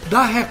Beatles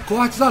da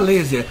Recortes a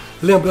Laser.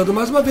 Lembrando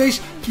mais uma vez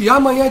que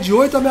amanhã de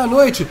 8 à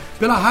meia-noite,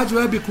 pela Rádio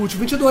Web Cult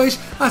 22,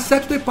 a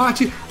Saturday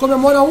Party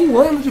comemora 1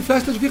 ano de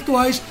festas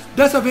virtuais,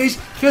 dessa vez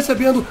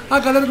recebendo a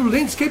galera do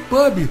Landscape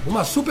Pub,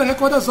 uma super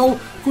recordação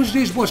com os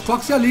DJs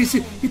Boscox e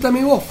Alice, e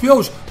também o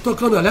Orfeus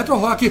tocando electro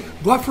rock,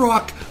 goth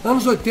rock,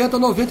 anos 80,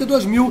 90 e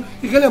 2000,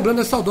 e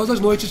relembrando as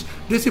saudosas noites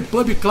desse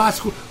pub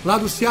clássico lá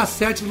do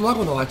CA7 do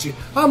Lago Norte.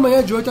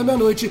 Amanhã de 8 à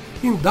meia-noite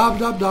em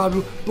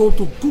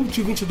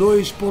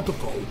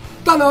www.cult22.com.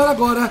 Tá na hora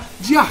agora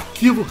de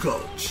Arquivo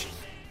Cult.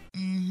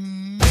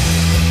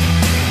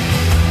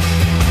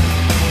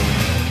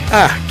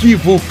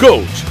 Arquivo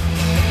Cult.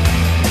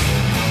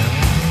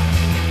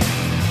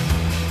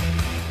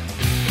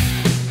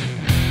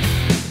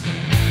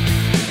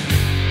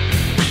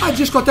 A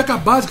discoteca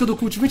básica do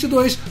Cult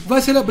 22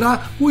 vai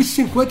celebrar os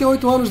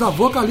 58 anos da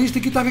vocalista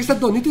e guitarrista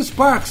Donita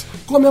Sparks,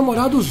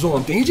 comemorados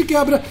ontem, e de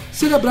quebra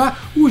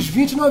celebrar os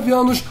 29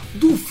 anos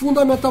do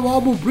fundamental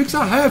álbum Bricks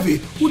Are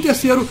Heavy, o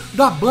terceiro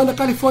da banda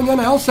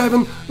californiana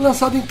L7,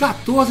 lançado em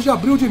 14 de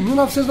abril de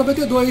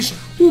 1992,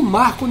 um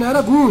marco na era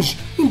grunge,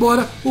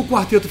 embora o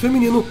quarteto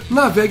feminino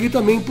navegue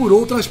também por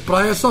outras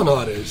praias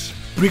sonoras.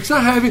 Bricks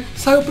Are Heavy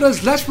saiu para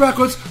Slash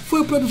Records,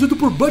 foi produzido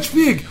por Butch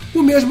Vig,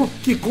 o mesmo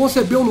que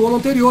concebeu no ano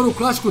anterior o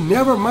clássico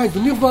Nevermind do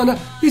Nirvana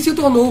e se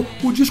tornou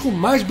o disco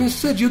mais bem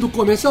sucedido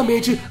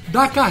comercialmente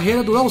da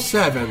carreira do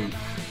L7.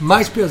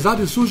 Mais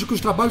pesado e sujo que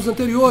os trabalhos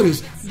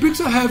anteriores, Bricks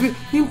Are Heavy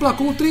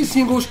emplacou 3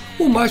 singles,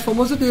 o mais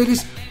famoso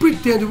deles,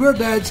 Pretend We're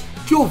Dead,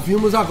 que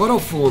ouvimos agora ao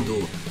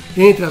fundo.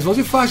 Entre as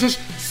 11 faixas,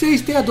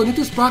 6 tem a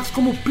Donita Sparks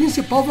como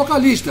principal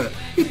vocalista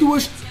e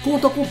 2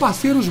 contam com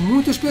parceiros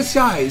muito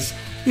especiais,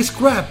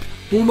 Scrap,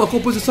 uma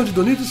composição de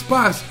Donita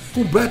Sparks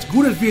com Brett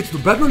Gurevitz do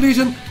Bad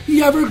Religion,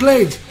 e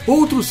Everglade,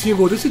 outro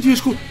single desse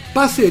disco,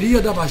 parceria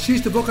da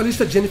baixista e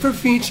vocalista Jennifer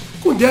Finch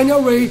com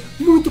Daniel Ray,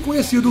 muito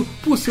conhecido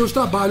por seus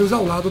trabalhos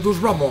ao lado dos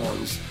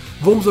Ramones.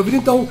 Vamos ouvir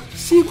então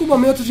 5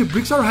 momentos de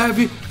Bricks Are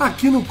Heavy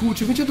aqui no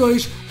Cult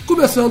 22,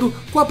 começando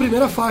com a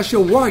primeira faixa,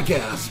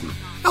 Wargasm.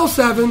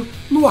 L7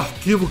 no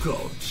Arquivo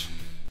Cult.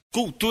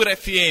 Cultura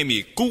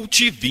FM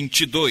Cult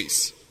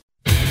 22.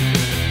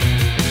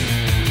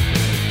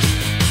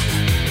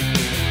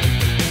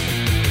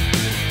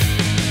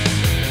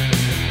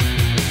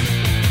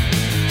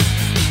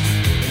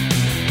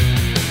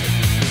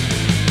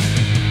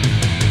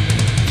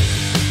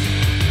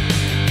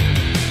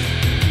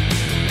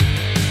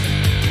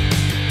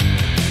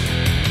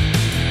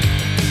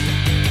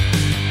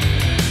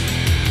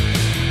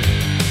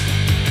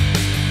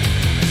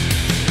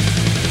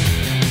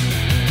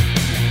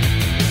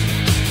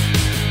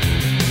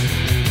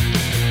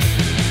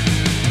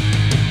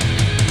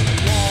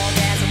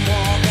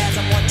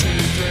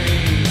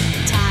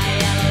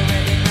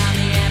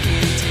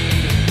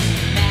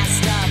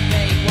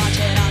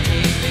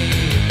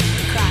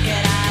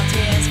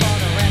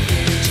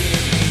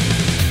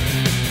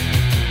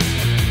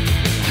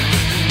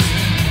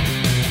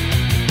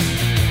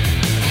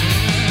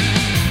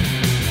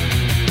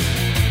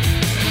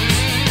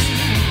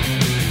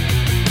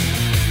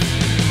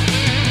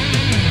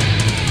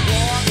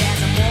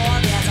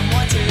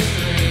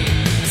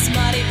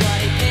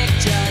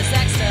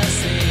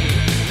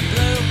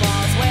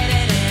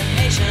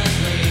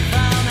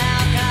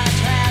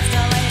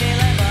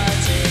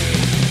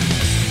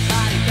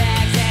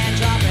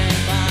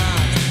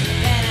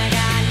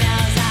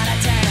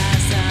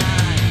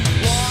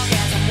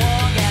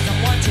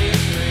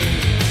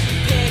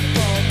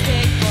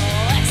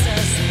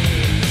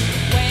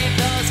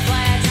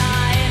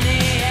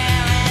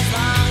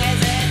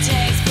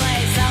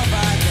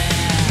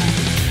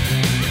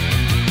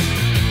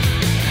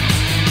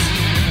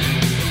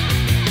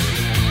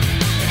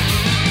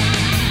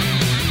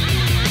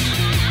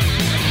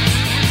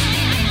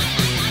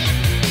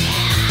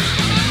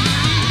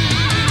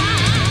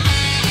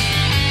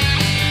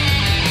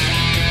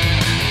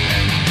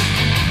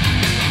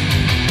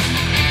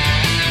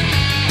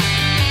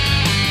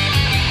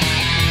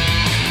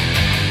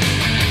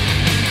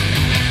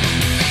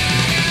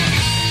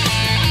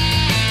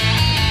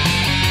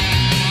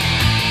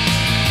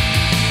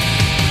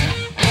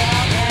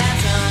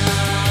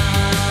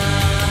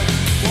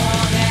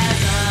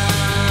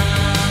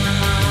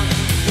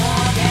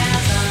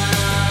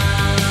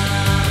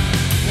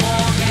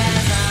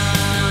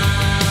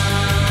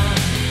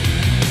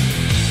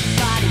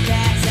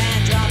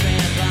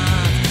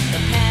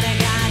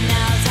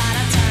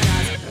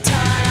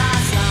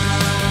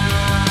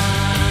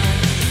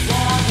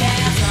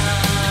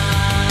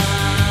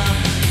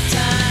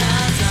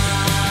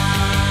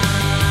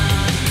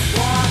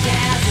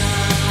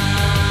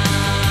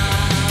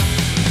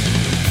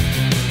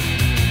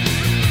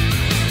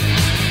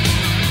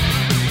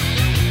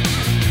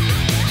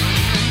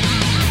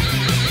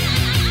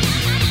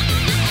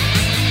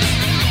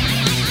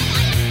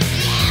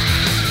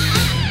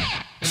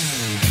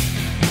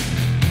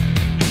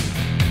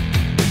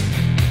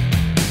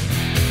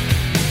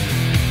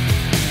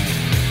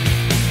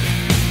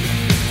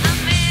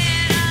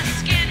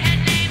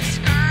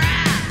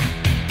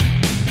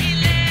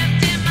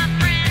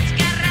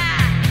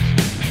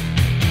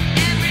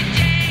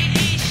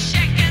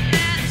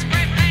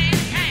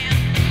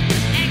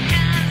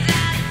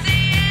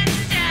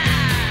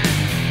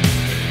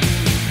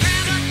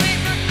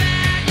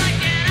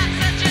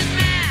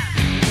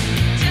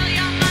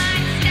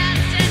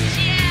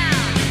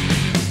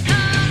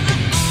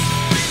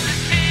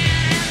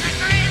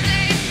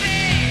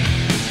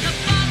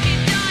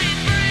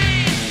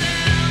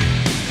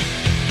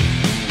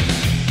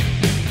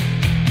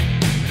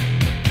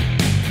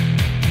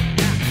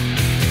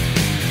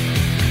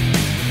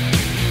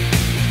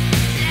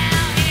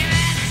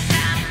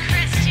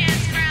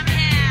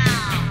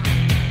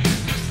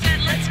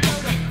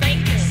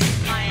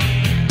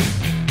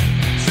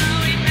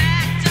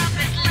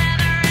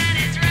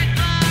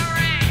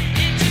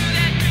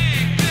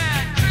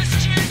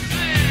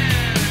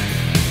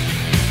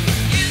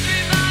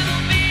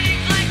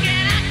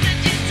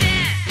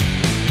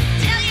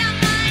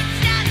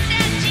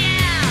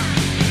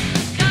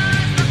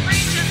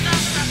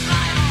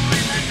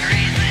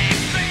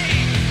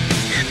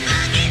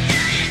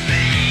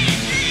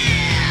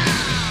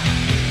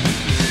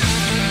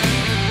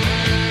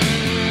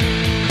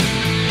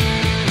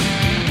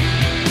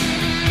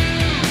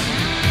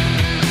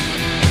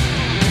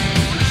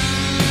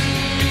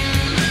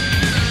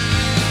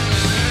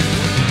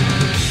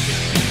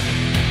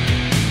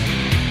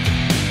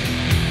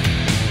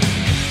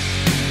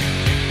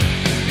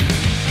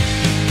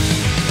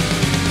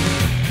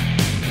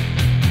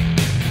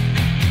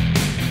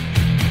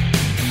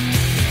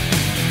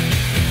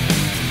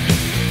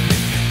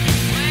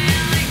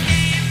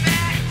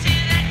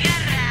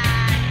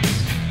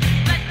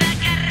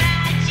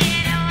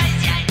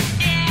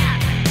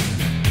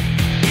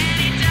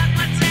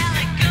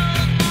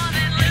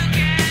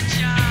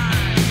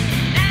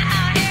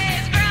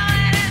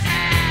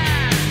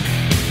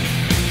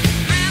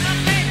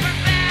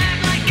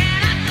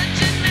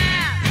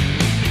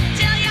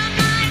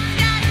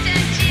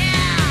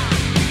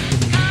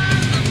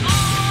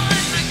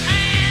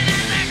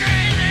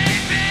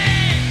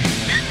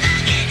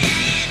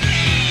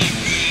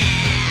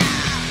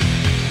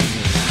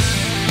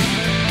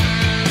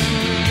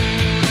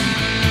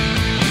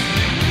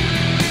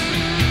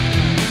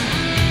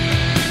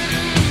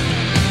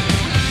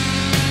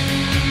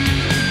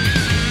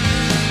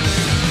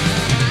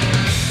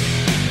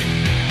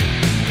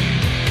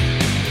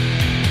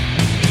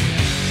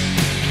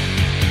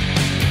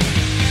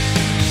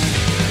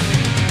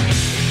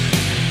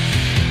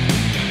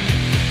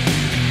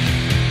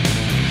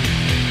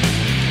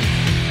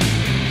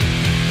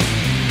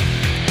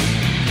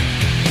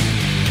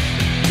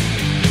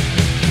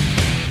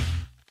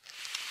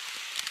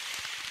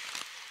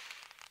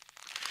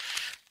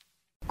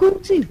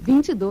 Cult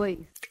 22.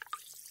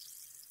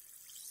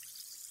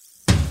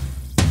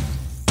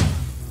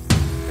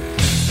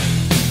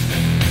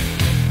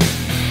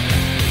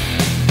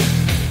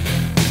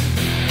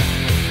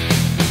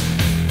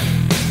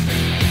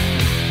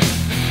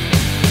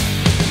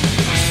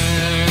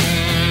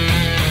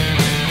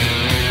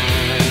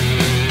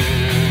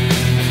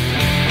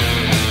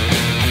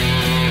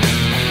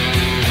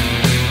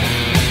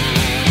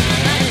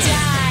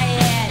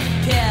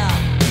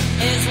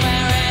 Is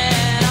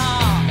wearing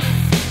off.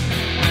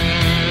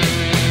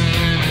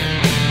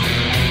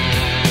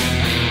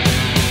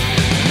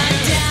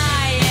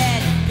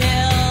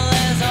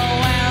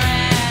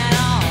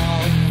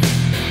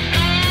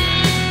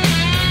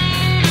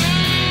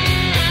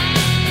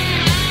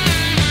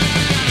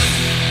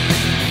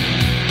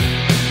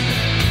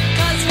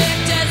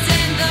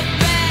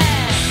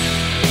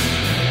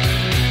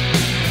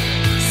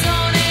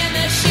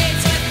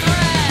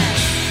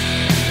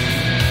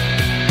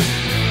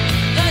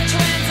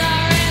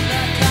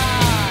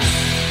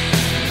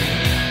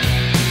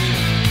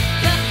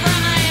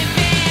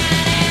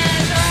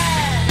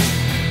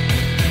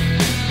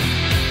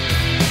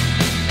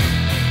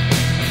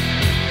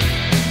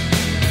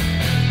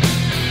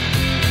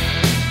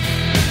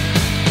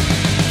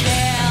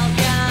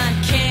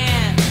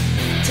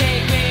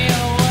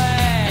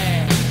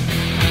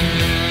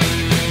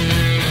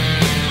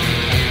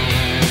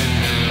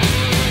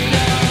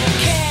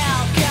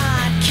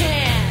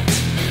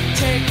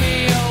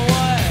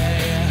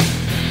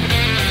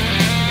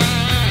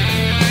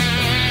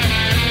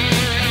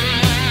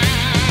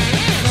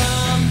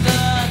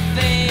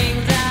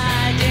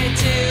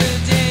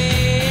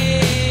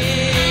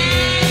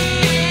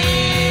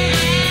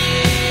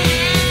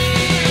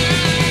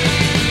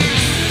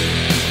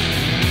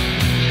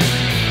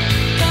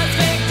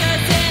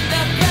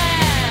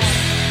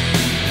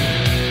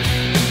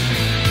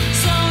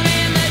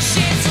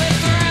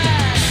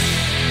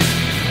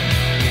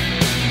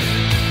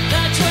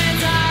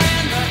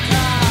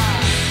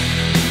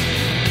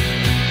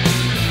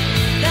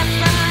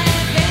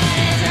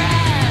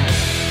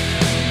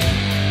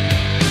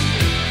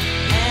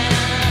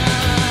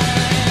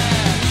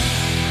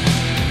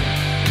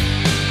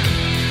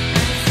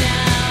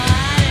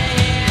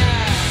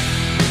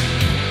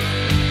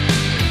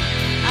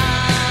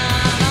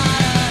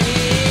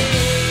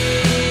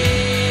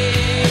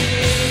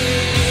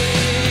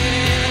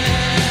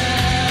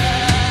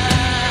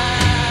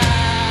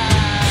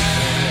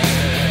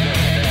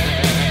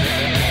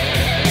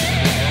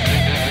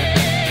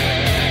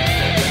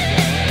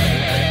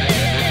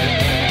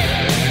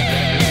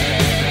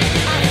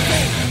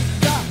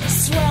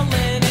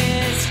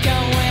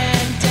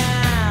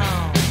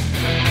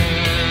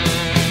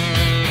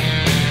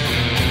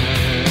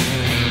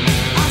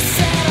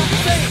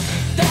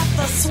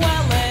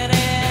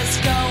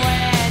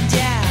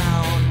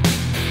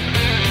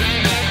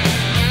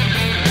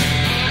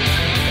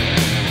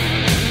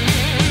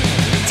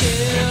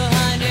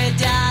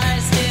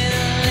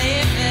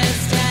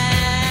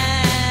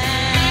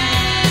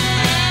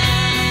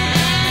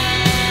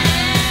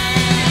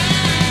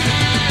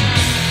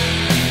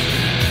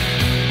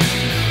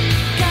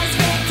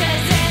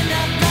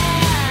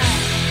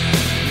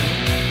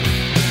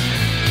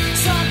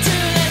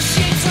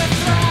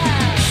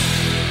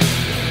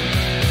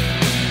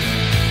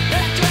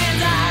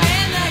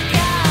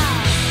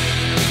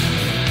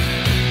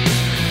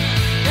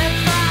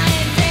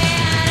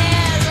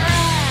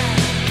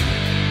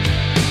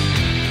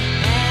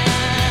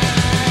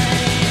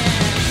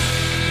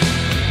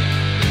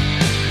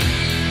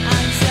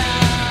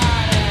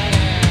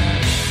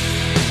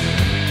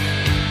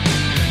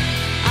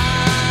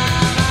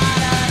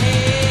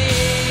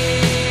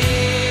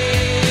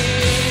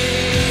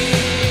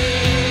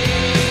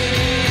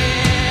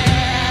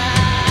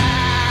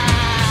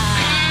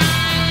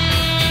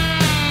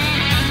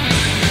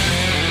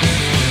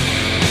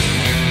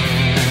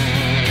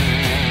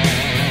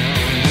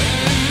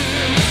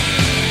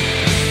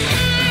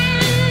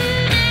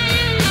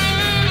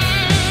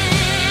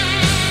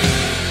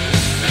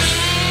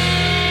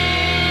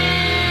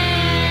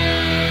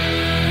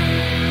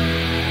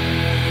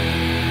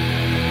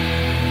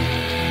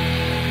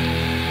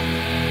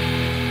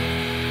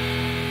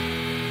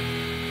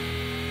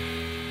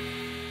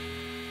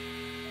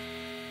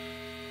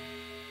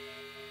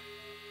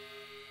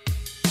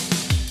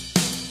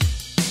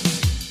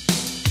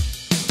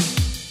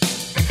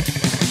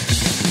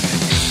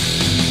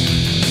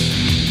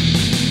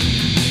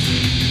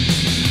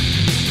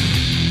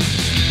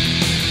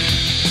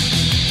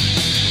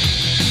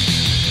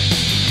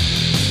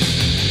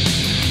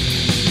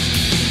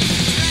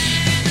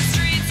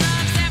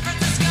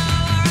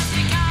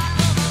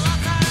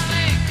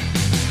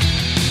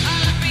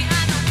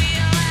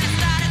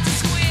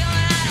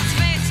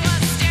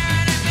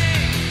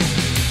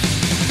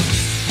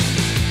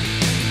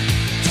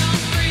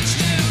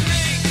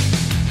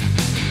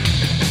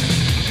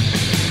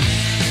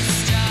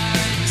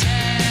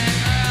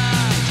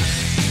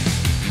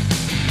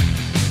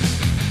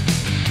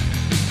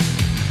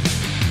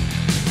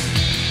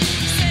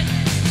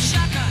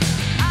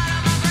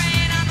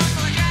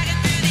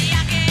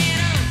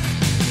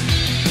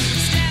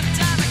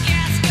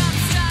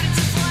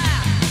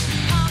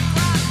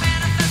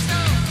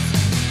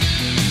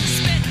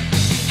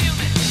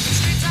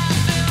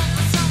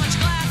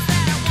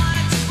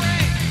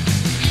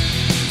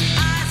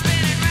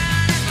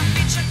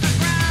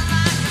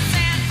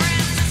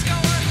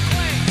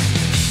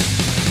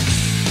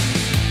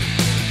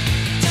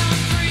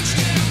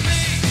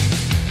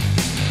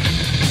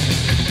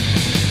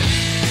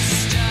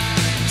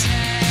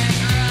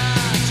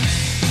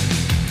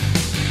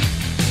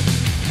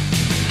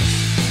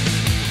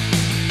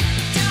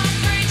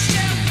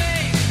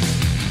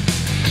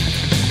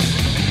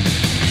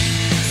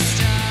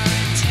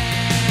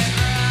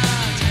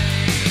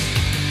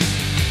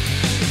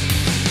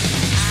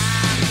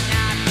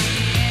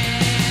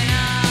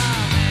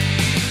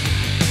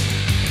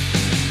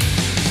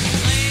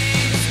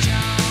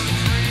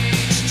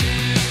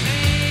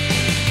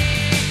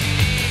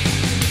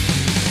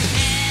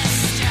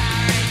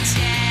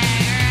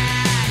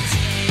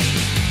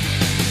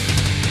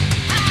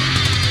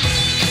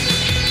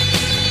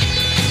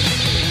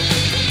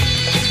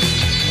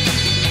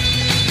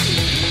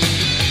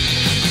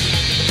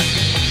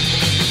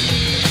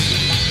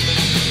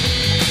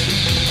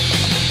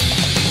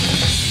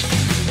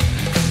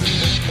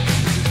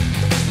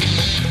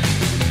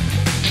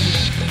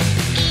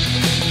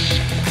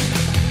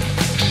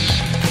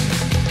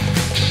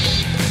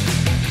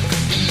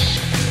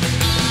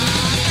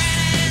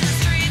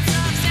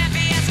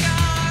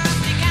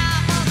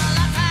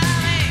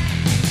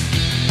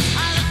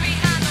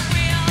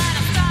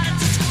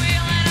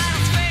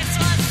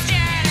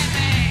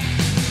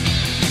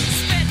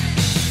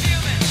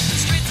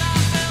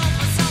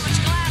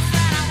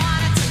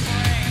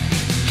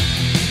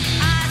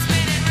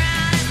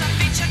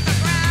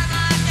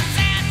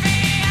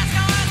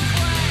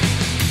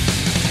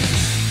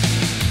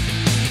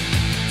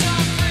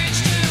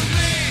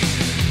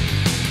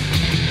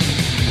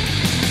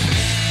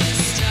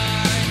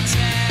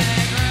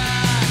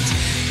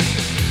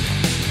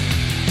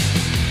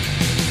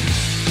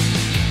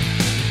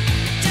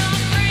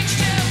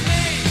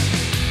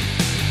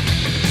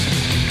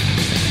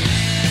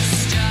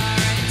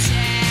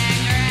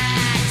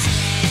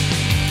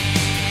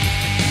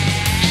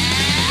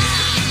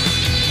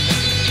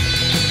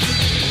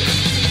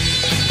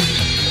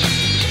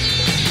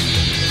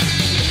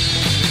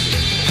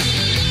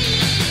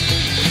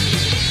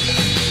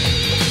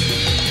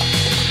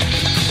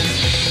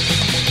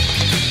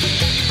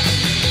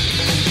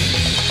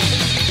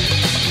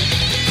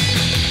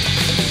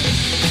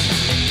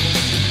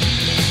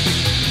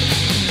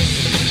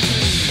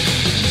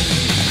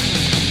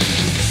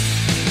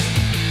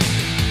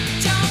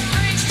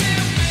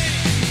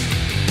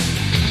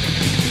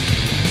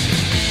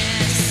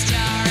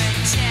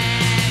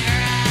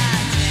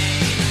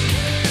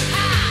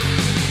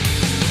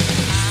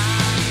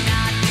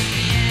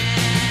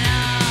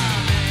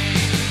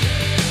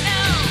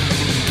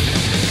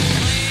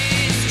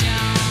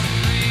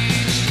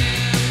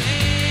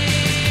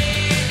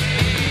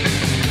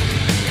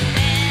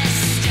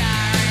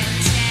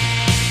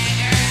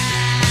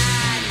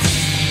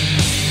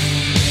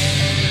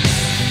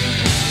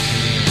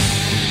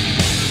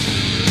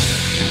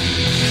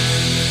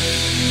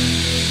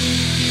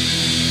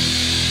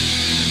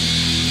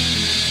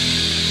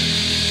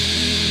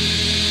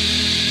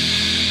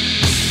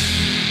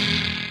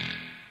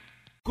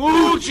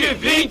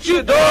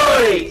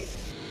 22!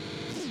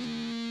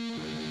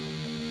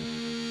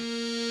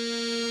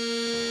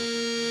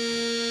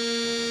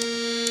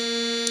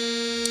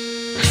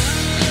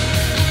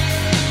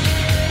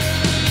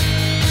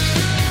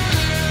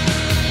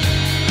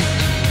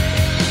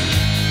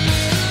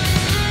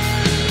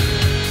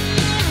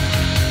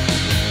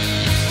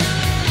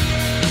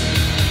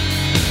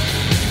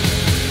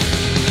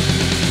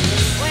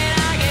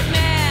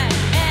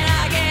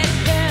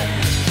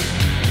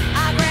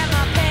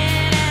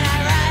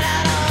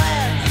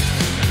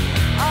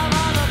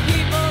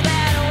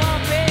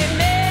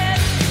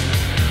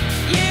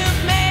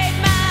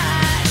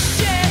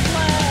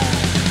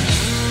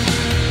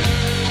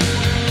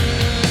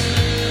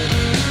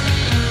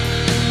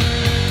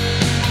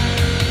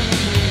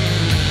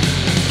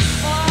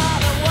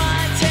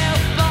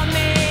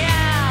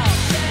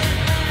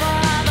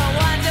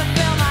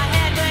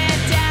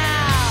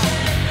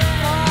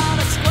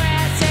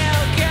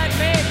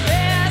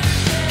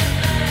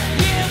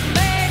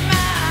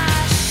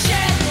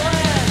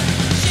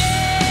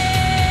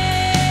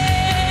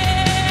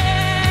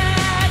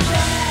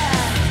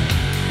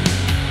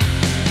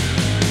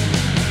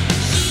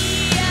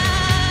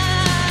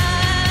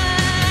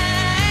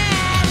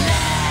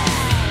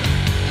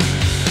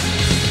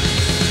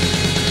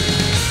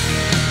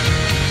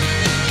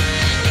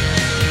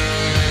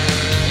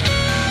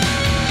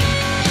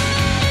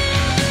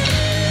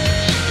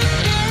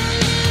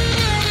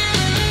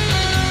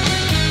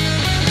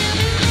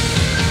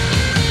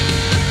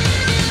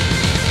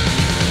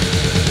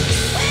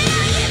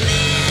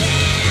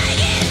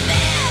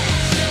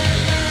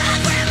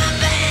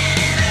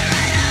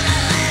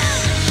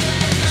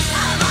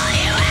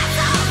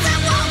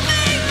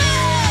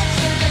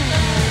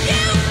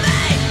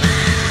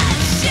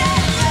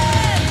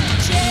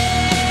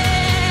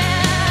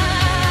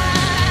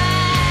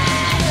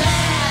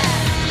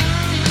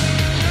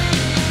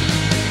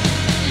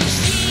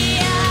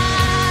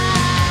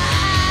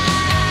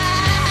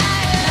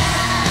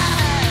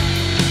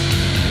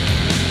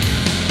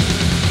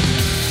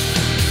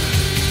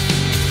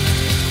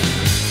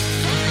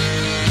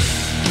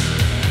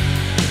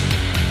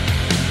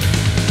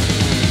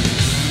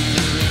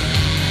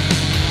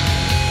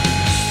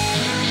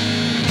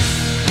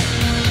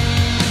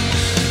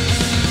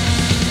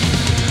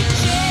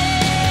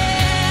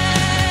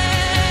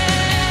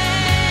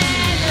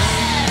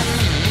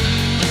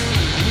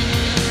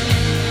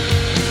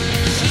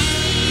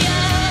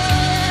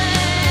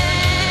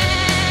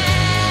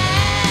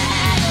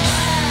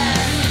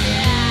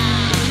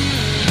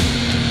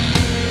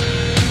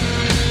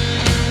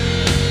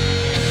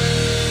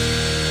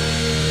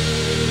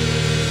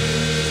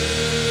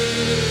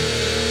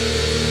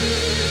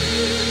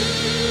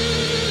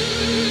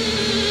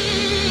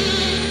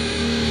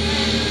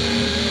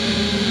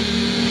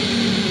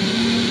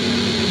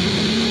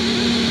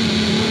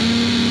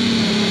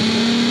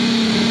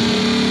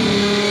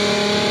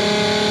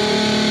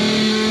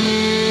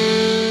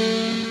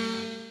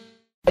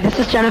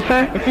 This is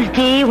Jennifer. This is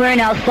Dee. We're in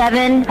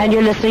L7, and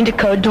you're listening to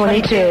Code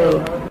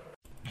 22.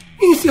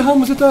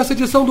 Encerramos então essa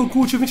edição do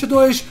Cult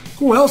 22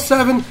 com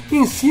L7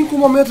 em 5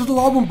 momentos do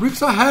álbum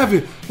Bricks Are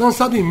Heavy,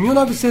 lançado em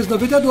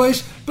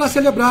 1992 para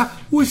celebrar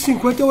os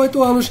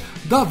 58 anos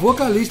da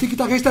vocalista e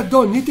guitarrista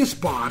Donita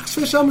Sparks.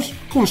 Fechamos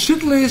com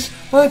Shitless,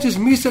 antes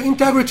Mr.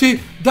 Integrity,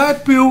 Diet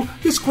Pill,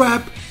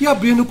 Scrap e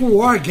abrindo com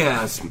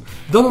Orgasm.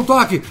 Dando um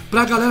toque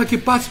pra galera que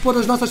participou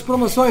das nossas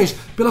promoções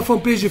pela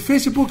fanpage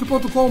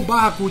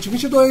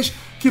facebook.com/cult22,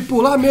 que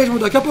por lá mesmo,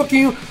 daqui a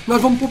pouquinho, nós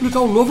vamos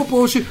publicar um novo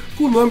post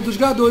com o nome dos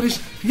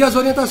ganhadores e as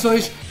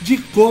orientações de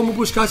como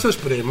buscar seus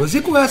prêmios. E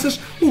com essas,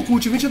 o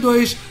Cult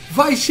 22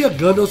 vai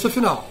chegando ao seu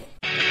final.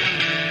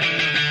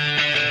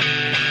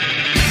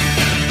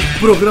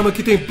 Programa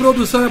que tem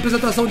produção e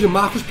apresentação de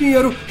Marcos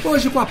Pinheiro,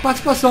 hoje com a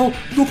participação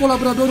do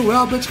colaborador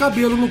Welbert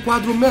Cabelo no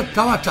quadro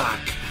Metal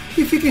Attack.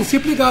 E fiquem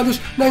sempre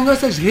ligados nas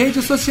nossas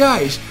redes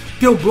sociais.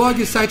 Tem o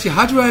blog e site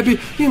Rádio Web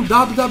em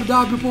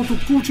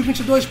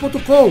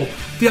www.cult22.com.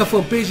 Tem a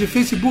fanpage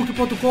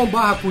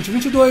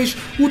facebook.com/cult22,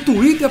 o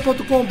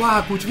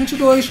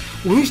twitter.com/cult22,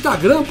 o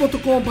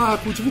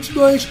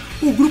instagram.com/cult22,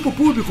 o grupo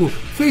público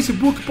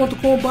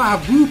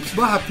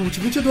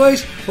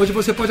facebook.com/groups/cult22, onde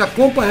você pode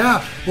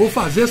acompanhar ou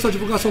fazer sua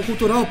divulgação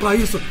cultural. Para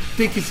isso,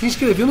 tem que se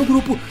inscrever no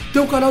grupo.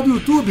 Tem um canal do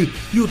YouTube,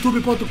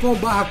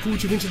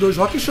 youtube.com/cult22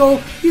 Rock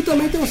Show, e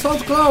também tem o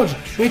SoundCloud.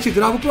 A gente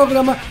grava o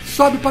programa,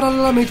 sobe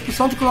paralelamente para o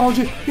SoundCloud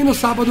e no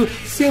sábado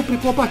sempre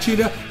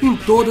compartilha em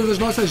todas as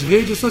nossas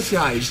redes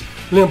sociais.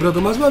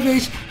 Lembrando mais uma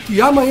vez que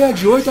amanhã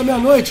de 8 à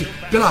meia-noite,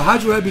 pela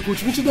Rádio Web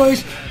Cult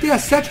 22, tem a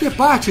 7ª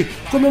Party,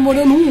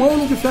 comemorando um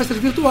ano de festas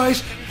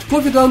virtuais,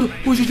 convidando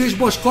os DJs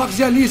Boscox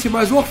e Alice,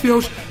 mais o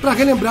Orfeus, para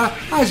relembrar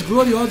as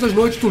gloriosas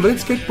noites do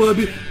Landscape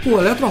Pub com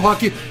electro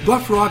rock,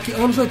 goth rock,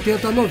 anos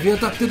 80,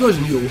 90 e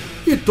 2000.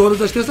 E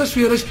todas as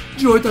terças-feiras,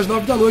 de 8 às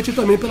 9 da noite,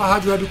 também pela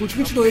Rádio Web Cult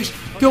 22,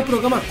 tem o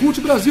programa Cult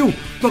Brasil,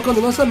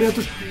 tocando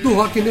lançamentos do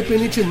rock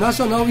independente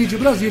nacional e de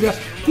Brasília,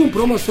 com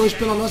promoções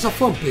pela nossa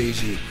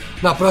fanpage.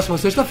 Na próxima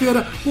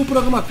sexta-feira, o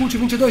programa Cult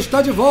 22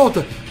 está de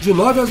volta, de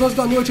 9 às 11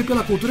 da noite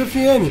pela Cultura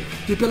FM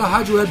e pela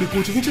Rádio Web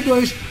Cult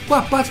 22, com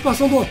a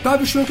participação do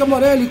Otávio Schwenka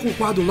Morelli com o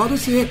quadro Lado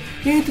C,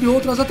 entre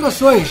outras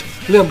atrações.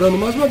 Lembrando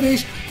mais uma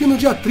vez que no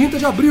dia 30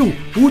 de abril,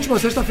 última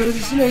sexta-feira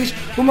desse mês,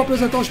 vamos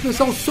apresentar um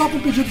especial só com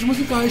pedidos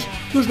musicais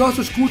dos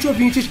nossos Cult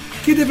ouvintes,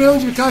 que deverão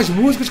indicar as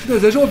músicas que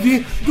desejam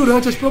ouvir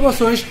durante as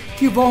promoções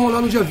que vão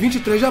rolar no dia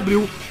 23 de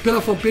abril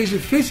pela fanpage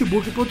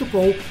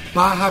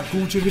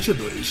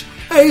facebook.com/cult22.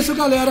 É isso,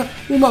 galera.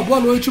 Uma boa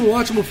noite, um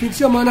ótimo fim de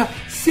semana,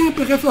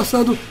 sempre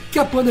reforçando que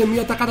a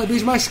pandemia está cada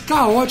vez mais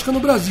caótica no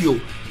Brasil.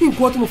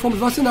 Enquanto não fomos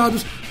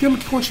vacinados, temos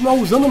que continuar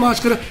usando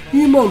máscara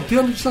e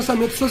mantendo o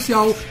distanciamento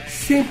social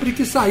sempre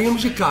que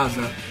sairmos de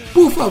casa.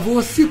 Por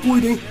favor, se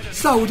cuidem,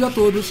 saúde a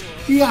todos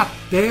e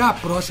até a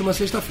próxima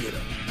sexta-feira.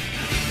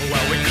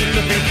 Well, we couldn't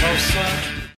have been closer.